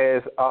get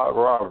past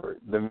Robert.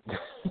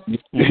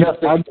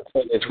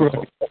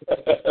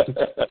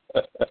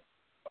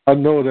 I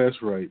know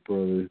that's right,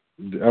 brother.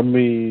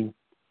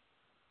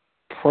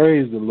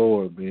 Praise the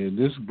Lord, man.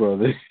 This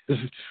brother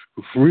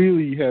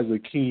really has a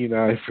keen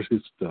eye for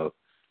this stuff.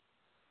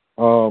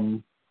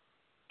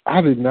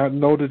 I did not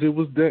know that it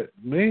was that,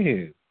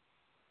 man.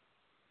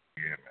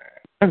 Yeah,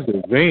 man. That's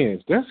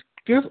advanced.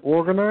 That's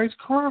organized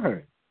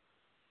crime.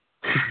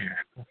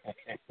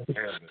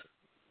 Yeah.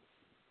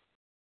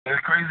 The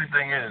crazy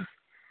thing is,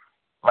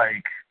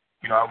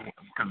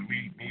 because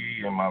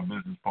me and my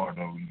business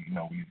partner, we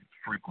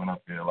frequent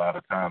up there a lot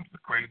of times. The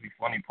crazy,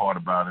 funny part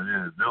about it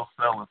is they'll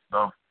sell the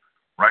stuff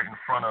right in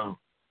front of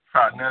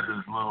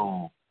Satnetta's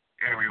little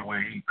area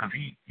where he posts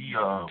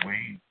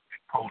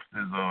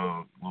his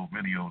little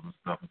videos and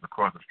stuff. It's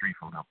across the street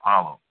from the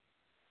Apollo,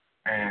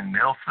 and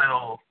they'll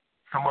sell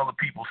some other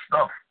people's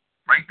stuff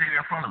right there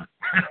in front of it,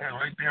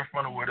 right there in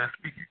front of where they're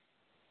speaking.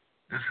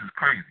 This is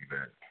crazy,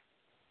 man.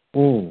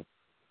 Mm.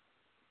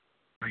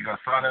 So you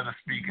got Satnetta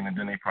speaking, and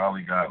then they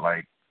probably got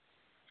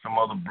some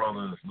other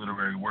brothers'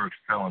 literary works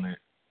telling it,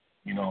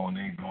 and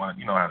they go out.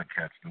 You know how the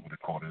cats do with the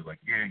quarter.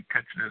 Yeah,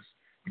 catch this.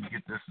 you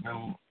get this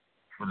new,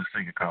 for the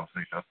sake of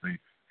conversation, I say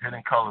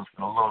hidden colors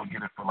for the low,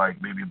 get it for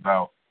like maybe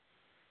about,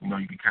 you know,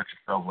 you can catch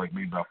yourself like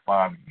maybe about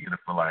 5, you can get it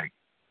for like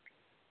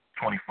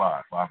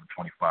 25, 5 to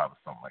 25 or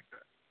something like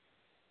that.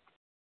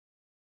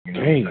 You know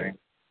what I'm saying?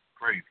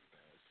 Crazy.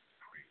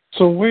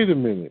 So wait a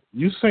minute.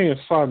 You saying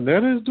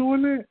Sonetta is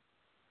doing that?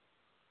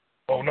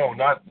 Oh no,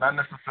 not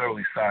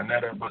necessarily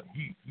Sonetta, but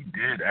he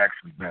did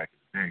actually back in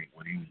the day.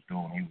 What he was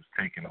doing, he was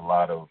taking a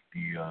lot of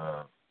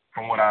the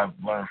from what I've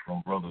learned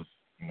from brothers,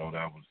 you know,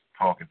 that I was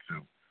talking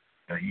to,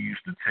 that he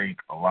used to take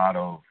a lot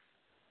of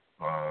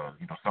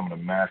you know, some of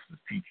the masters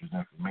teachers'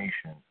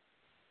 information.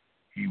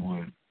 He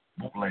would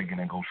bootleg it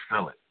and go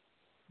sell it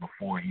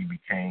before he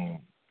became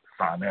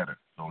Sonetta,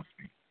 so to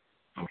speak.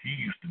 So he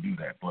used to do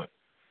that, but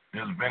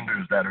there's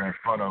vendors that are in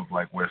front of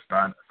like where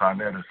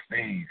Sonetta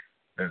stays,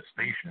 that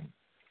station,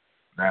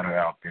 that are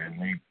out there,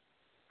 and they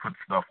put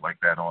stuff like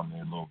that on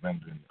their little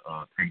vending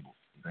tables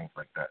and things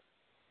like that.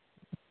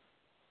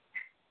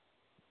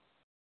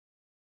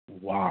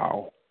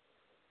 Wow.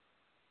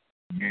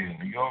 Yeah,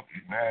 New York,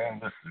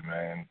 man. Listen,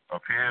 man.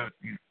 Up here,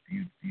 you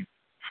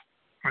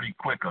pretty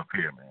quick up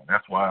here, man.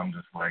 That's why I'm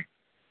like,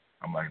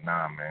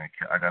 nah, man.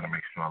 I gotta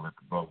make sure I let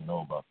the brother know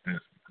about this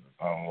because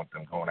I don't want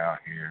them going out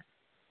here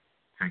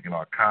taking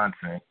our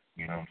content,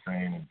 you know what I'm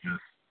saying, and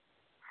just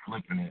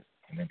flipping it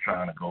and then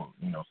trying to go,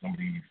 you know, some of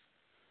these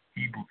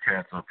Hebrew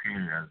cats up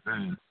here as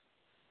is,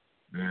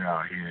 they're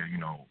out here, you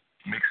know,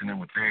 mixing it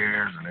with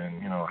theirs and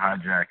then, you know,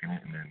 hijacking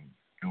it and then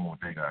doing what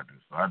they gotta do.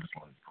 So I just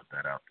wanted to put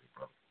that out there,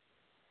 brother.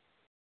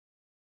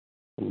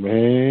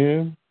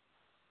 Man.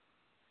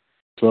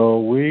 So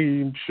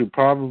we should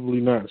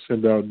probably not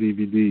send out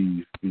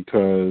DVDs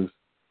because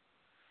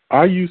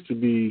I used to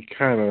be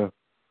kind of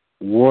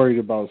worried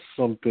about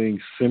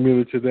something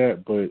similar to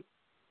that, but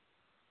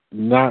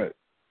not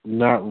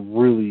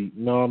really.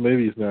 No,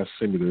 maybe it's not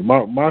similar.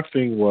 My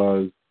thing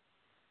was,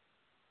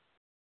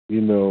 you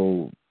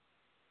know,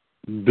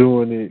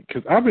 doing it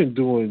because I've been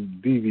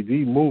doing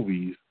DVD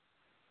movies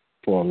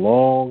for a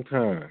long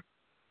time,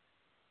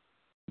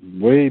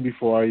 way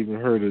before I even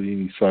heard of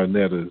any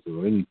Sonettas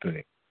or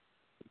anything.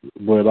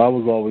 But I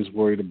was always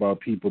worried about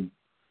people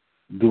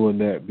doing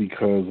that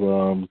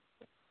because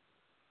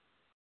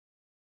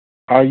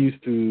I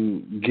used to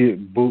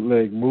get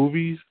bootleg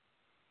movies,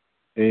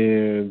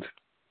 and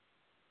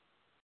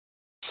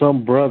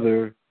some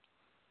brother,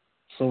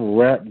 some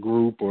rap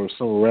group or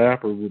some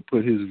rapper would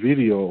put his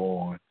video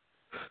on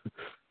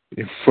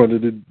in front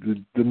of the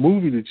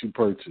movie that you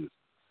purchased.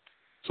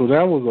 So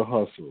that was a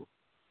hustle.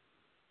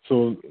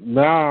 So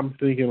now I'm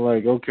thinking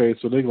like, okay,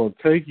 so they're going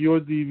to take your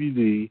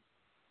DVD,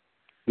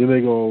 then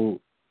they're going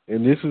to,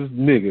 and this is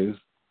niggas,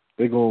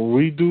 they're going to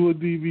redo a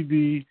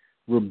DVD,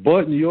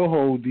 rebutting your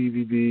whole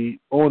DVD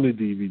on the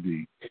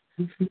DVD.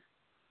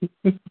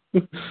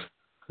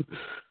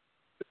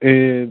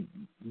 And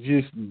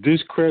just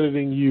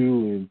discrediting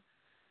you and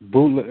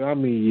bootleg. I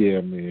mean,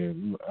 yeah,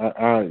 man.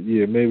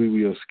 Yeah, maybe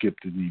we'll skip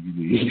the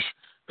DVDs.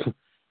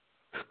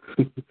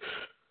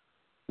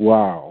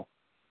 Wow.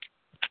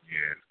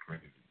 Yeah, it's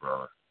crazy,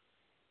 brother.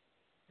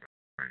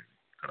 Crazy.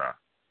 Ta-da.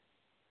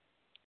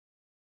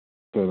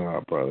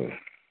 Ta-da, brother.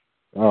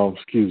 Oh,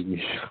 excuse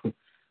me.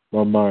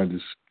 My mind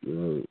is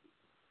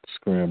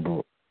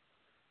scrambled.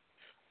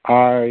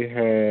 I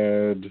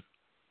had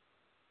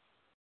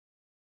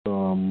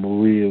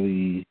some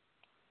really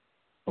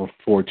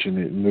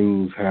unfortunate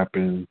news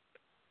happen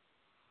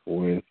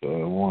with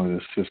one of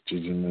the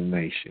sisters in the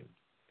nation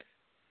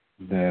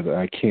that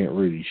I can't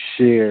really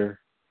share,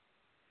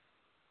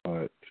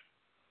 but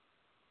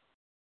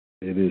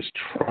it is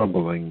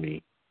troubling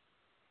me.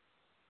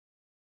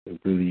 It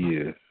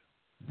really is.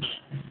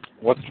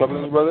 What's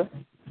troubling you, brother?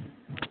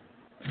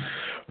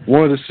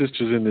 One of the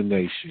sisters in the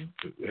nation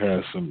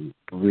has some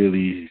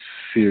really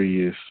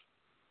serious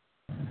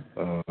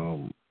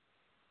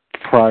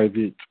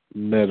private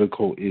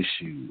medical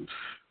issues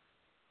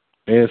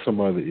and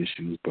some other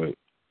issues, but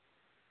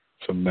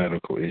some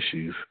medical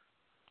issues.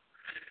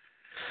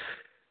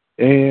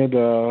 And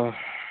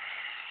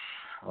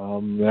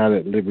I'm not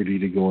at liberty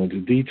to go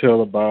into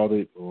detail about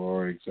it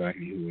or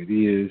exactly who it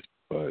is,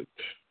 but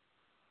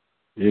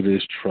it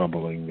is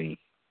troubling me.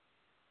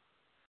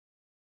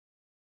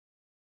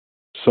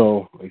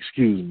 So,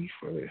 excuse me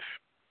for this.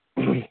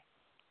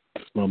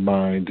 My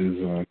mind is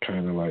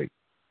kind of like,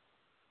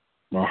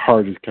 my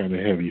heart is kind of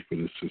heavy for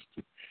this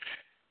sister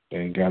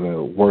and got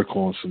to work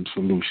on some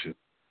solutions.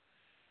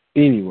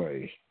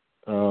 Anyway,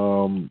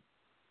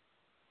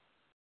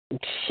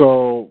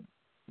 so,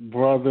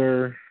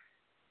 Brother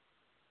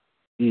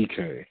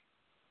EK.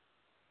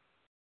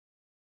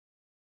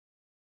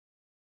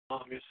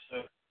 Yes,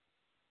 sir.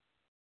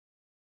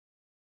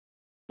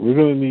 We're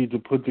going to need to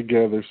put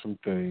together some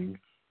things,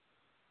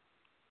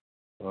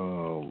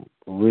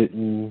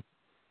 written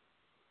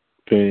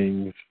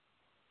things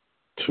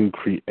to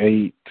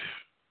create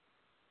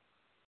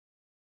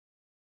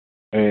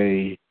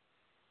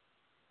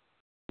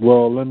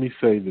well, let me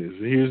say this.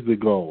 Here's the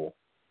goal.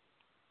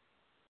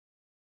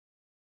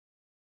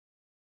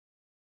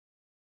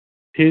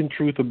 Hidden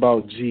Truth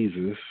About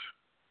Jesus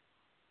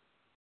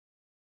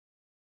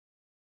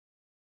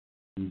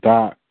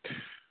dot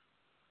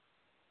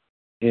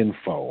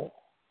info.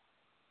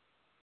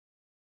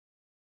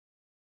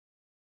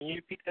 Can you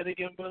repeat that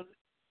again, brother?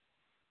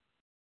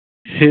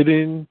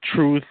 Hidden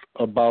Truth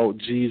About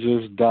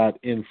Jesus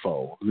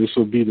 .info. This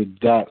will be the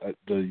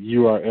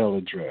URL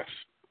address,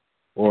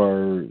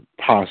 or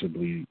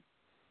possibly,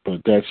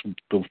 but that's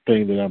the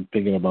thing that I'm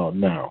thinking about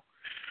now.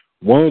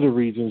 One of the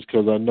reasons,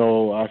 because I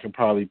know I can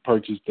probably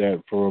purchase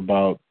that for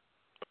about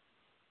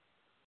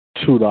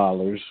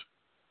 $2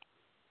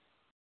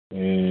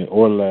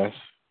 or less.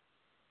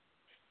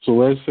 So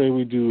let's say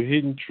we do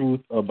Hidden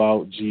Truth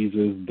About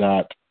Jesus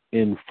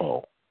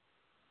 .info.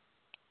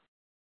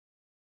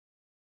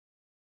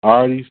 I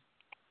already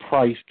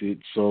priced it,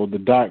 so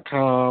the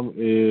 .com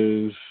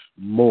is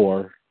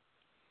more.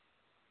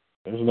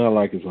 It's not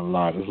like it's a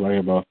lot. It's like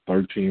about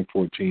 $13,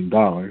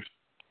 $14.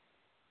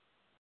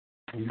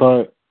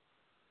 But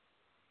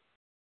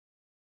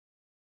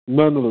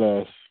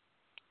nonetheless,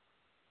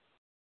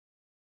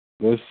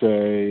 let's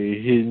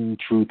say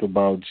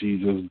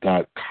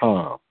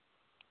hiddentruthaboutjesus.com.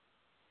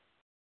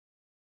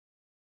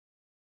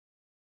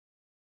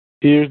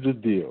 Here's the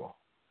deal.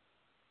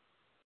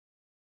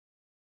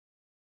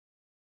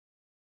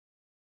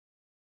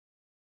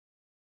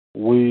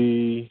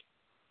 We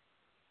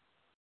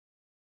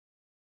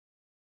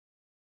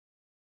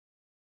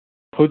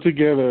put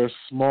together a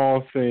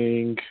small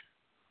thing,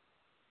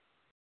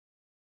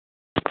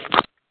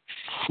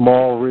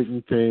 small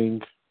written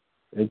thing,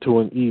 into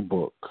an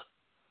ebook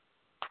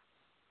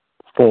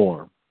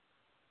form.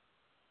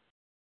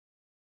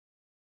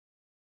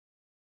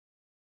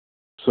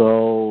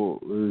 So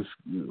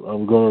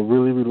I'm going to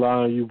really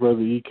rely on you,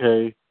 Brother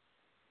EK,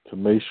 to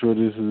make sure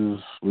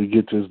we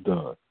get this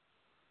done.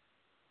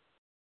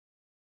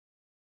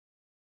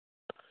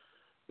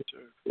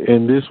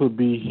 And this would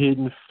be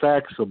hidden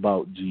facts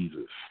about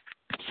Jesus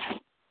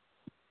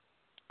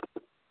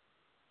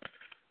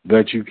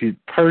that you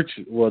could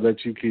purchase,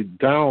 that you could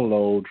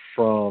download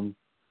from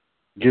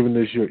giving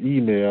us your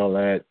email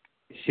at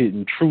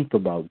Hidden Truth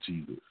About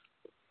Jesus.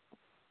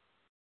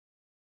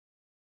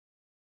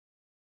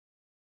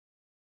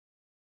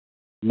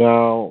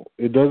 Now,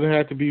 it doesn't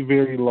have to be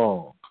very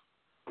long,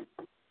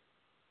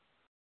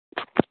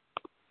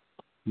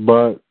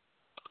 but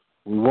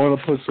we want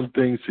to put some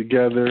things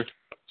together.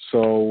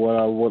 So what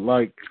I would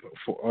like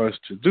for us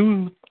to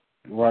do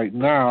right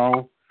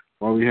now,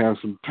 while we have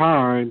some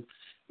time,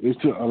 is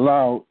to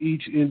allow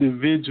each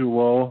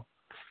individual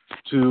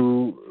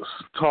to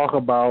talk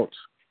about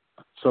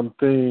some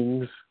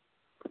things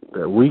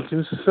that we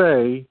can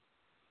say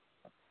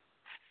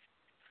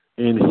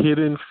in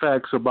hidden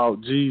facts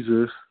about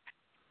Jesus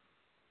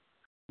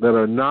that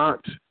are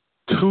not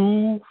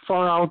too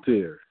far out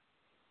there.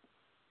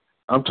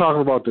 I'm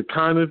talking about the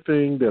kind of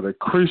thing that a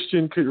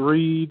Christian could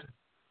read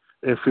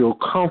and feel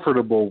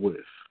comfortable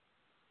with,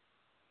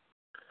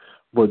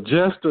 but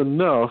just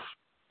enough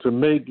to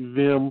make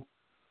them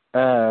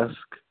ask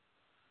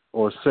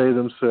or say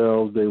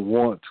themselves they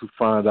want to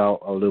find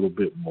out a little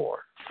bit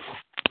more.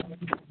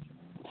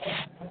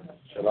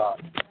 Shalom.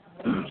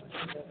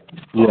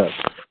 Yes.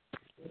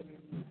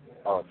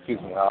 Oh, excuse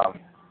me. Are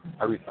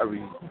we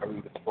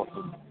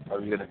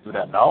gonna do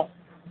that now,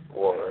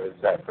 or is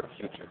that for the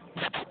future?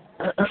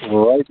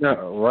 Well,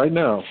 right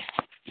now.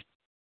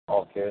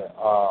 Okay.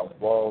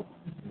 Well,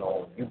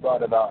 you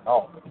brought it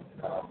out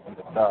in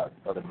the start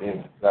of the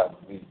day last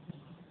week.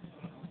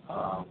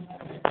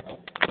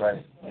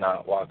 Right,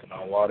 not walking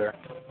on water.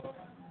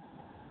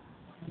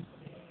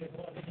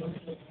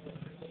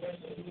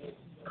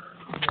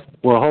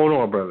 Well, hold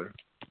on, brother.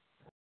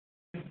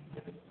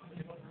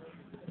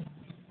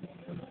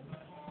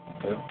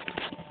 Okay.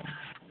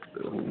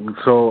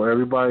 So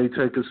everybody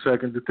take a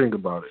second to think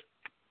about it.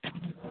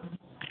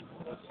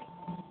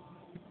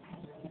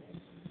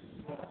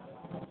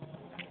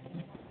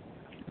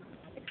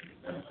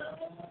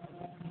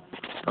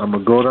 I'm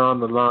going to go down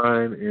the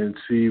line and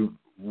see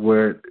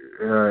what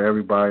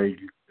everybody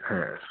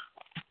has.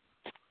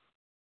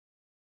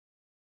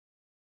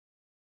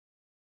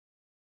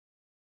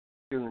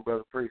 Excuse me,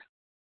 Brother Priest.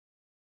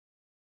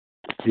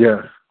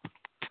 Yes.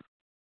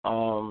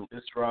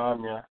 This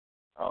Ramya.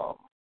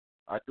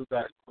 I do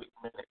got a quick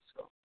minute,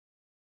 so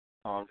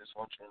just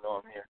want you to know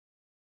I'm here.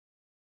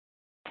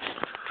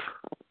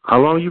 How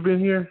long you been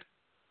here?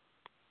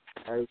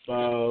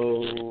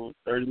 About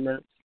 30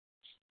 minutes.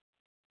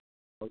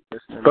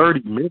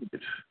 30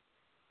 minutes?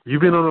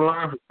 You've been on the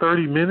line for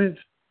 30 minutes?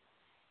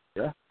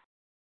 Yeah.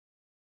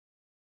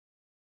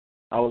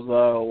 I was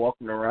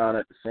walking around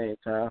at the same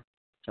time,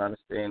 trying to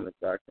stay in the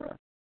background.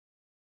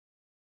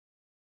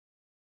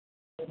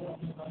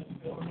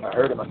 I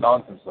heard him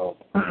announce himself.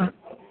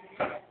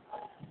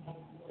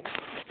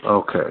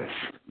 Okay.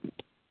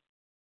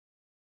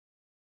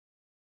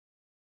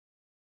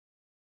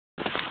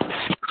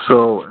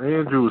 So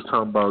Andrew was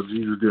talking about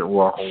Jesus didn't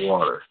walk on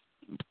water.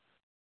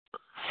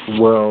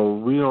 Well,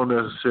 we don't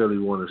necessarily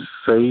want to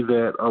say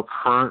that up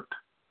front.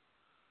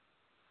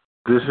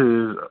 This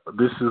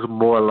is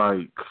more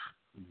like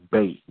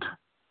bait.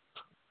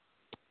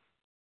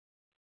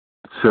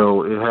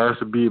 So it has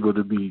to be able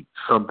to be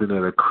something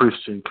that a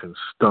Christian can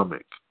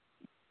stomach.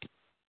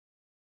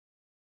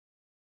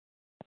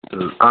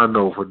 'Cause I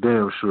know for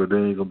damn sure they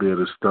ain't going to be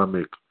able to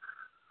stomach.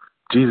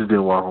 Jesus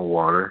didn't walk on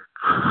water.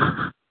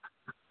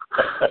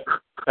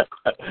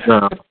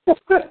 Now,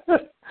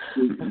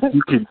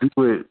 you can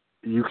do it.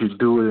 You can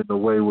do it in a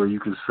way where you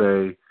can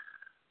say,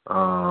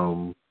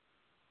 the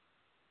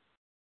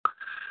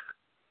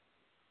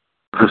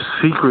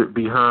secret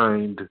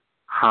behind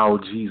how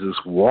Jesus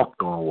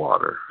walked on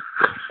water.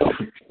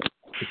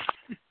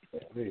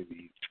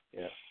 Maybe,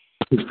 yeah.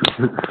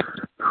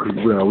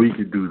 Well, we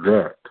could do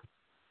that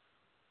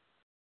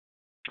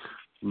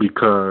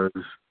because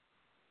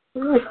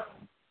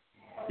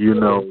you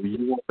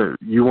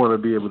want to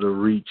be able to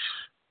reach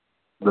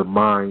the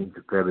mind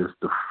that is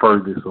the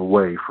furthest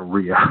away from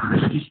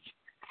reality.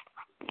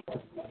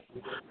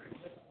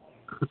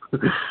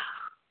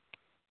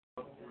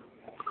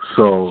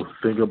 So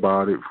think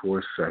about it for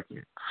a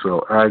second.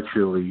 So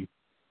actually,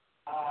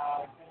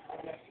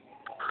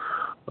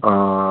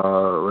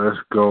 let's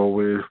go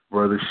with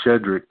Brother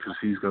Shedrick because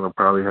he's going to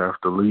probably have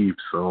to leave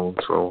soon.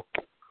 So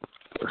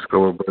let's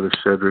go with Brother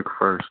Shedrick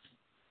first.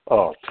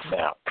 Oh,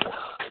 snap.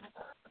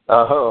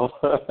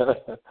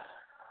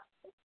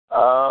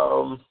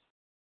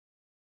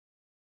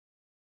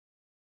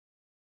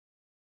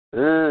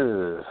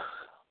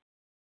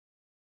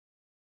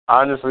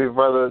 Honestly,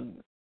 brother,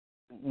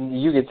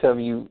 you can tell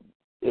me you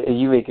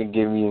can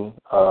give me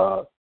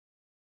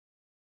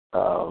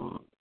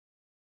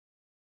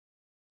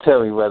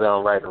tell me whether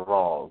I'm right or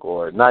wrong,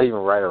 or not even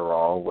right or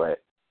wrong,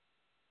 but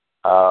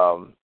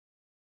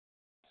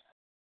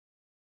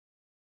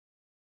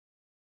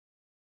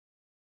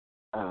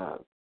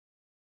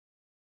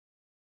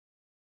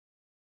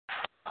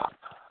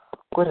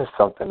what is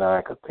something that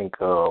I could think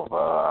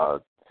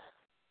of?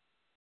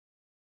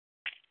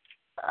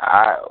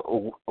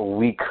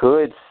 We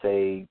could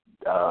say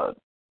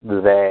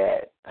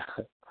that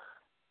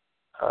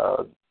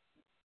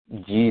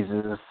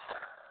Jesus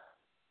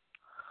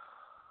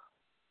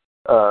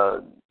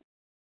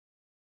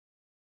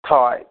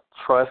taught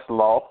trust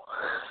law,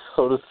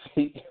 so to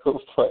speak,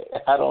 but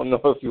I don't know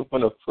if you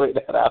want to put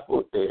that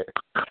out there.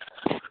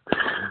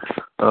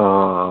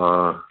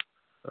 I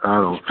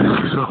don't think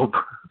so.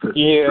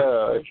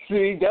 Yeah,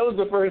 see, that was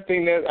the first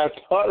thing that I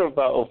thought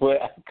about,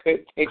 but I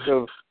couldn't think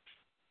of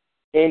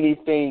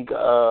anything,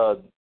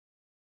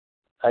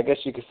 I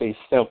guess you could say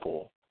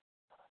simple.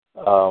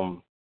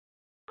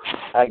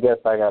 I guess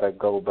I got to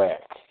go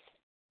back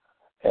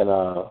and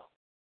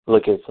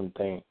look at some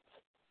things.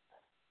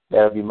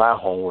 That'll be my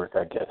homework,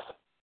 I guess.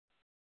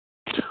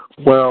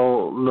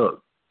 Well,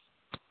 look,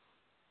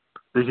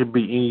 it could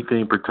be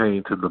anything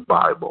pertaining to the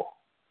Bible.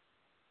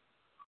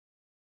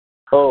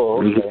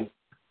 Oh, okay.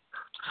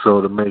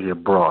 So to make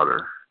it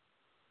broader,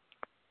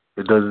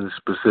 it doesn't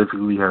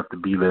specifically have to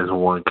be there's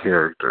one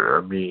character.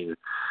 I mean,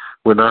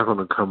 we're not going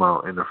to come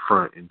out in the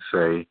front and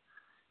say,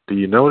 do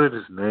you know that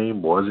his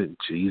name wasn't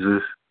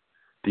Jesus?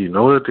 Do you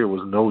know that there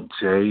was no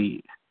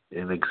J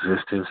in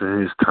existence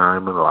in his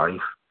time in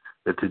life?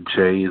 That the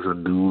J is a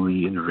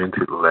newly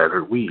invented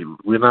letter?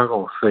 We're not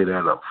going to say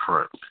that up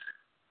front.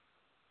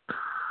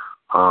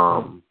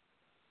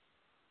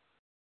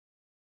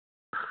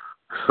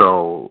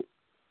 So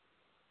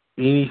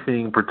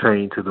anything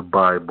pertaining to the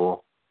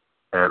Bible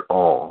at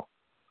all.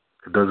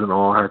 It doesn't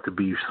all have to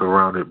be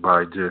surrounded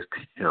by just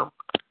him.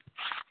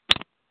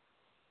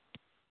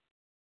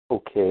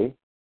 Okay.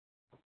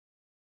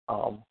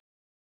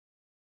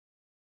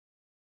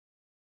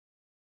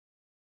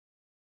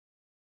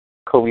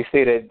 Could we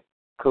say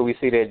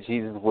that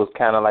Jesus was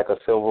kind of like a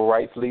civil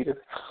rights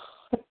leader?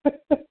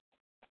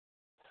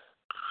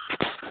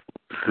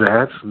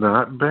 That's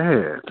not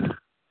bad.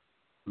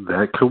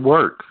 That could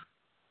work.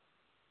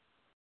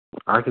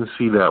 I can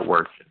see that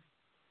working.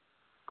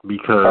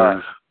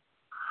 Because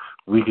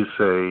we could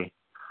say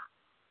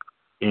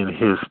in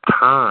his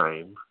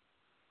time,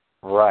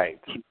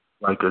 right,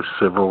 like a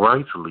civil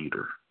rights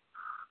leader.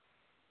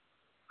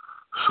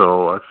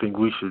 So I think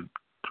we should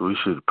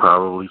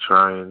probably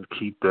try and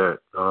keep that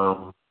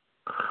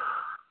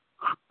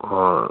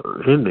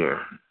in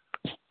there.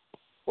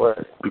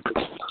 Word.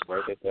 Because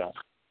write it down.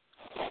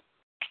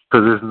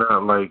 it's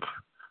not like.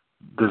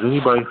 Does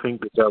anybody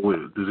think that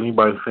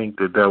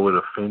would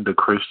offend a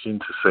Christian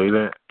to say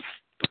that?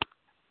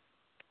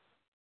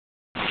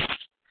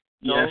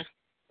 No.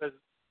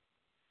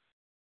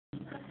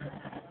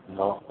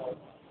 No,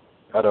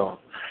 I don't.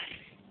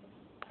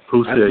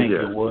 Who said I think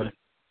yes? it would.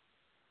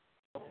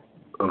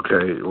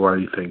 Okay, why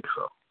do you think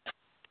so?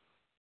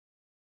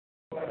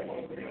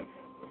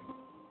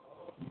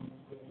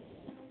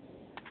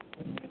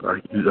 Are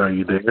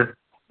you there?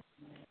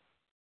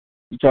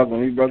 You talking to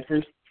me, brother,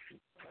 first?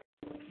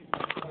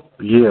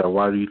 Yeah,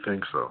 why do you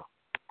think so?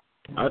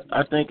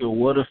 I think it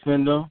would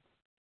offend them,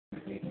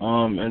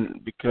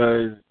 and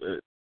because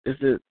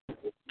it's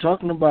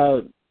talking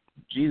about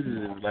Jesus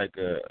is like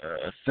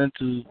a sense.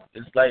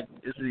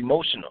 It's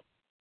emotional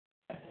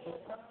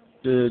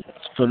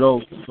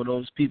for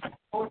those people.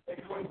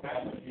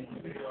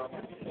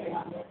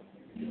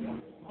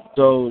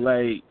 So,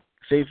 like,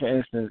 say for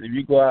instance, if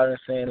you go out and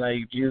saying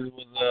like Jesus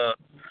was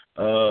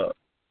an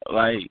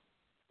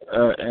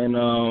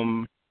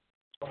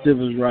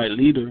civil rights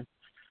leader,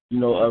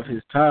 of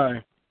his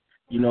time,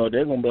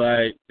 they're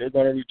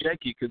gonna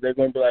reject you because they're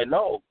gonna be like,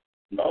 no,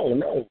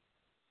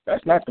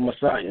 that's not the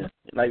Messiah.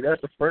 Like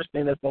that's the first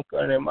thing that's gonna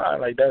come in their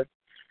mind. Like that's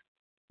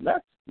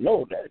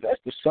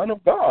the Son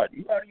of God.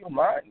 You out of your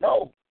mind?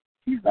 No,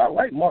 he's not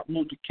like Martin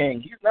Luther King.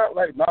 He's not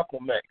like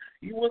Malcolm X.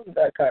 He wasn't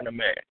that kind of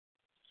man.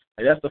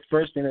 Like that's the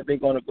first thing that they're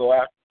gonna go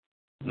after.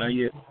 Now,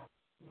 yeah.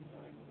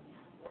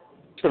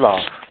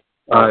 Shalom.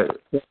 All right.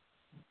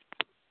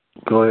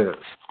 Go ahead.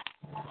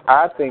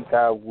 I think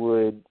I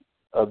would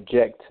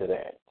object to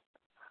that.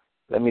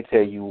 Let me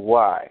tell you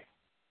why.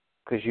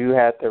 Because you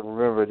have to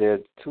remember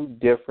there's two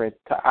different.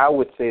 I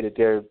would say that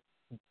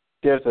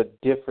there's a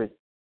different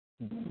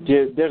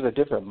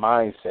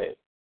mindset.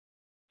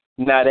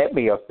 Now that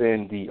may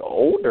offend the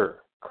older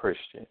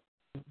Christian.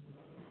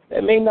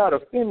 That may not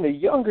offend the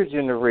younger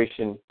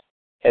generation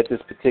at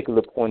this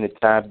particular point in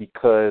time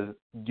because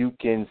you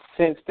can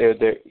sense there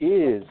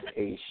is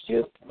a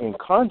shift in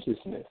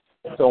consciousness.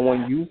 So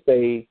when you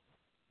say,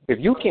 if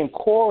you can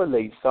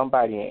correlate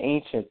somebody in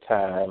ancient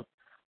time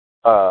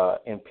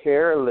and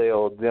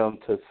parallel them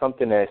to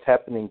something that's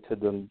happening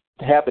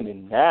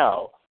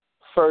now,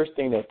 first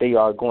thing that they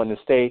are going to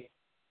say,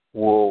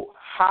 well,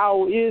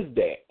 how is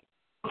that?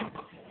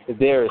 Is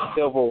there a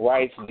civil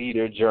rights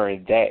leader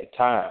during that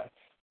time?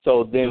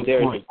 So then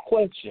there's a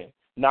question,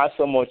 not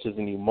so much as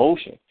an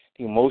emotion.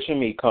 The emotion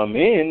may come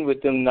in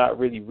with them not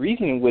really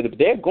reasoning with it, but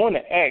they're going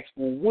to ask,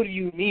 well, what do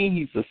you mean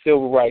he's a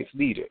civil rights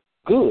leader?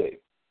 Good.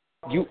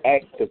 You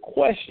ask the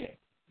question.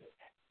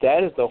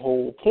 That is the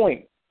whole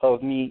point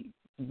of me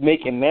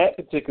making that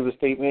particular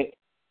statement,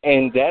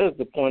 and that is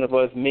the point of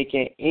us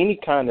making any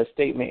kind of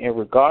statement in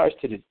regards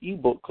to this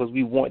ebook because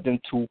we want them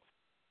to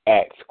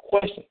ask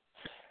questions.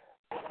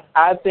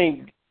 I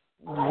think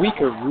we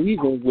could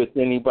reason with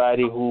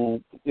anybody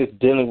who is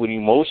dealing with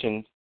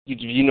emotions.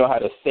 You know how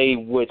to say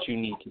what you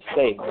need to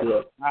say.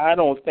 But I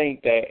don't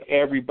think that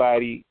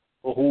everybody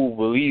who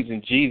believes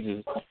in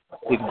Jesus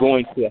is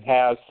going to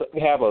have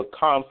a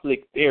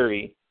conflict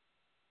theory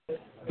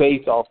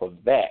based off of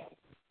that.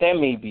 That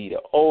may be the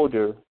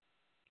older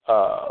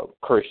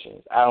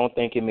Christians. I don't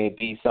think it may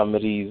be some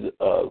of these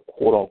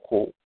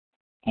quote-unquote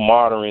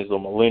moderns or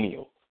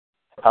millennials.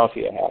 I don't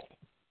see it happen.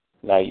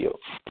 Not you.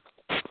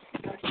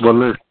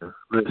 Well,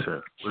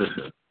 listen.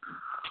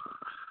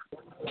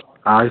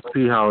 I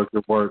see how it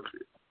could work.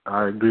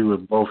 I agree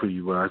with both of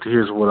you, but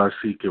here's what I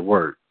see could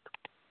work.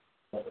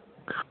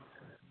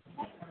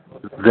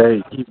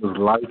 He was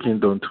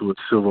likened unto a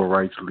civil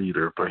rights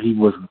leader, but he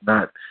was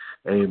not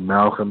a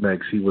Malcolm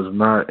X. He was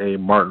not a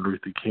Martin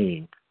Luther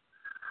King.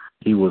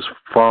 He was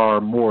far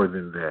more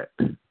than that.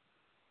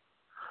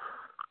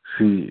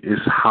 See,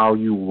 it's how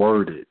you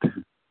word it.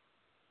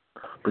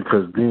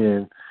 Because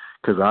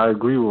I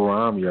agree with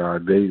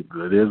Ramyard,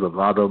 there's a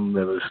lot of them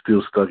that are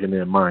still stuck in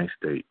their mind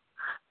state.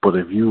 But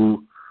if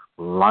you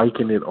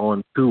liken it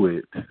onto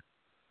it,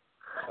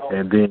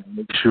 and then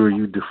make sure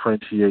you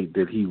differentiate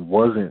that he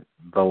wasn't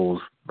those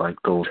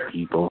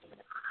people,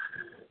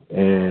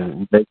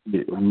 and make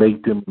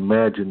them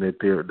imagine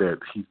that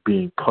he's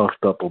being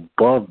puffed up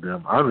above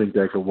them, I think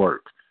that could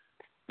work.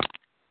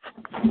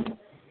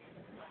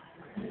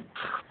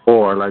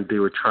 Or like they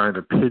were trying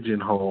to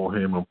pigeonhole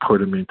him and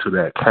put him into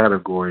that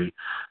category,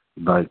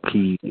 like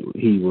he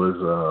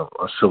was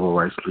a civil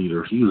rights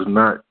leader. He was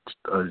not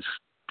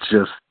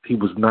just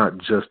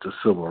a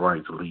civil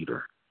rights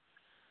leader.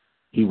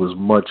 He was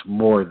much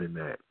more than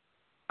that.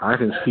 I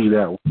can see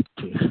that.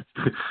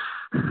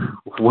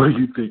 What do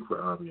you think,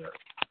 Amir?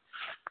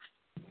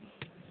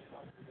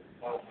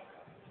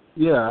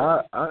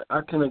 Yeah,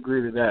 I can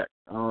agree to that.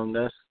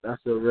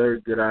 That's a very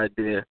good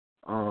idea.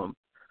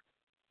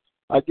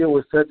 I get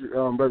what Cedric,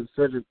 Brother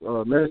Cedric,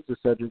 Minister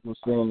Cedric was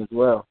saying as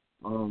well.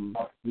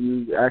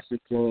 He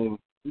actually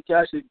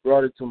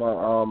brought it to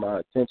my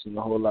attention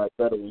a whole lot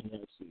better when he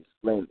actually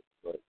explained it.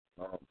 But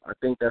I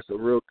think that's a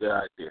real good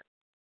idea.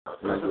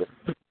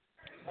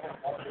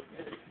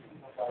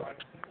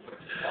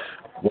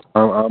 Well,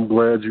 I'm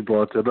glad you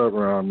brought that up,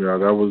 Ramya.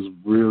 That was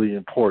really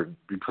important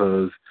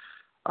because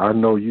I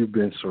know you've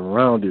been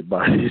surrounded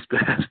by these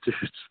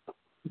bastards.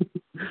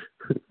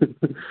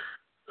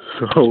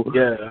 So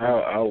yeah,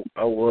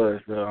 I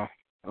was.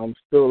 I'm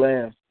still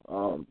am.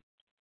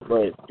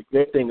 But the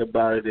good thing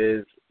about it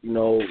is,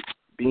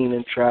 being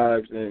in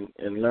tribes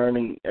and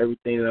learning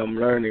everything that I'm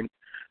learning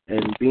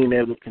and being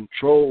able to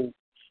control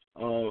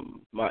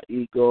my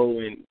ego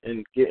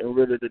and getting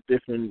rid of the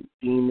different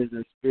demons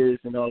and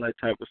spirits and all that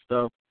type of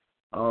stuff,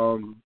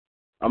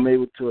 I'm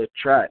able to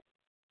attract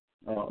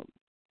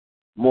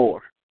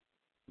more.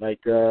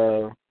 Like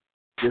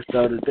just the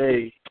other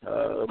day,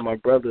 my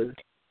brother,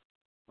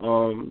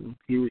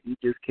 he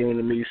just came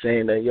to me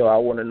saying that, I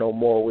want to know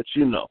more what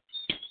you know.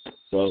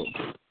 So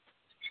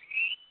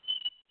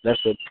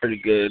that's a pretty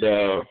good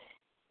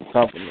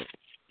compliment.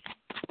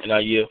 And I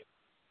yield.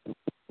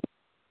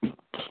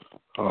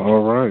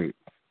 All right.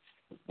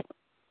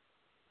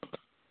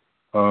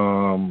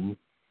 Akalia.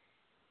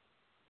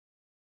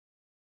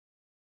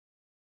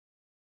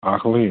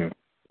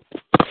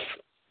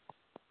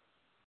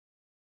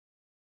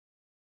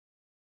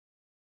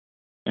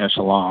 And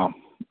shalom.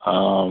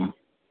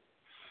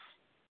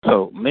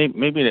 So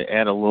maybe to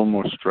add a little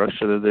more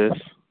structure to this,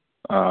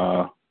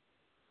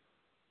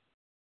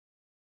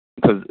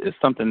 because it's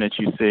something that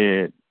you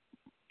said,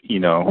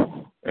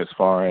 as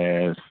far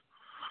as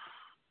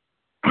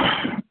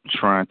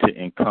trying to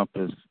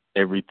encompass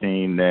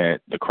everything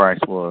that the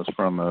Christ was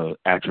from an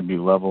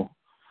attribute level.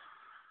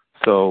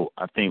 So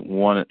I think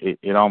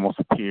it almost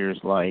appears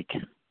like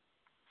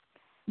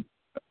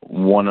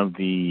one of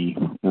the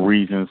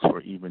reasons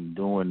for even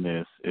doing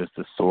this is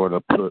to sort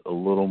of put a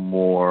little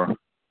more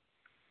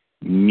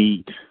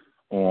meat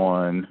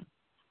on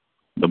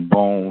the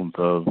bones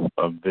of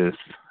this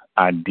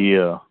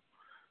idea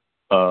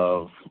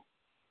of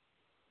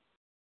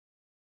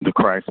the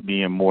Christ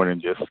being more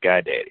than just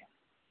Sky Daddy.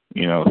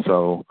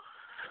 So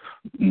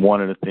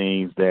one of the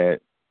things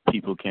that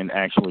people can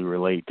actually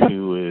relate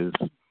to is,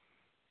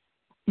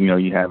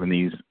 you having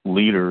these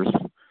leaders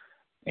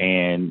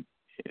and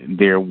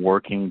they're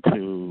working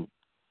in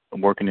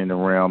the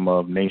realm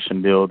of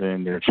nation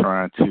building. They're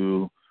trying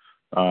to,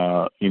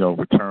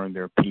 return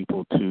their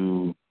people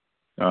to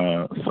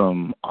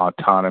some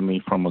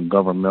autonomy from a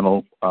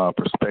governmental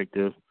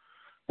perspective.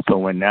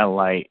 So in that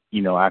light,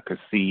 I could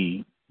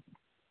see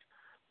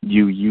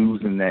you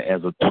using that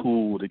as a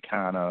tool to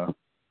kind of,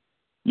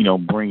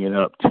 bring it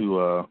up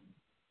to a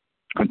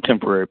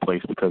contemporary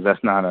place, because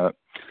that's not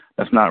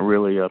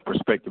really a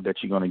perspective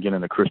that you're going to get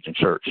in a Christian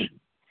church.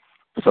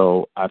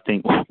 So I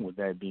think with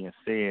that being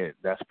said,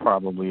 that's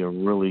probably a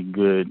really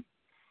good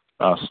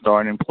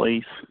starting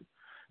place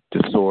to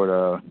sort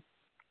of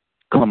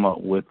come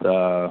up with,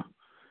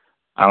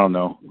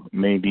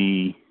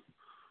 maybe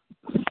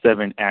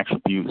 7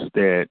 attributes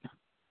that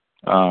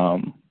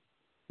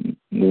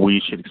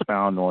we should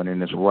expound on in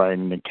this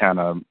writing to kind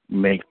of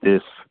make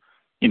this,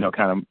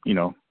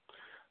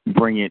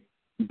 bring it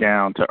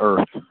down to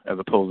earth as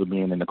opposed to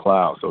being in the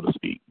cloud, so to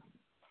speak.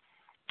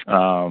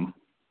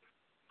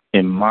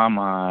 In my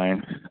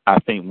mind, I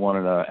think one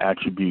of the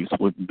attributes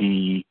would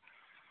be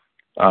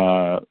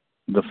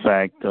the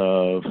fact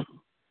of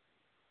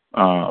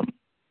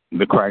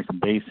the Christ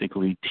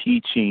basically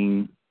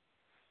teaching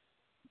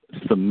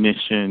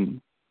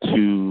submission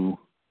to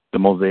the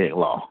Mosaic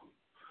law.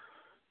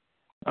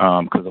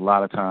 Because a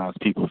lot of times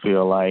people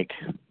feel like,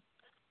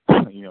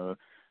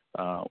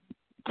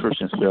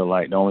 Christians feel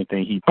like the only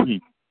thing he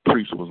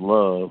preached was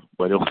love,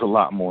 but there was a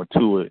lot more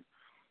to it.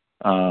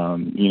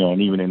 And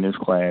even in this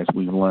class,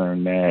 we've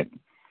learned that,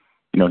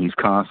 he's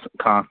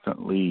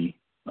constantly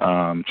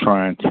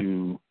trying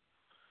to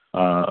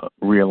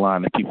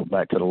realign the people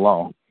back to the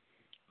law.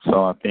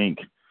 So I think,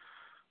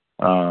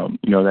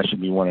 that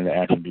should be one of the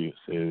attributes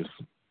is,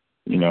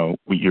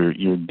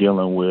 you're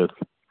dealing with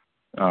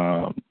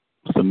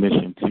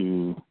submission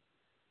to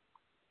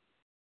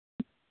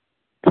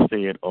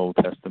said Old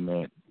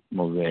Testament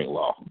Mosaic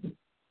law,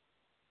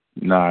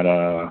 not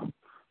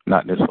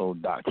this whole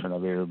doctrine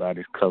of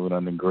everybody's covered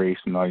under grace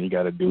and all you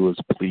got to do is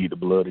plead the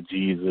blood of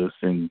Jesus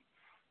and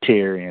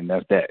tarry, and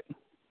that's that.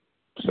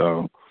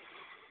 So,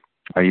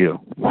 how you?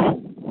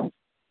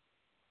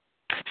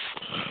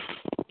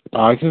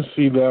 I can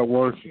see that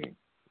working.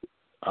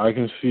 I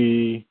can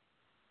see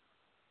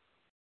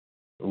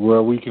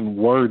where we can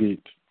word it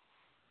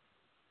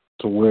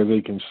to where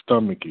they can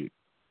stomach it.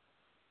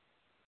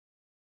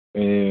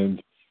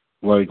 And,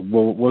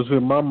 what's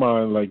in my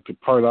mind, the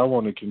part I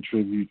want to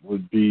contribute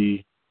would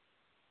be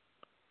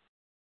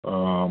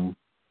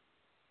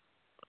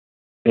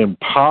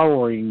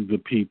empowering the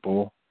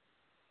people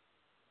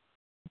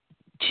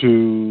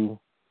to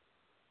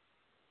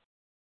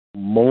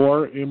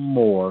more and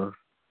more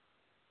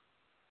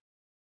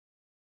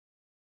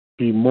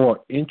be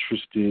more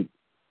interested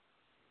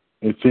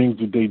in things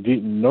that they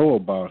didn't know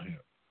about him,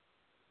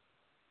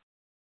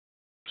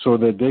 so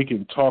that they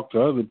can talk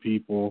to other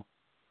people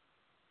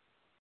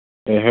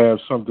and have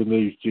something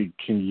they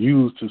can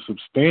use to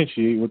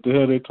substantiate what the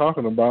hell they're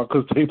talking about,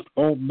 because they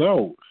don't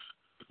know.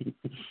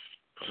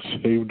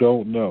 They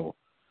don't know.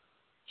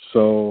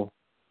 So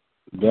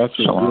that's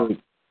a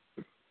good,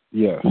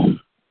 yes.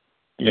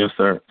 Yes,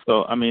 sir.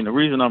 So, the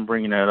reason I'm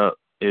bringing that up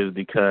is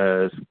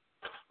because,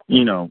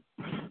 again,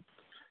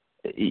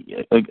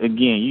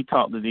 you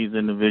talk to these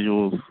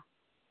individuals.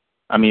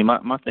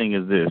 My thing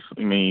is this.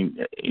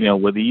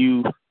 Whether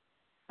you're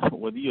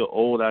an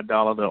old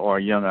idolater or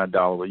a young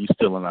idolater, you're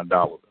still an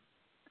idolater.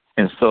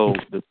 And so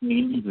the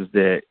thing is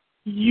that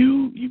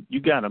you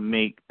got to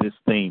make this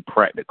thing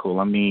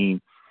practical.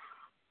 In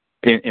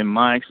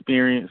my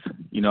experience,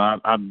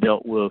 I've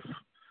dealt with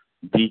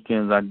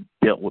deacons, I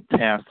dealt with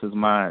pastors.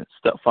 My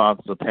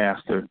stepfather's a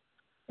pastor,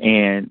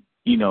 and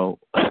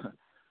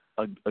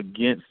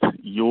against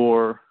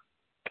your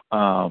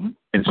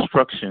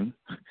instruction,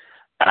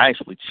 I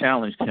actually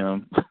challenged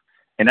him,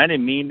 and I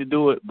didn't mean to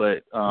do it,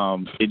 but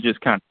it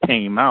just kind of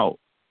came out.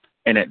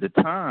 And at the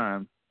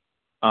time,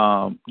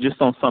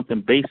 just on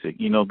something basic,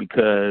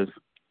 because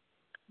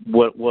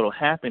what'll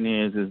happen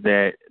is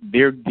that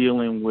they're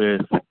dealing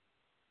with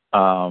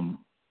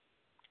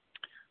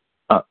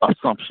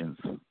assumptions,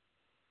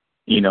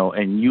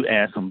 and you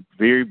ask some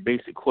very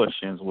basic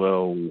questions.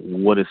 Well,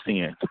 what is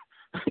sin?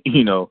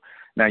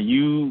 Now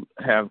you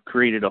have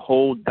created a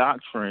whole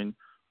doctrine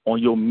on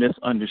your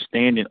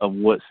misunderstanding of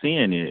what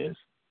sin is.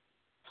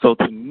 So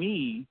to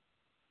me,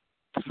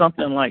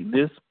 something like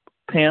this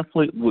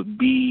pamphlet would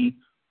be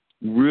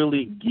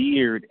really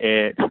geared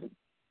at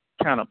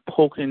kind of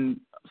poking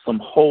some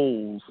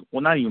holes.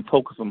 Well, not even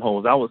poking some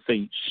holes. I would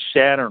say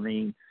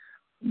shattering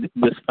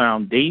this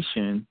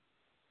foundation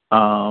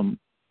that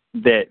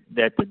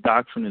the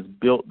doctrine is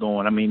built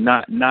on. I mean,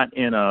 not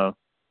in a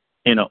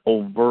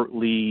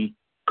overtly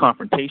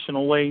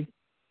confrontational way,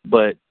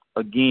 but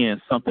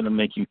again, something to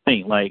make you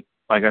think. Like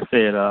I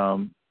said,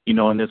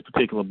 in this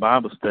particular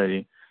Bible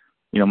study,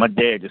 my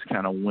dad just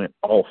kind of went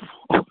off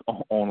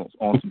on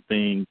some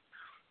things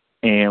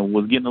and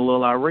was getting a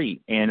little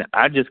irate, and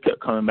I just kept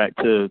coming back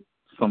to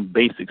some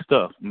basic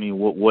stuff. I mean,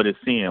 what is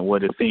sin?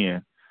 What is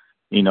sin?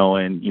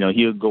 And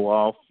he'll go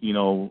off,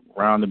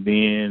 around the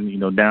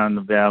bend, down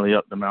the valley,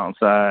 up the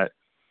mountainside,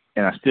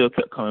 and I still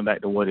kept coming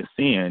back to what is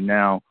sin.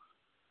 Now,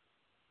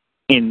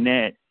 in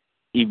that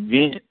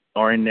event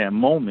or in that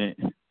moment,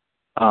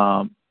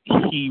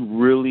 he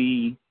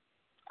really,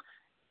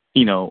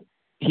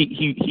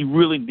 he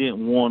really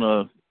didn't want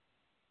to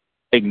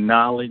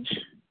acknowledge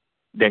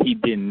that he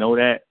didn't know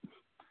that.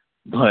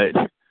 But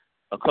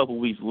a couple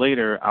weeks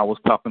later, I was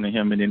talking to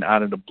him, and then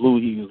out of the blue,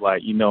 he was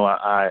like,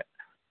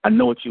 I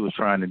know what you were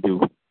trying to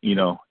do,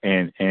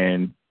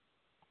 and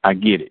I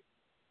get it.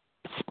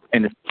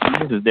 And the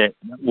thing is that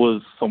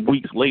was some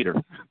weeks later.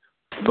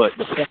 But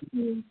the point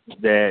is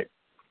that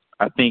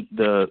I think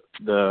the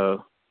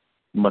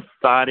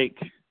methodic,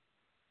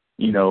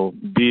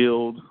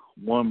 build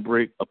one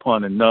brick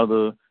upon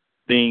another,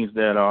 things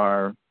that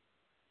are,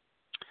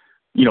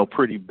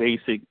 pretty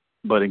basic.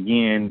 But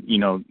again, you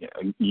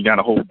got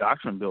a whole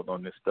doctrine built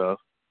on this stuff.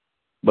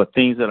 But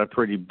things that are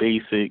pretty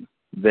basic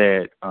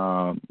that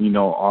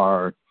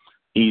are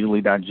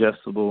easily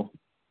digestible.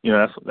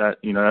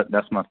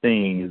 That's my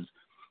thing. Is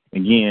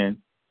again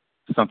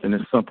something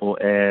as simple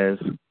as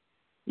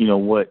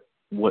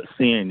what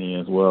sin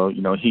is. Well,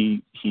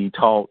 he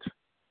taught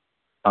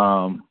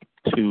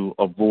to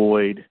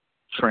avoid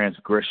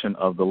transgression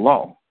of the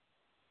law,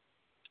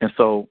 and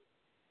so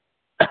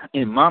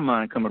in my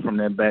mind, coming from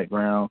that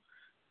background,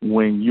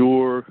 when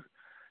you're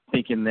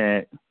thinking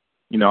that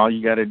all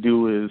you got to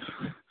do is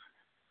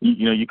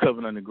you're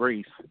covered under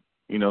grace,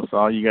 so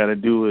all you got to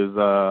do is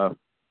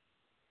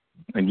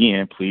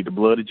again plead the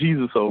blood of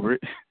Jesus over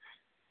it,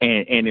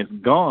 and it's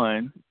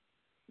gone.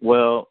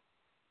 Well,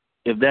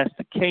 if that's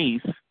the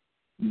case,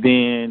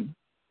 then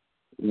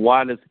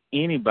why does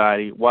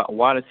anybody?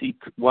 Why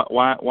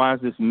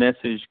is this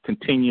message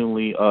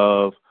continually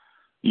of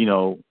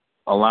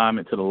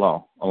alignment to the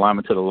law?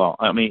 Alignment to the law.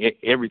 I mean,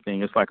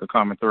 everything is like a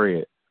common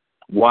thread.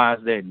 Why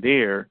is that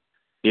there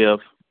if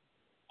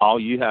all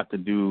you have to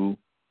do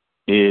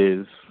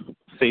is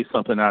say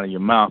something out of your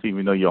mouth,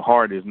 even though your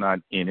heart is not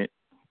in it?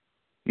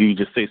 You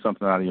just say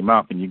something out of your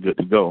mouth and you're good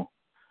to go.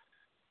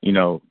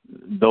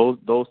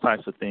 Those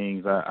types of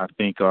things I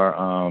think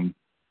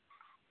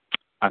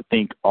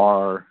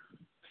are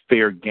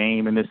fair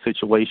game in this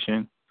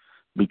situation,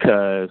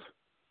 because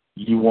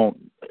you won't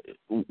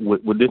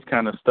with this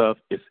kind of stuff.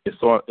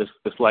 It's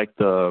like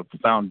the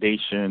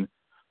foundation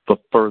for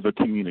further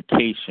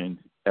communication,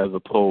 as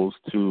opposed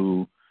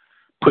to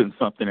putting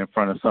something in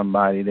front of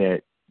somebody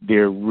that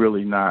they're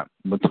really not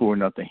mature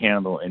enough to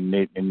handle, and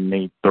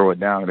they throw it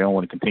down and they don't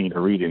want to continue to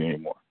read it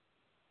anymore.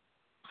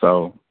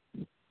 So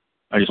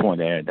I just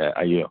wanted to add that.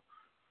 I yield.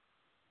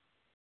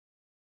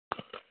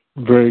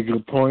 Very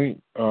good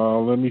point.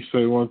 Let me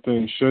say one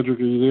thing. Shedrick,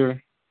 are you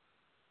there?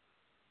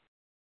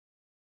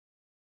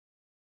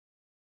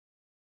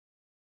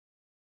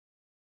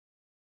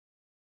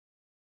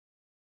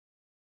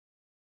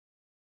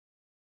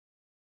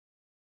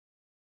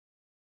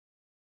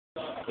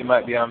 You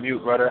might be on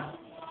mute, brother.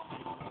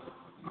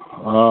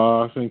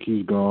 I think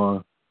he's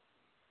gone.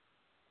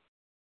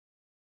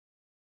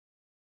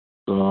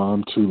 So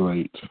I'm too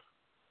late.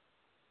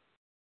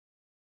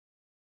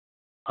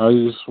 I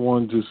just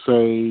wanted to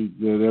say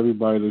that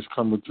everybody that's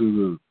coming to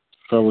the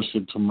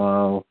fellowship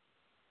tomorrow,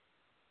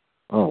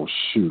 oh,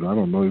 shoot, I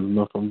don't know even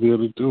if I'm able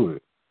to do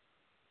it.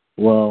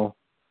 Well,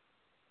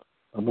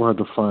 I'm going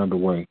to have to find a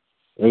way.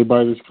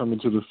 Everybody that's coming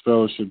to the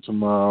fellowship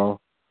tomorrow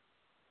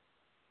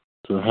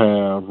to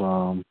have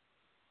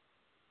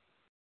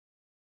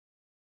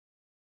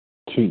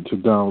to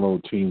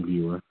download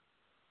TeamViewer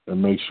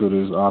and make sure that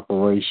it's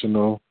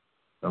operational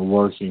and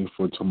working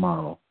for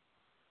tomorrow.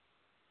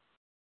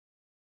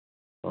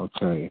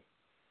 Okay.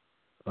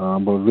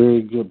 But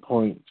very good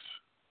points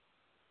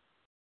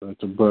that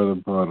the brother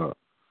brought up.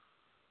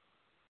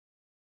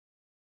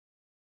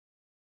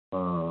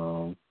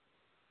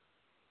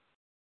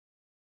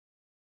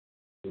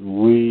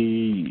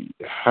 We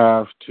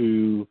have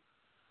to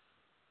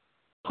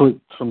put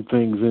some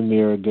things in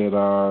there that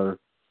are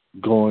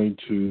going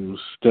to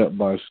step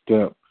by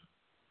step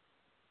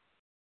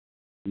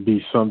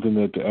be something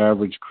that the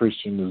average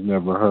Christian has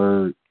never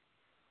heard,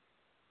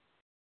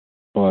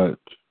 but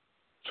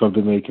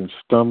something they can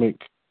stomach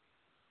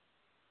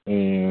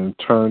and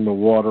turn the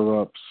water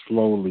up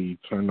slowly,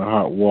 turn the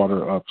hot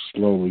water up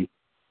slowly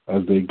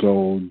as they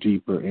go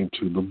deeper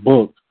into the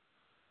book,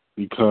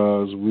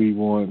 because we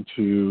want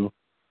to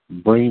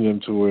bring them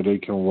to where they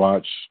can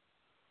watch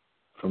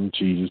from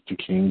Jesus to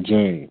King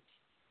James.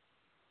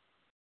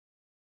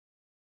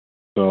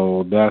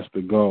 So that's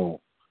the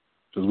goal,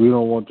 because we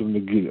don't want them to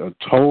get a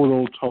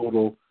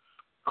total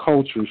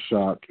culture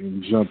shock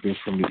and jump in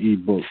from the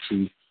ebook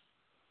to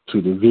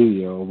the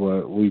video,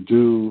 but we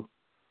do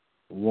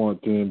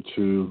want them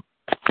to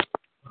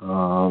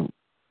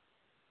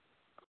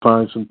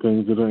find some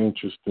things that are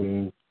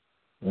interesting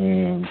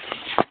and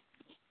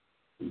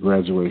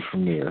graduate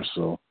from there.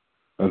 So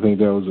I think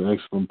that was an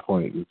excellent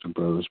point that the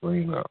brother's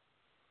bringing up.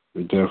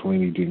 We definitely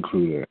need to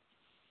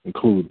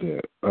include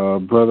that.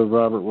 Brother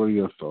Robert, what are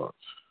your thoughts?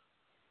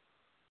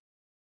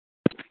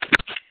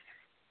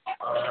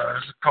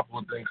 There's a couple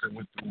of things that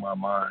went through my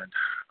mind.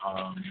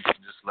 You can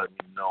just let me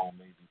know,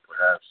 maybe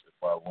perhaps if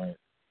I went,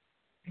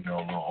 a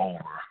little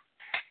over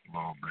a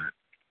little bit.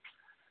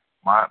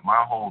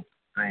 My whole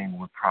thing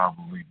would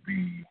probably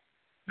be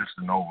just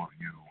an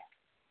overview.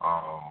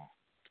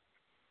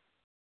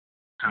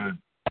 To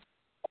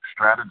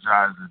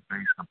strategize it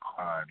based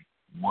upon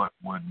what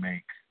would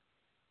make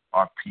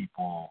our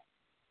people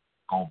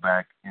go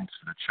back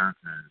into the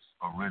churches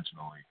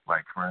originally.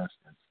 Like, for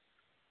instance,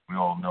 we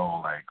all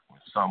know, like,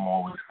 when something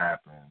always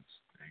happens,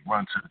 they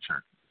run to the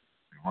churches.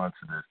 They run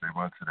to this, they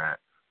run to that.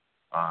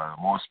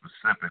 More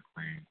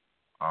specifically,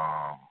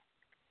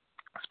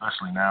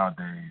 especially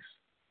nowadays,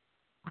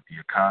 with the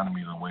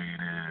economy the way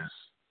it is,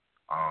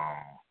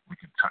 we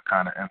could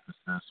kind of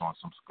emphasis on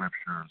some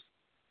scriptures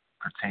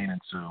pertaining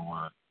to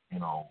what,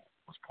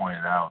 was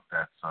pointed out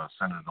that's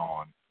centered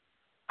on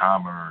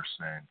commerce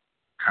and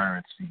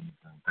currencies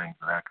and things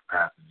of that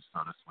capacity,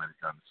 so this way they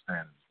can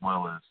understand it, as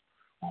well as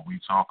what we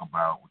talk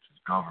about, which is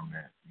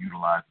government,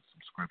 utilizing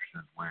some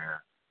scriptures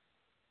where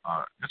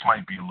this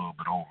might be a little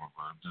bit over,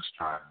 but I'm just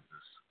trying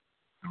this.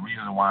 The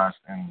reason why,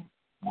 and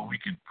what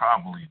we could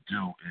probably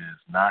do is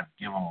not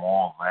give them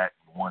all that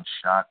in one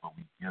shot, but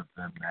we give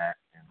them that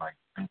in like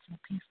bits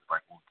and pieces.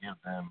 Like we'll give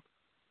them,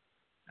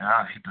 and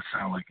I hate to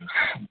sound like an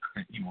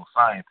evil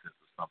scientist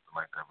or something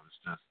like that, but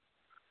it's just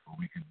what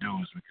we can do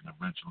is we can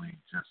originally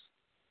just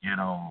get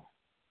them,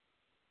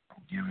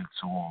 give it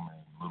to them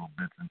in little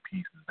bits and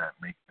pieces that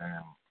make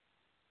them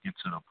get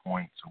to the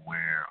point to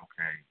where,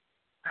 okay,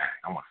 dang,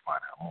 I want to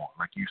find out more.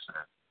 Like you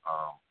said,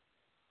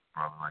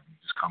 brother, like you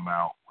just come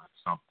out with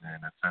something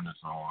that centers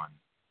on,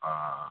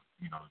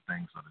 the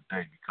things of the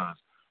day. Because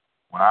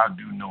what I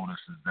do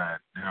notice is that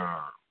there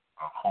are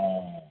a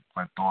whole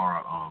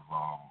plethora of,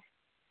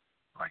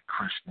 like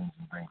Christians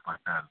and things like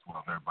that as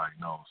well. Everybody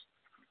knows.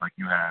 Like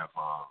you have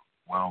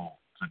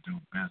well-to-do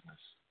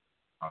business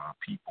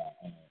people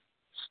who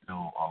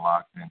still are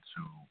locked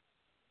into,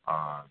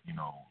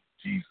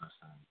 Jesus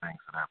and things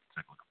of that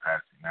particular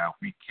capacity. Now, if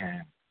we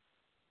can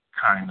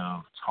kind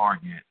of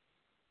target,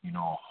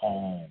 a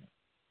whole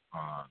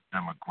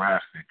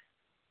demographic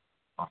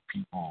of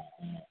people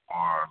who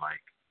are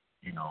like,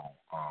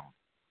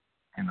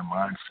 in the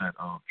mindset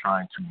of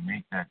trying to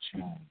make that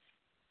change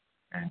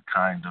and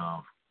kind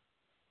of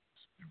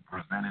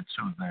present it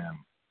to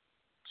them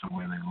to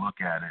where they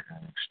look at it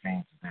and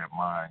exchange their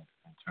mind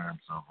in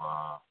terms of,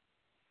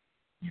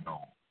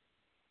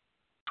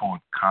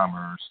 toward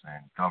commerce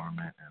and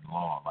government and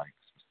law, like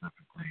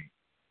specifically,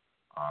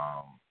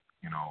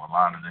 a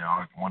lot of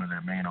one of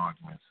their main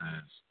arguments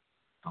is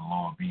the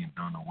law being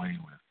done away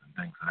with and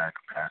things of that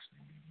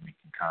capacity. We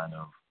can kind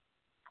of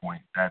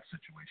point that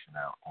situation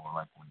out, or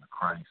like when the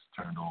Christ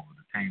turned over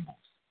the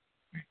tables,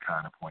 we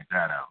kind of point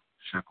that out.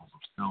 Shekels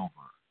of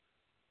silver,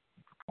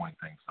 we could point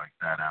things like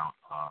that out.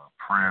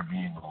 Prayer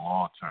being a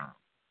law term,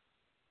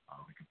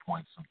 we could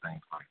point some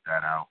things like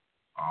that out.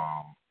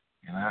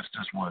 And that's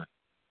just what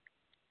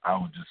I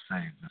would just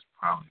say, just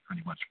probably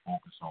pretty much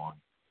focus on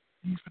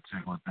these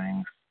particular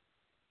things,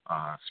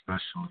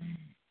 especially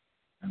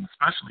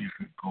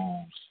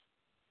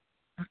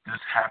if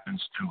this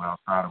happens to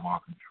outside of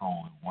our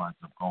control, it winds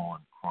up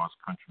going cross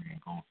country and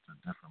goes to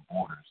different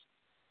borders.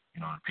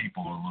 The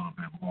people are a little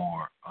bit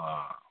more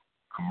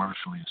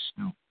commercially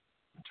astute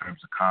in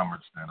terms of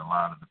commerce than a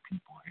lot of the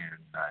people here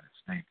in the United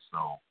States.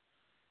 So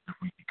if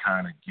we could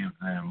kind of give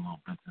them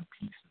little bits and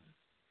pieces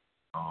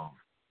of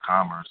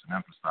commerce and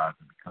emphasize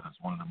it, because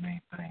one of the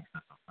main things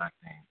that's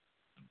affecting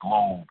the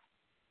global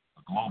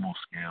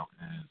scale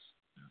is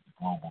the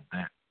global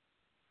debt.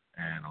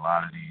 And a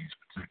lot of these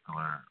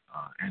particular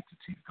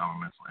entities,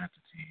 governmental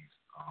entities,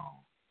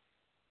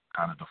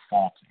 kind of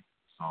defaulting.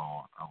 So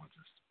I would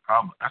just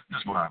that's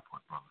just what I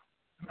put, brother.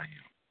 And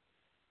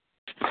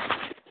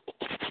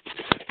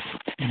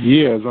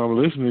Yeah, as I'm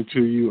listening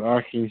to you,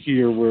 I can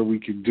hear where we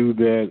could do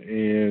that,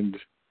 and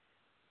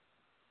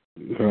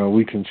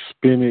we can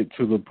spin it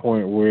to the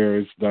point where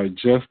it's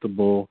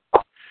digestible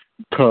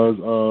because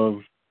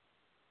of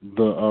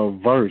the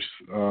verse,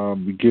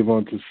 give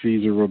unto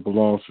Caesar what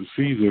belongs to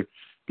Caesar,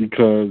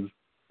 because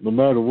no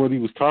matter what he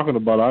was talking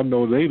about, I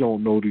know they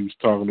don't know what he was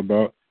talking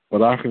about,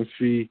 but I can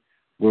see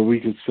where we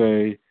could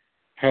say,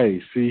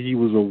 hey, see, he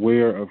was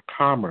aware of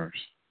commerce.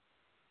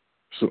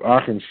 So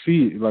I can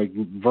see, like,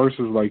 verses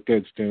like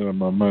that stand in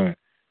my mind,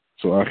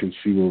 so I can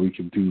see where we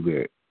can do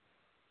that.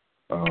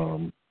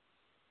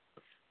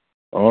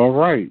 All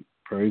right.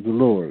 Praise the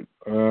Lord.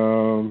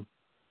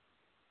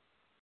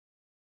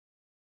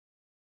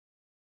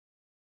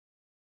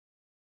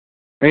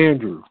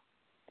 Andrew.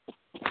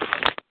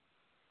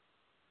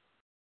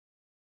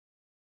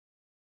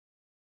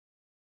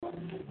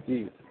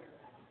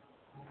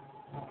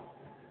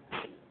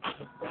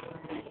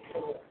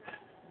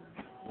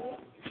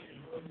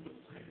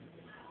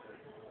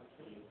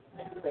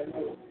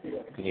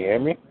 Can you hear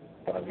me?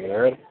 Can I be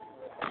heard?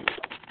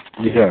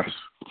 Yes.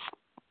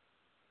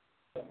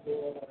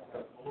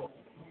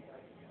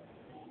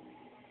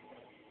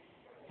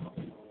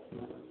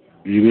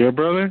 You there,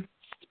 brother?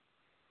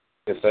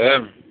 Yes, I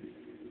am.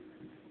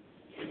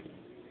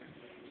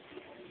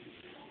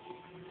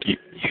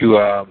 You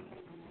I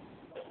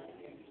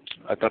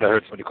thought I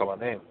heard somebody call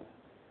my name.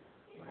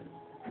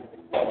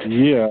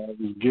 Yeah, I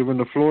was giving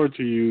the floor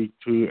to you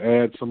to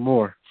add some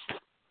more.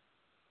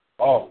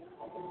 Oh,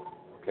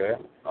 okay.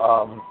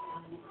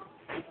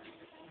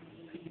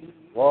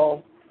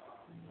 Well,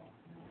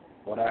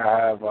 what I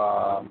have,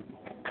 I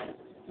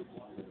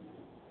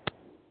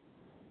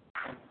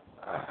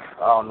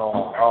don't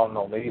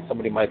know. Maybe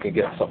somebody might can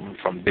get something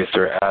from this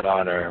or add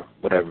on or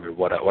whatever.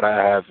 What I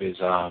have is,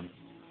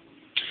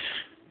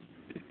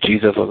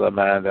 Jesus was a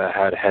man that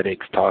had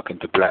headaches talking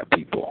to black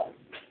people.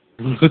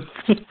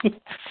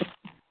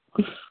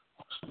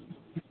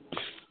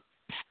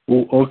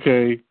 Well,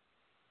 okay.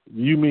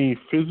 You mean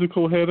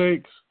physical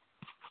headaches?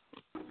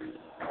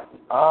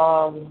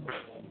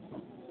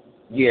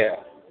 Yeah.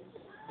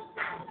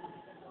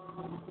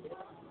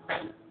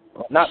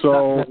 Not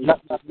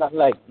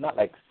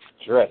like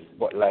stress,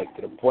 but like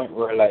to the point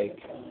where like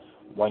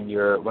when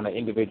an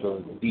individual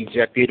is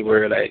dejected,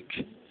 where like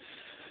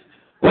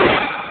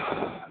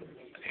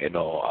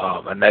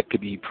and that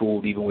could be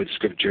proved even with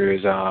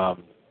scriptures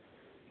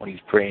when he's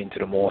praying to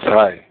the Most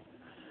High,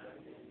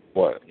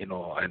 but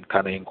and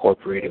kind of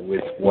incorporate it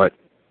with what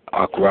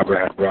Robert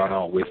had brought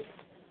out with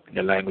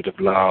the language of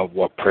love,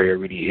 what prayer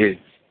really is,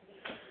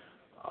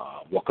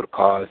 what could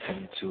cause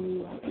him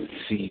to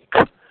seek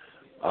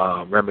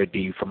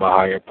remedy from a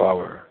higher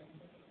power,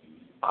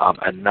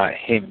 and not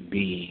him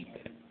being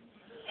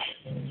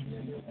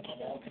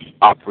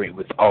operating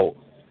without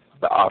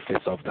the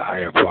office of the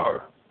higher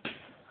power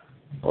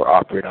or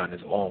operate on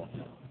his own.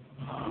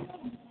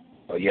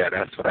 But yeah,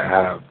 that's what I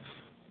have.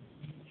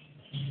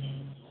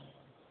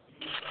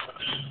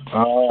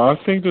 I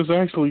think that's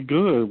actually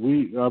good.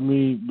 We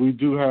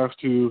do have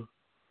to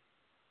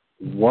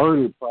word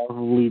it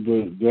properly,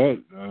 but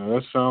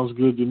that sounds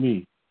good to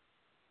me.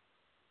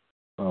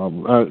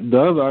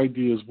 The other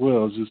idea as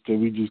well is just that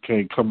we just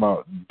can't come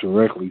out and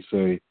directly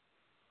say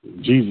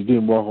Jesus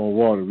didn't walk on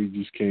water. We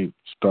just can't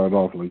start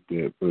off like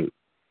that. But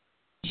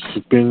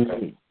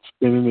spinning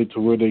it to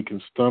where they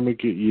can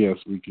stomach it, yes,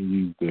 we can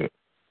use that.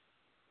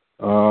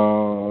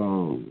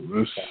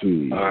 Let's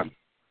see.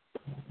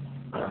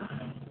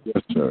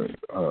 Yes, sir.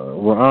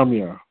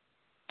 Ramya.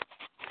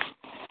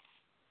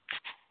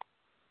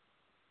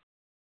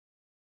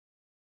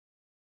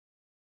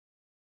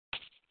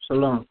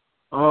 Shalom.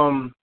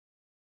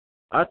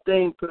 I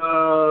think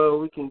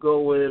we can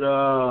go with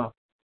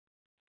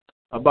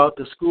about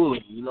the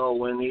schooling.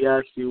 When he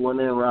actually went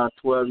in around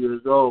 12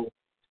 years old,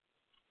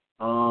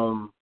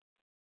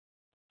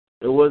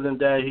 it wasn't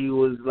that he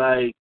was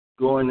like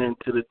going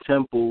into the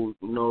temple,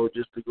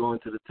 just to go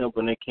into the temple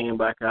and then came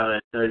back out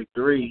at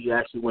 33. He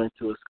actually went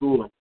to a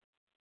schooling.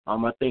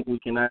 I think we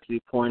can actually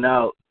point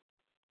out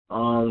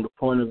the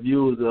point of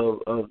views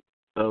of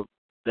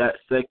that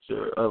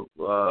sector of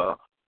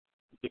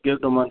to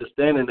give them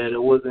understanding that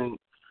it wasn't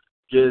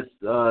just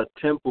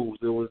temples,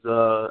 it was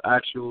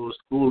actual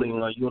schooling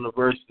or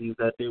universities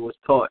that they was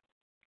taught.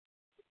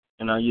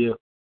 And I yield.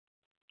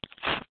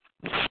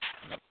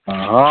 That's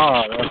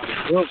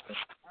a good one.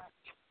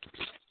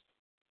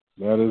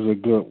 That is a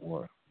good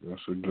one.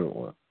 That's a good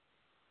one.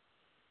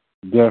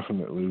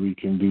 Definitely, we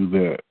can do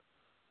that.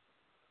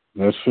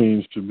 That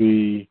seems to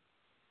be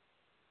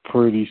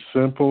pretty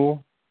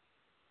simple,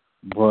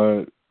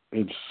 but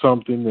it's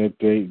something that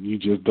you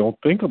just don't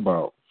think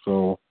about.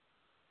 So,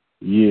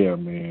 yeah,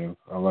 man,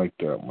 I like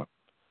that one.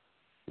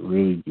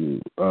 Really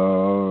do.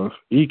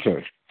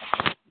 EK.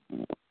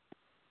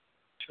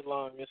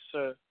 Shalom, yes,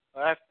 sir.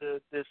 After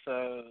this,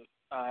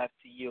 I have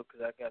to yield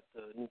because I got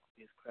the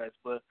nucleus class.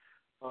 But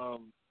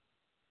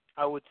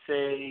I would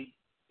say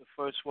the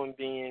first one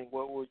being,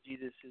 what were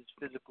Jesus'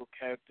 physical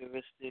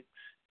characteristics?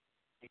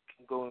 You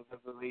can go in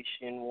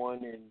Revelation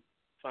 1 and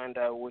find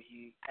out what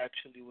he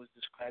actually was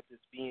described as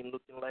being,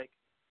 looking like.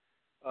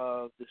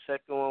 The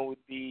second one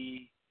would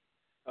be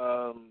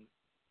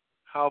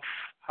how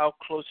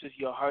close is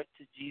your heart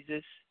to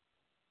Jesus?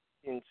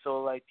 And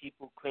so, like,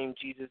 people claim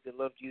Jesus, they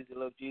love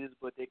Jesus,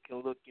 but they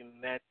can look in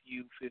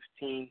Matthew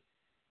 15,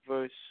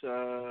 verse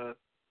 8.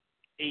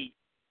 It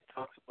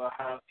talks about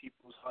how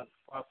people's hearts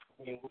far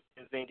from me,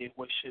 in vain they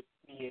worship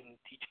me and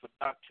teach for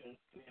doctrine,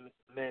 commandments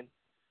of men.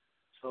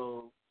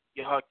 So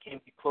your heart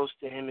can't be close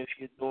to him if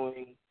you're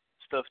doing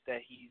stuff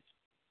that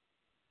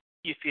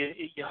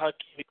your heart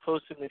can't be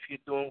close to him if you're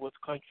doing what's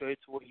contrary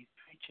to what he's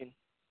preaching.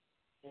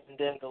 And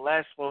then the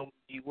last one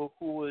would be who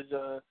was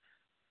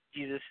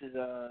Jesus'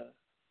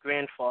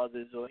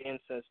 grandfathers or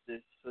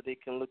ancestors, so they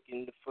can look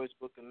in the first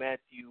book of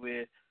Matthew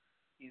where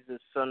he's the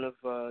son of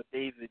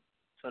David,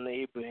 son of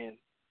Abraham,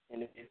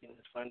 and they can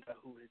just find out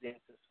who his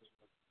ancestors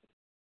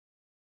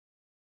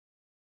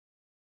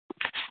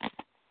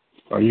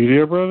were. Are you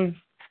there, brother?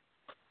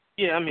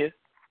 Yeah, I'm here.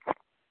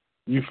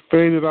 You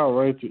faded out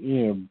right at the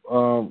end.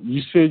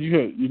 You said you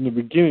had in the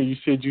beginning. You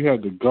said you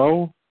had to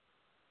go.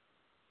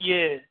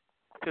 Yeah,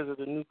 because of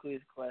the nuclear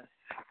class.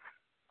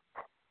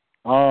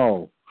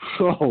 Oh,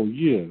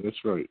 yeah,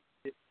 that's right.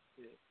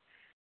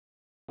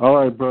 All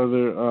right,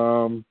 brother.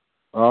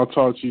 I'll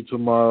talk to you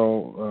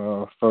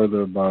tomorrow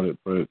further about it,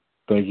 but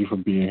thank you for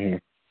being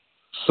here.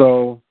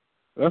 So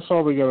that's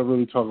all we got to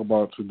really talk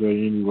about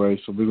today anyway,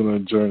 so we're going to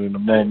adjourn in a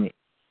moment.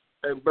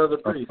 Hey, Brother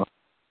Priest.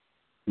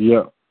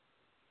 Yeah.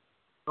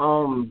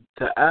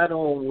 To add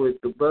on what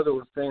the brother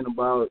was saying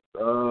about,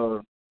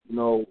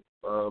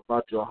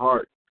 about your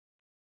heart,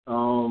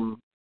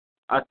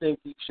 I think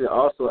you should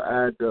also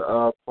add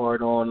the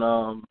part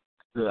on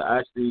to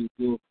actually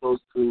being close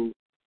to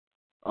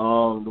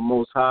the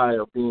Most High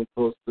or being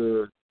close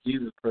to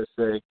Jesus per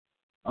se,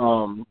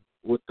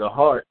 with the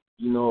heart.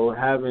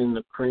 Having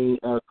a clean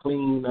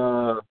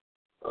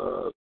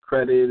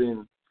credit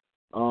and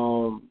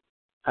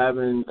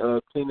having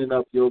cleaning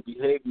up your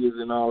behaviors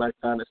and all that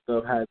kind of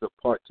stuff has a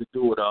part to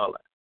do with all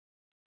that.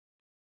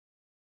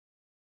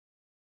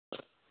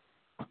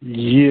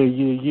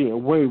 Yeah.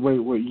 Wait.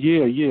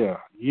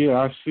 Yeah.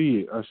 I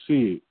see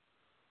it.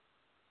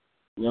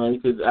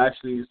 Because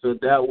actually, so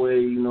that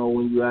way,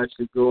 when you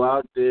actually go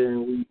out there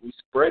and we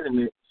spreading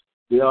it,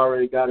 they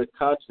already got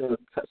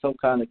some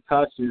kind of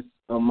conscious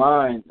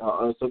mind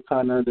or some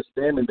kind of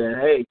understanding that,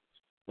 hey,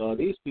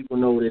 these people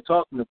know what they're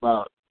talking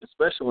about,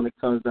 especially when it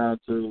comes down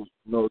to,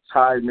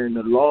 tying in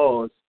the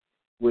laws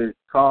with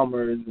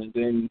commerce and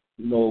then,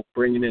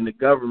 bringing in the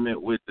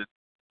government with the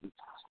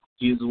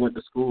Jesus went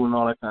to school and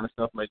all that kind of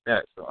stuff like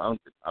that. So I'm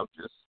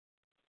just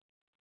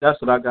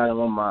that's what I got in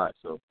my mind.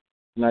 So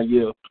now,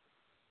 yeah.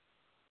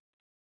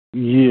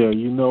 Yeah,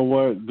 you know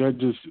what? That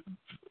just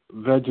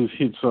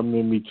hit something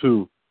in me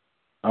too.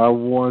 I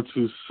want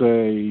to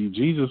say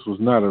Jesus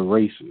was not a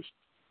racist,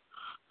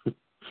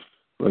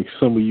 like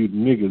some of you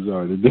niggas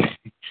are today.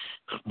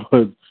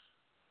 But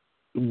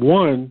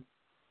one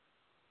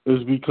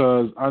is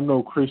because I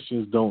know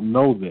Christians don't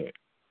know that.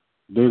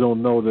 They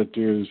don't know that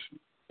there's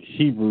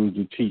Hebrews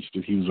that teach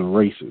that he was a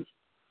racist.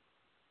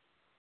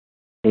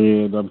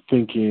 And I'm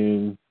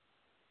thinking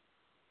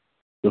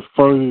the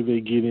further they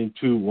get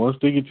into, once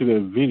they get to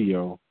that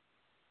video,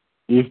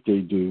 if they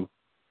do,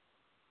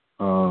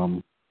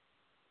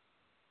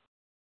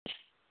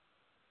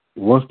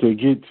 once they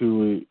get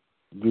to it,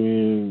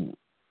 then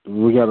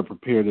we got to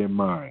prepare their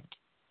mind,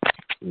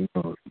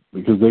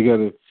 because they got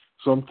to.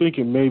 So I'm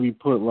thinking maybe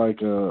put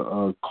like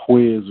a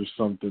quiz or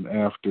something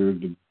after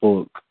the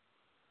book,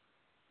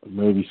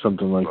 maybe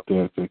something like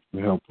that can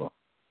help them.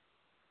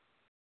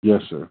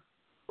 Yes, sir.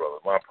 Brother,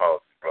 my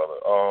apologies, brother.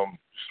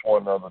 Just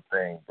one other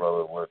thing,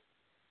 brother, with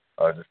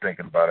just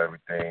thinking about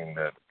everything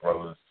that the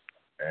brothers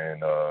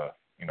and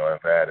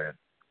have added.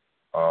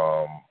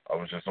 I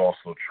was just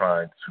also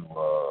trying to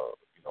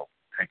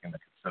take into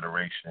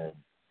consideration,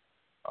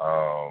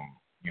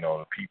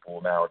 the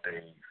people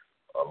nowadays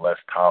are less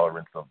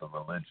tolerant of the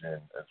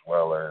religion, as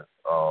well as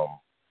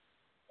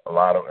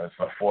it's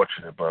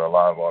unfortunate, but a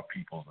lot of our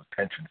people's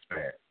attention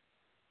span.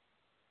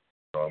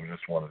 So I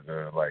just wanted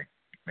to,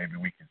 maybe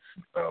we could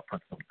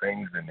put some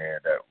things in there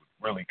that would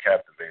really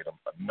captivate them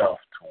enough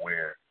to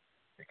where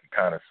it could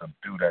kind of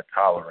subdue that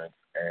tolerance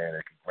and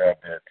it could grab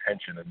their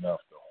attention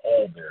enough to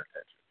hold their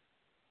attention.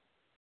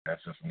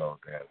 That's just another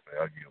thing I'd say.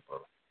 I'll give,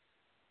 brother.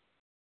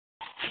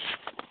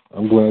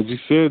 I'm glad you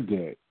said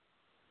that.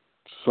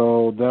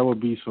 So that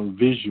would be some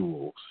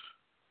visuals.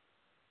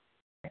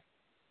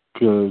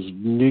 Because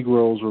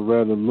Negroes would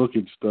rather look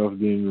at stuff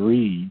than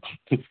read.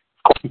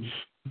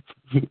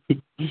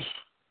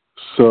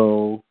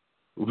 So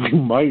we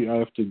might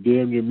have to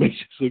damn near make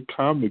this a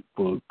comic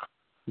book.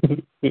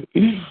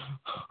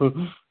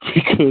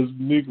 Because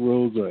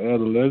Negroes are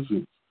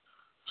adolescents.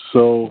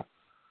 So,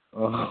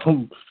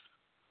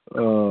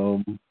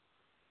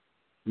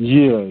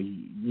 yeah,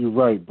 you're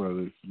right,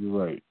 brother. You're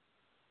right.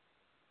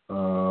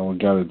 We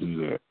got to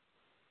do that.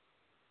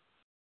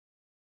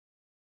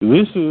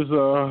 This is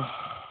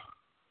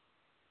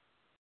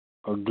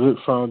a good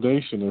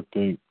foundation, I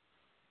think.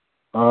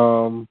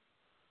 Can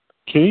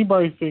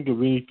anybody think of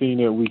anything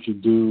that we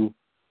could do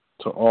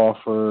to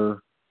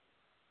offer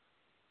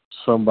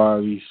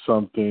somebody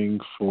something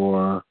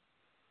for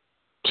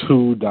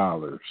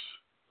 $2?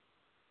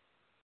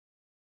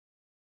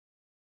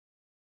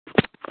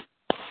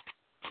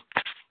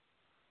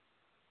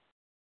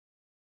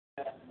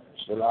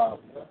 Shalom.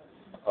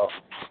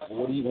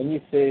 When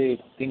you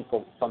say think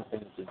of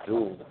something to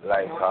do,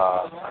 like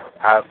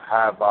have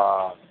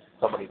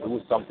somebody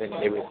do something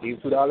and they receive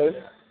 $2?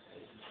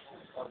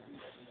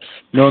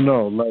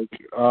 No, like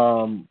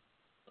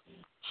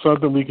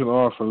something we can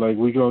offer. Like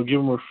we're gonna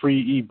give them a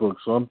free ebook.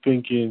 So I'm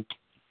thinking,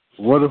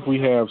 what if we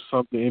have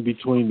something in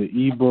between the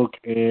ebook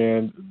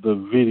and the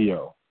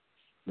video,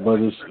 but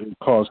it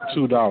costs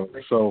 $2.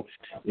 So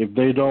if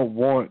they don't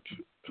want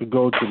to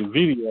go to the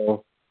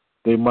video,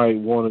 they might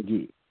want to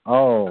do.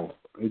 Oh,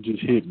 it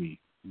just hit me.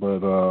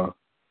 But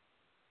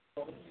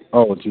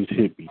it just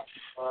hit me.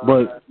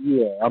 But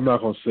yeah, I'm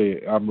not gonna say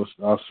it.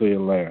 I'll say it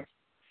last.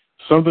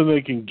 Something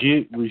they can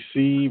get,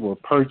 receive, or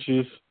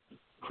purchase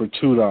for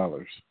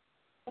 $2.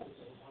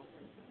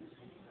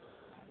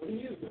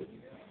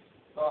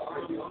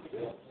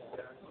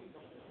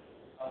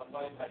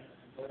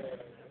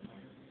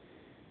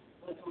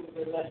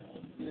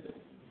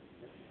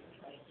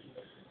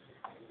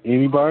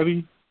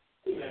 Anybody?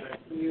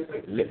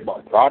 Lip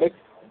balm product?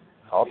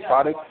 Health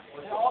product?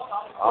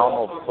 I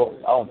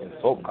don't think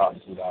soap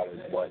costs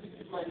 $2, but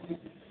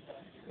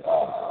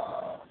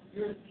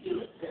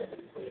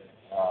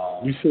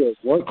You said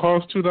what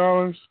costs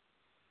 $2?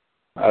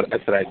 I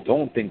said I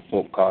don't think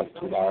soap costs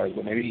 $2,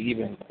 but maybe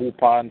even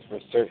coupons for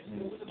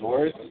certain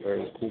stores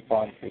or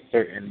coupons for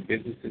certain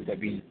businesses that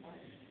we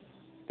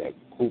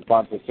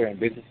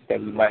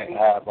might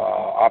have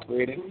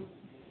operating.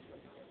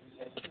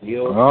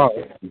 Oh,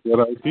 that's a good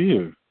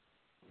idea.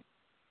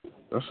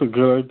 That's a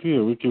good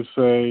idea. We could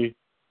say,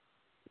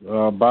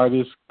 buy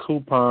this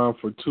coupon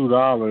for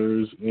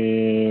 $2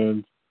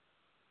 and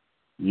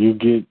you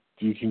can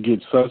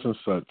get such and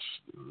such.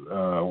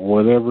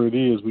 Whatever it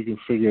is, we can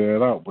figure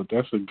that out. But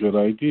that's a good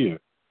idea.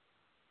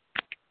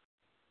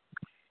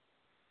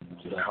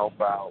 To help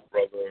out,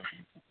 brother,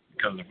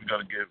 because if we're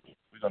gonna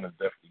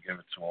definitely give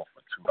it to them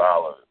for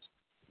 $2.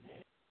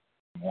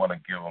 We want to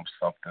give them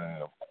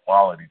something of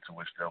quality to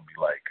which they'll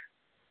be like,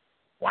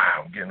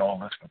 wow, I'm getting all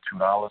this for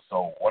 $2.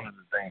 So one of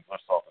the things,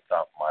 just off the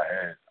top of my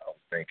head, I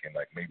was thinking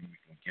like maybe we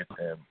can get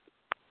them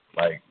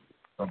like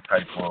some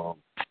type of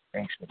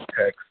ancient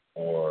text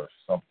or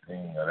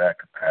something of that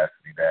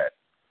capacity that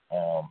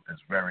is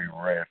very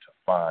rare to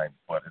find,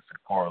 but it's a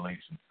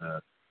correlation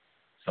to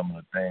some of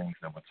the things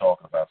that we're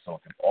talking about. So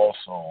it can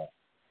also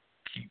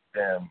keep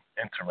them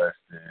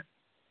interested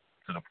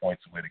to the point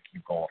to where they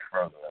keep going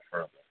further and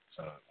further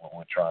to what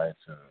we're trying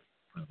to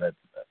present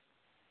to them.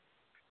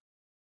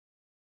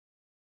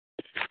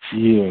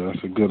 Yeah,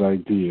 that's a good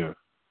idea.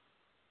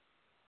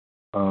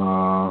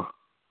 Don't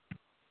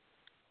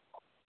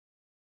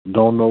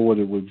know what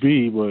it would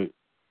be, but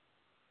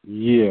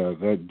yeah,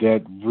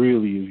 that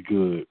really is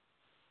good.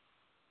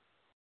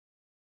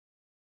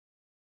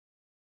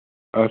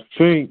 I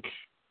think,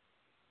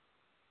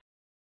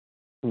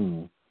 I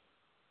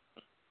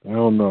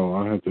don't know.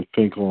 I have to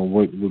think on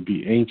what would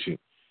be ancient.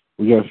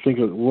 We got to think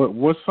of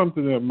what's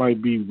something that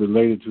might be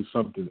related to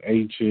something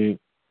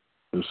ancient,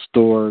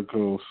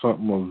 historical,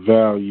 something of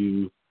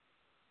value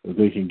that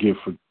they can get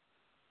for.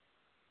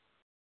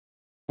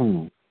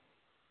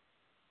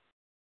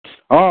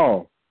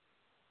 Oh,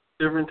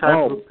 different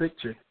type of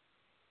picture.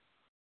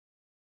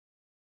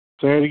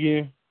 Say it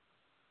again.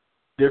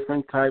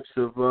 Different types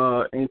of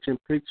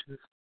ancient pictures.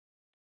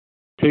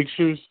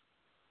 Pictures?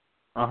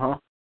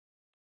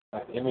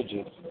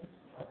 Images.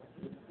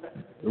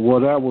 Well,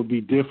 that would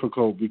be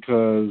difficult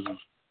because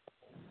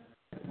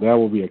that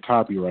would be a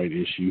copyright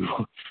issue.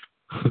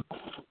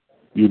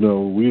 We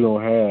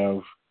don't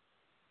have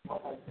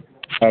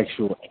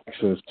actual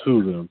access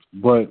to them.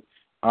 But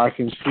I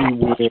can see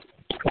where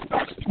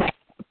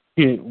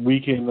we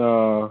can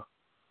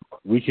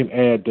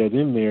add that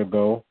in there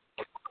though,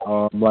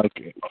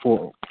 like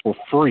for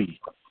free.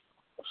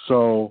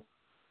 So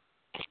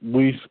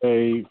we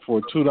say for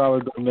a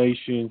 $2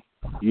 donation,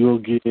 you'll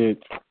get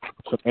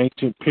some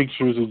ancient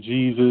pictures of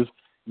Jesus.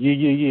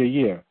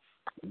 Yeah.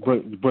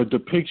 But the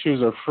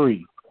pictures are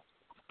free.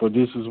 But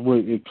this is what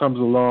it comes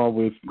along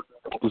with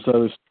this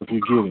other stuff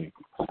you're getting.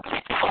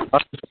 I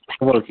can see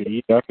that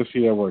working. Yeah, I can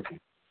see that working.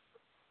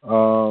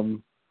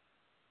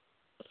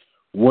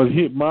 What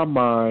hit my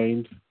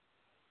mind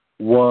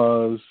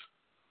was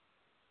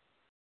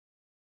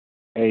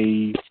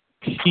a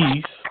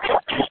piece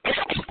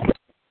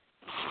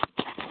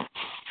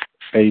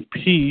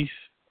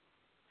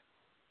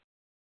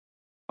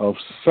of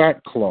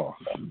sackcloth.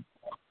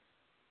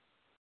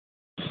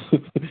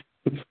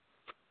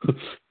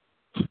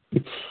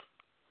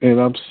 And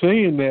I'm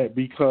saying that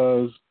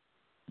because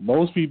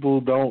most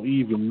people don't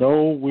even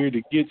know where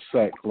to get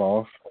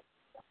sackcloth.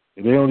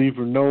 They don't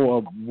even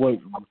know what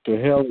the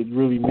hell it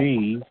really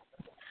means.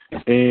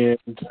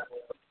 And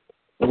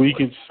we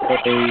could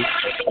say,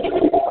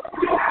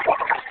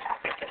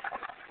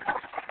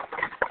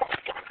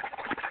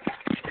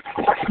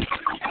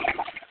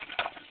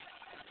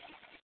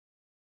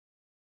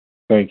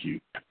 thank you.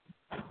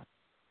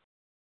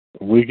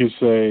 We could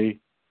say,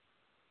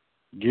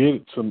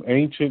 get some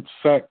ancient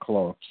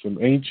sackcloth, some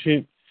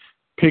ancient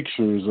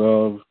pictures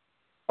of,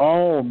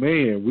 oh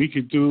man, we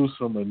could do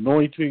some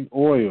anointing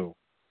oil.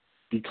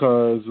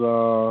 because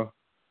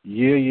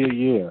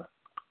yeah.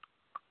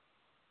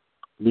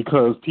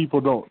 Because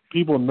people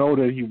know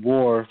that he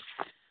wore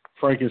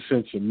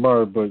frankincense and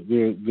myrrh, but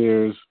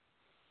there's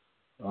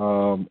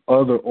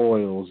other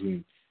oils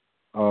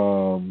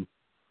and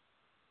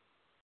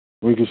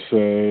we could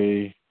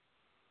say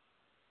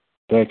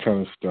that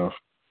kind of stuff.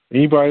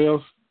 Anybody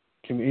else?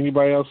 Can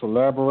anybody else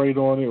elaborate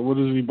on it? What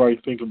does anybody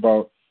think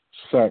about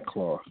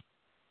sackcloth?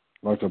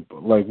 Like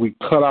we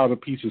cut out a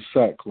piece of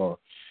sackcloth,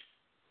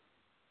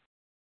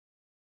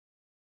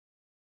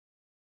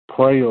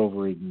 pray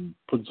over it, and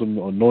put some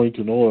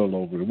anointing oil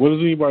over it. What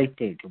does anybody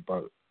think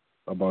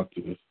about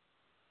this?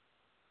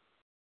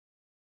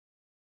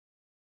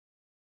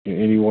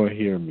 Can anyone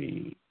hear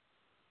me?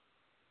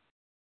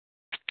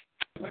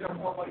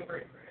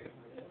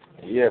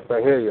 Yes,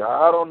 I hear you.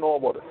 I don't know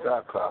about the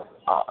sackcloth.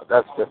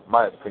 That's just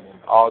my opinion.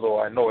 Although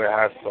I know it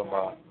has some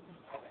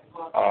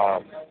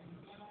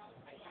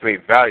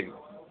great value,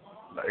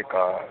 like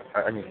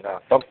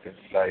substance,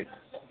 like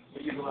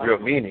real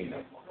meaning.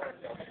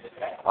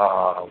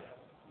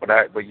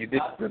 But you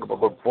did bring up a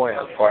good point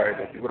as far as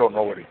that people don't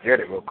know where to get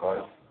it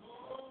because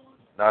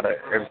now that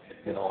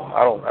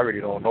I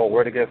really don't know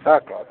where to get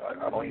sackcloth.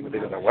 I don't even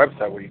think there's a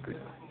website where you could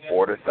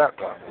order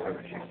sackcloth or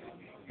whatever.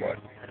 But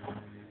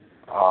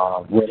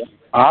well,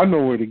 I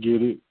know where to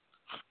get it.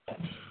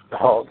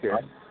 Oh, okay.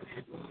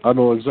 I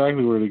know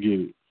exactly where to get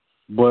it,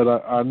 but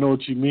I know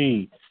what you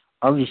mean.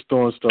 I'm just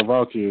throwing stuff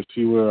out there to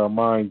see where our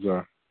minds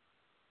are.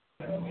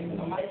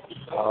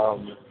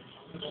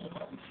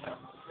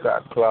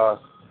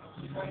 Sackcloth.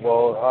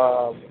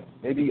 Well,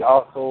 maybe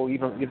also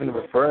even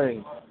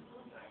referring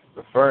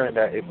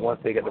that if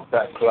once they get the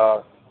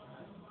sackcloth,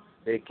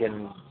 they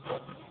can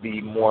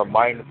be more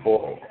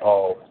mindful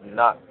of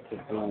not to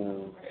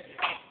do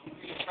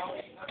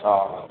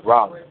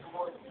wrong,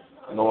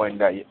 knowing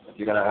that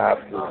you're gonna have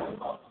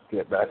to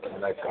get back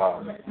and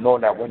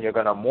knowing that when you're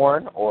gonna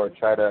mourn or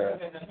try to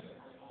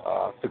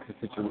fix a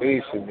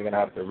situation, you're gonna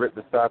have to rip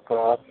the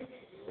sackcloth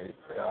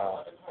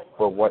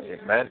for what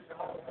it meant.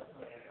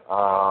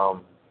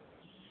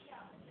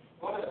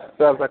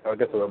 Sounds like I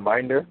guess a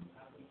reminder,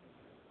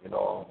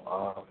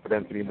 for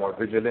them to be more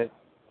vigilant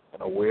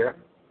and aware.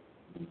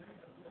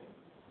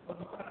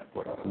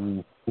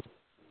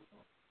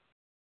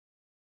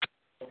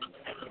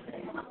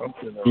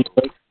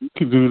 You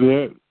could do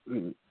that.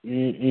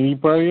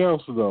 Anybody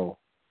else though?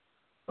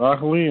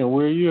 Arlene,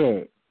 where you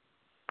at?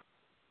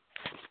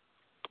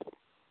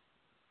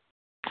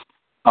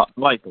 I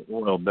like the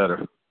oil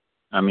better.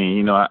 I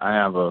mean, I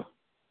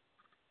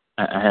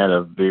had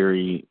a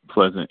very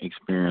pleasant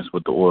experience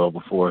with the oil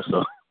before,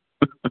 so.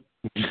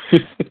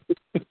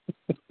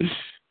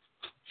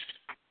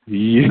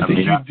 Yeah, I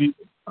mean,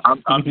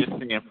 I'm just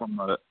saying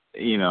from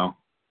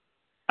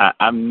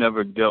I've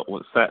never dealt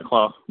with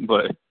sackcloth,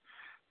 but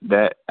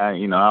that I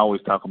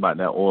always talk about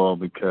that oil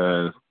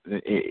because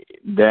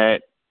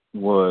that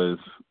was.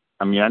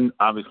 I mean, I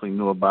obviously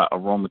knew about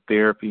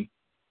aromatherapy,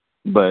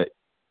 but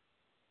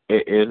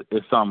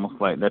it's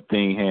almost like that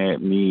thing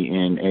had me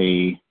in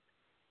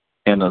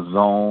a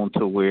zone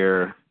to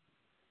where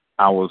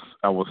I was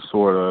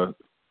sort of.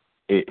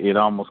 It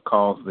almost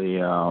caused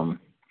an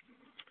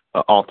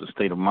altered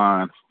state of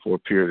mind for a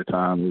period of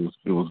time.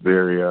 It was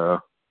very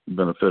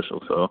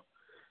beneficial. So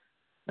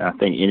I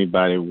think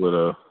anybody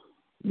would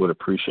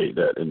appreciate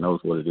that and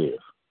knows what it is.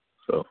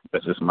 So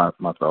that's just my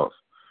thoughts.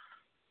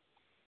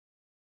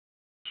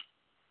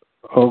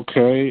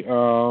 Okay.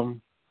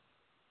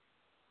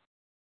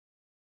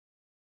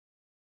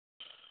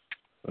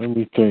 Let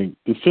me think.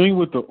 The thing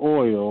with the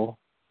oil.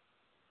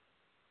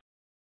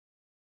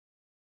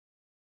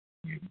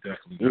 You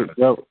definitely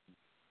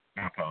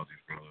my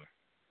apologies, brother.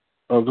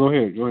 Oh, go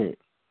ahead.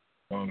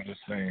 I'm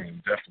just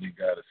saying, definitely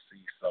got to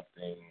see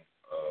something,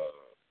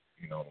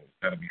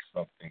 got to be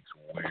something to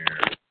where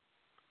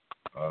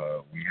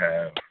we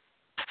have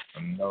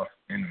enough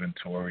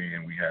inventory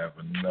and we have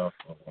enough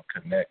of a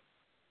connect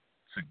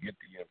to get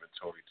the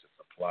inventory to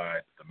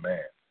supply the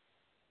demand.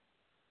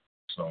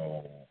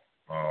 So,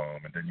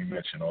 and then you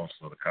mentioned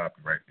also the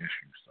copyright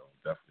issue, so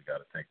definitely got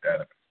to take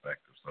that in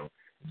perspective. So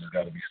it just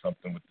got to be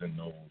something within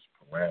those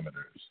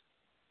parameters,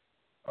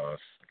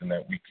 something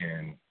that we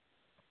can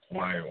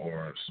acquire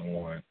or some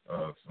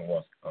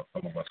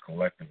of us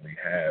collectively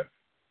have,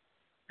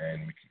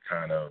 and we can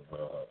kind of,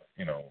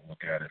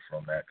 look at it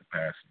from that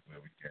capacity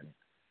where we can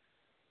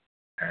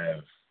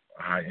have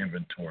a high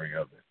inventory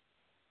of it.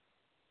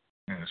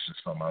 And it's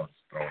just something I was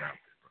throwing out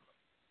there,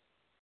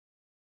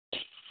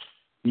 brother.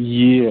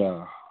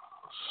 Yeah.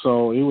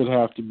 So it would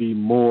have to be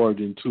more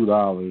than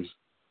 $2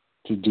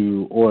 to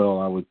do oil,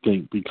 I would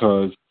think,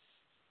 because,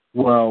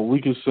 well,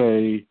 we could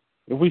say,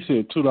 if we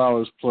said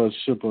 $2 plus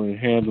shipping and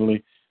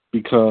handling,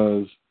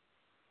 because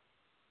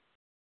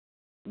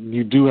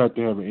you do have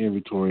to have an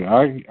inventory.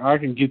 I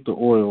can get the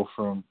oil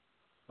from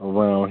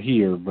around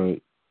here,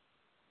 but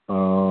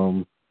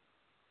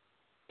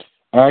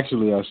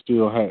actually I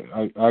still have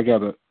I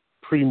got a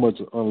pretty much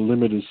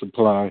unlimited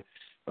supply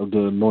of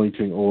the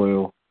anointing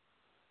oil,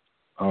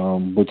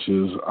 which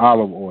is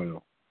olive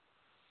oil.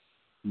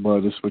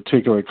 but it's a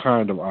particular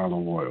kind of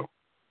olive oil.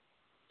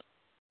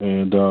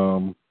 And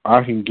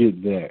I can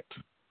get that.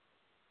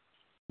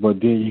 But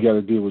then you got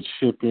to deal with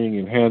shipping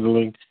and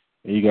handling,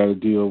 and you got to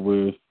deal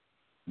with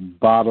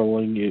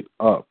bottling it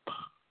up,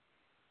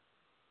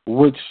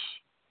 which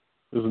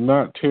is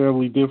not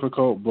terribly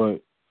difficult,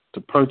 but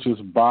to purchase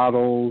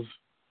bottles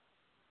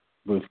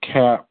with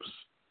caps,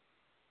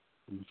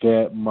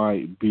 that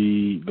might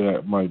be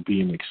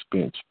an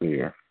expense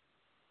there.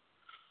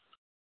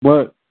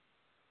 But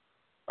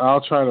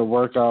I'll try to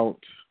work out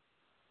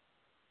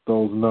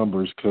those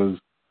numbers because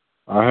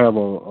I have a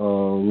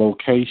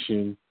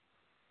location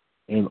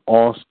in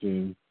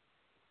Austin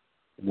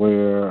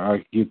where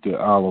I get the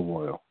olive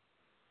oil.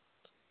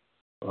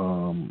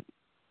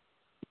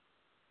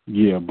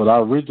 Yeah, but I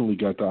originally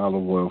got the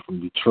olive oil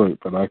from Detroit,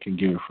 but I can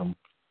get it from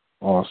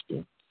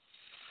Austin.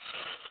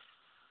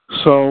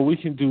 So we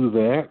can do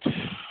that.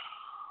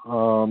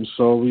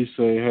 So we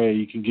say, hey,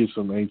 you can get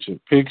some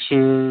ancient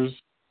pictures.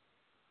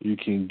 You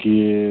can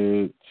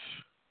get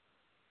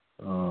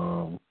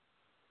a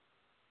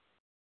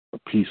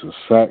piece of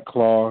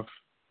sackcloth.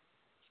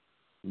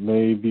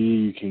 Maybe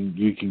you can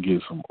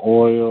get some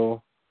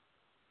oil.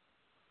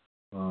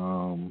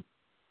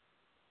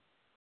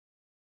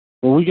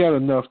 Well, we got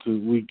enough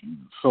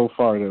so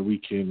far that we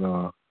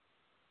can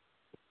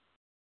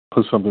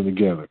put something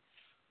together.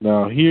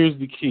 Now, here's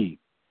the key.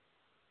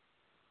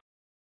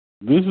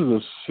 This is a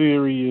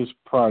serious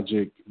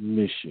project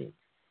mission.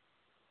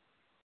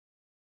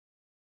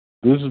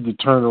 This is the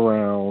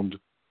turnaround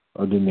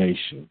of the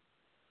nation.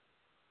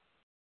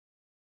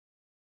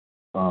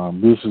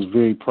 This is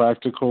very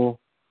practical.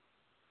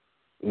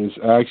 It's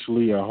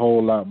actually a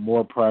whole lot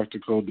more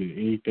practical than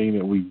anything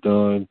that we've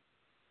done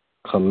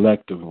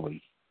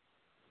collectively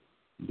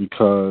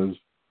because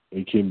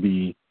it can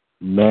be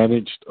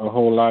managed a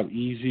whole lot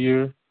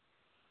easier.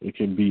 It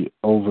can be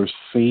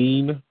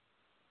overseen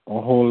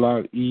a whole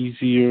lot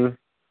easier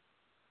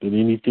than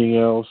anything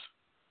else.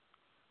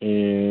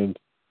 And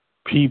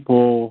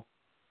people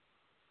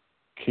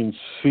can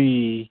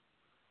see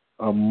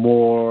a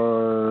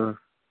more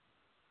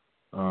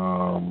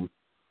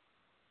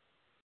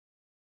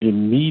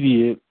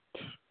immediate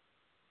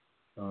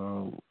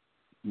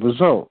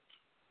result.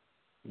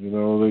 You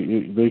know,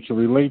 they can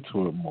relate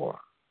to it more.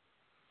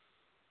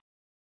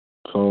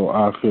 So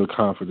I feel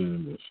confident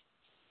in this.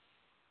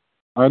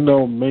 I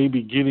know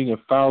maybe getting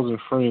 1,000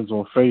 friends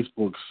on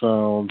Facebook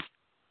sounds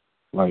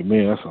like,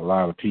 man, that's a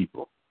lot of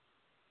people.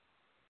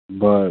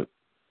 But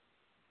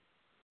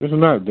it's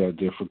not that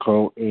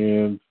difficult,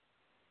 and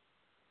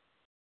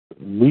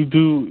we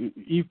do.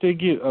 If they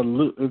get a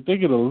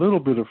little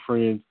bit of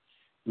friends,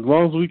 as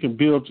long as we can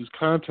build this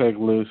contact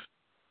list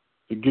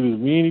to get as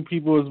many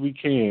people as we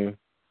can,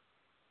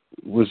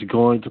 was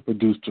going to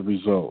produce the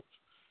results.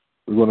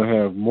 We're going to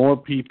have more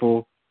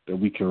people that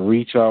we can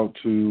reach out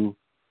to,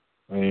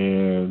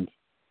 and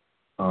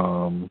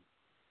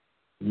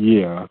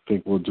yeah, I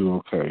think we'll do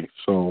okay.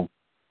 So,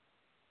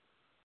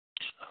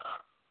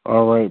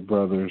 all right,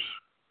 brothers.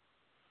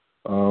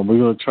 We're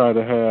going to try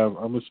to have,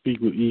 I'm going to speak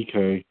with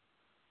EK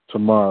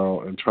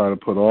tomorrow and try to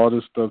put all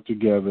this stuff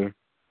together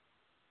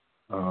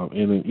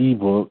in an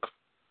ebook,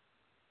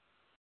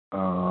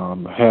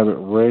 have it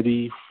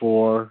ready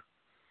for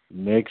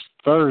next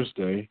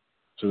Thursday.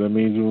 So that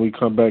means when we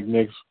come back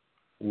next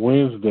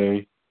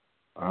Wednesday,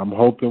 I'm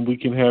hoping we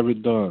can have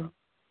it done.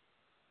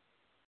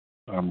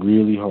 I'm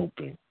really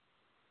hoping.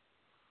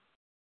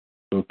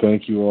 So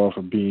thank you all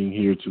for being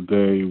here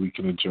today. We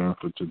can adjourn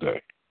for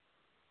today.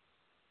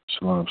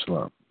 Shalom,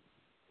 shalom.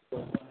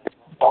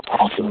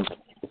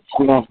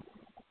 Shalom.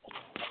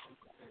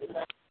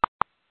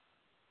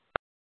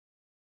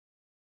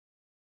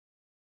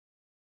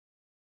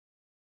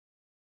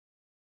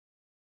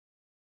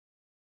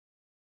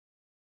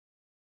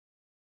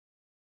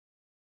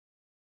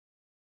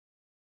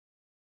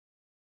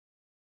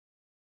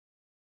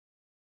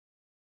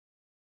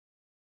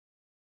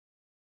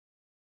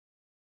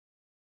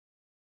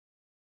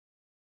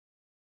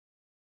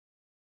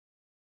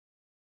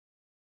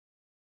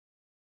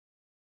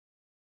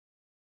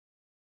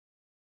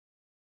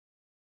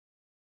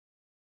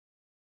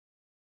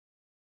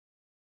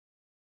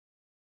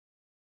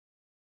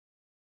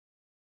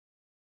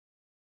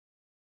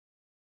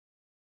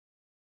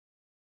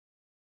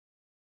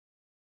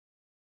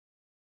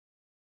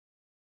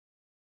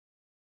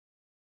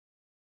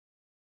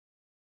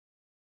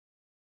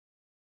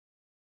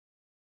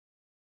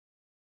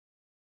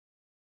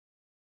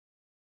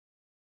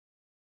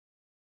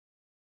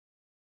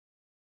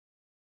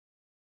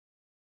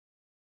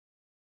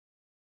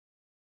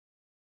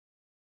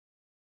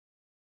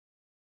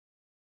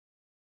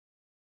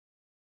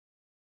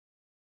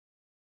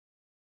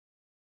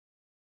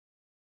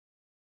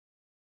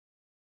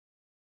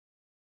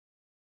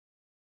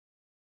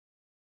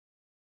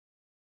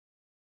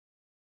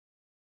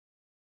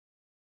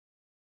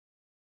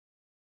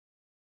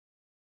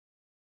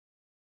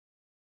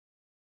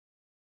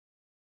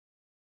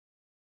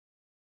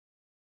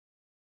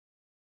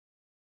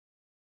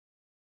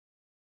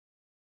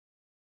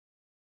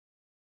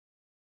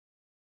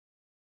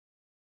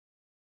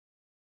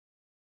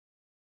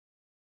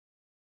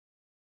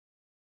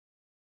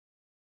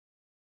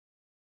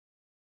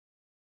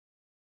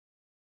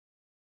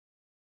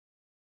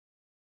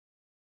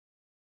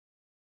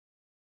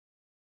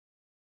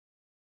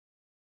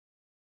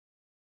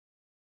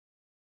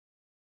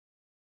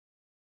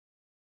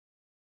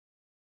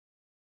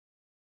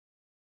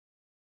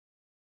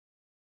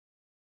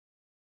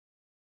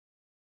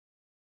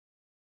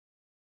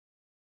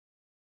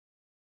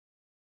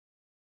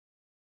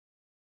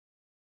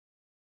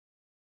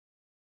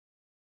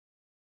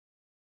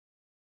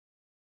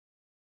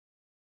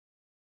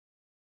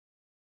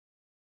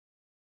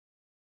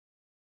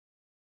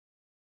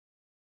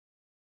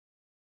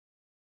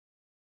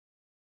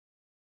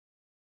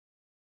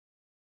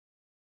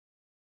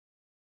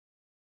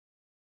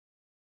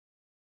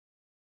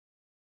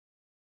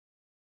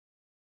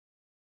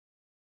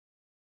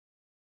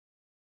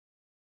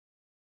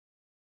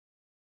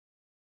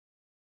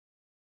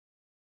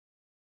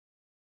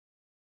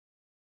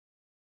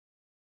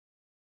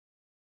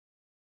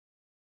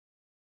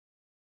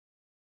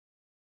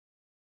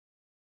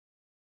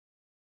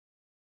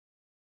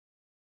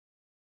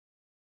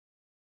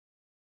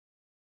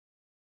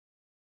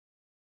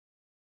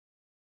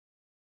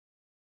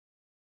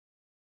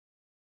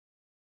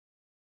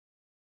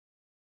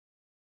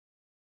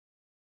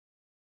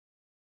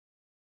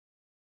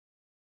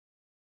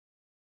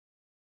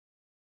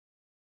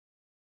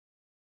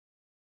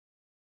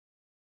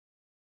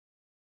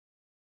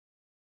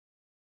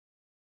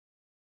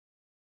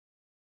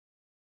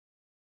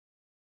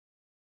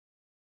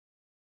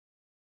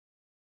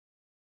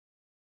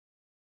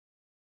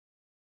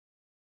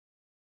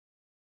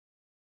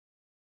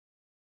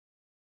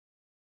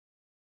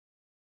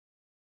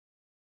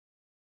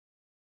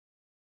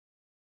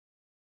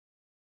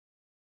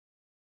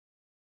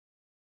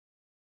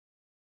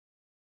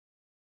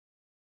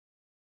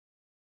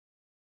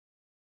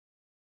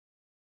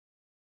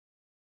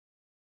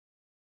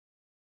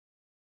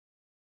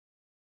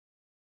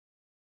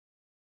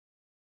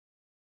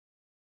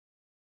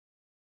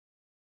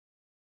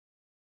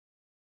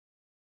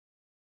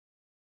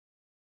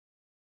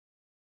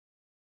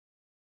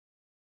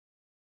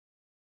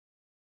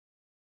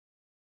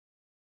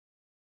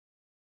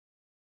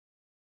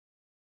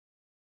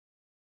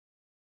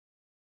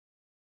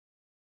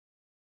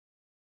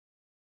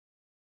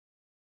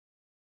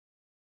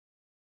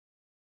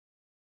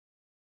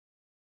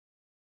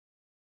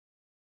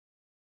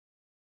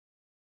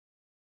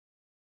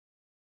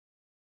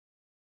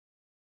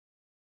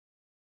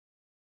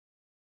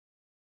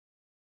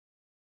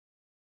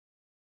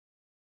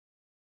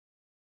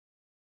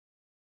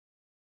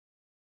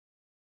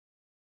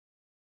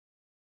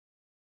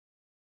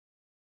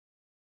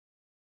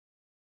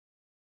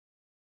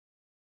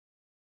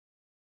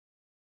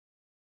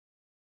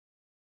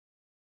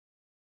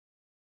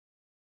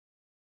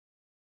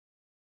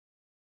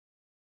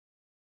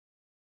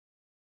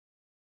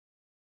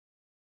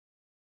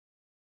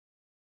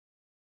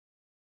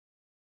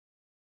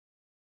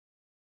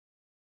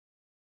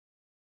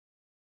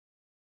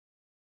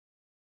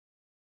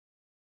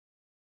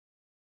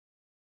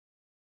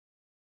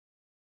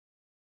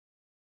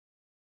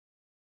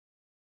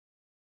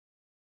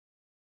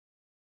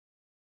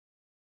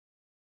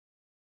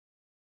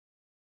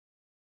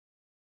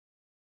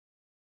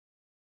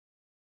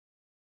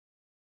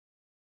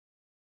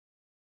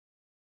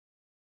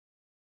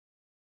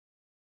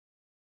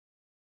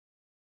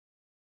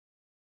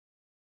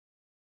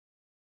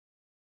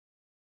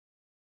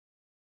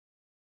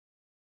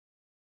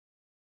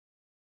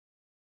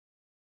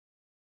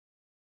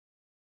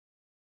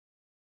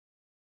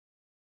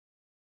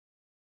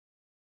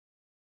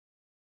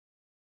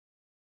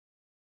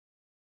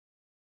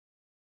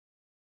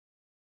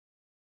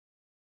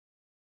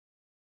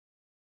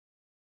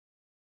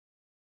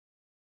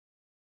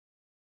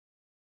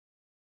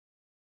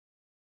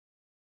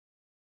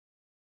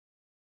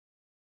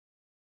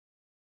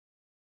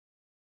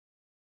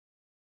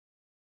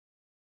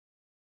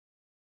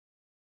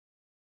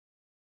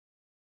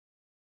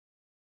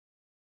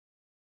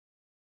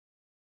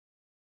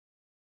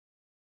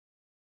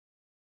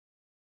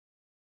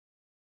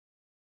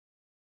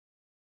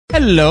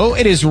 Hello,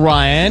 it is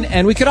Ryan,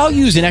 and we could all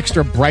use an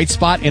extra bright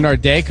spot in our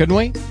day, couldn't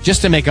we?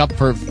 Just to make up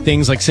for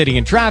things like sitting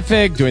in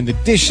traffic, doing the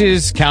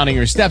dishes, counting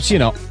your steps, you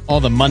know,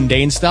 all the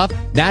mundane stuff.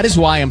 That is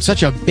why I'm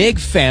such a big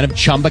fan of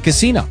Chumba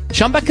Casino.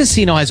 Chumba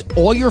Casino has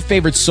all your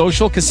favorite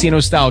social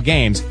casino-style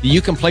games that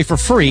you can play for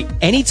free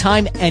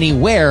anytime,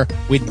 anywhere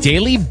with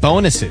daily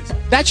bonuses.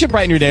 That should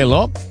brighten your day a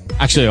little.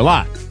 Actually, a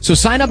lot. So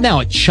sign up now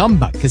at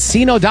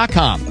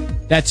ChumbaCasino.com.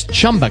 That's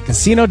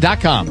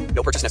ChumbaCasino.com.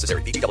 No purchase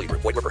necessary. VGW Group.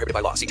 Void where prohibited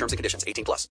by law. See terms and conditions. 18+.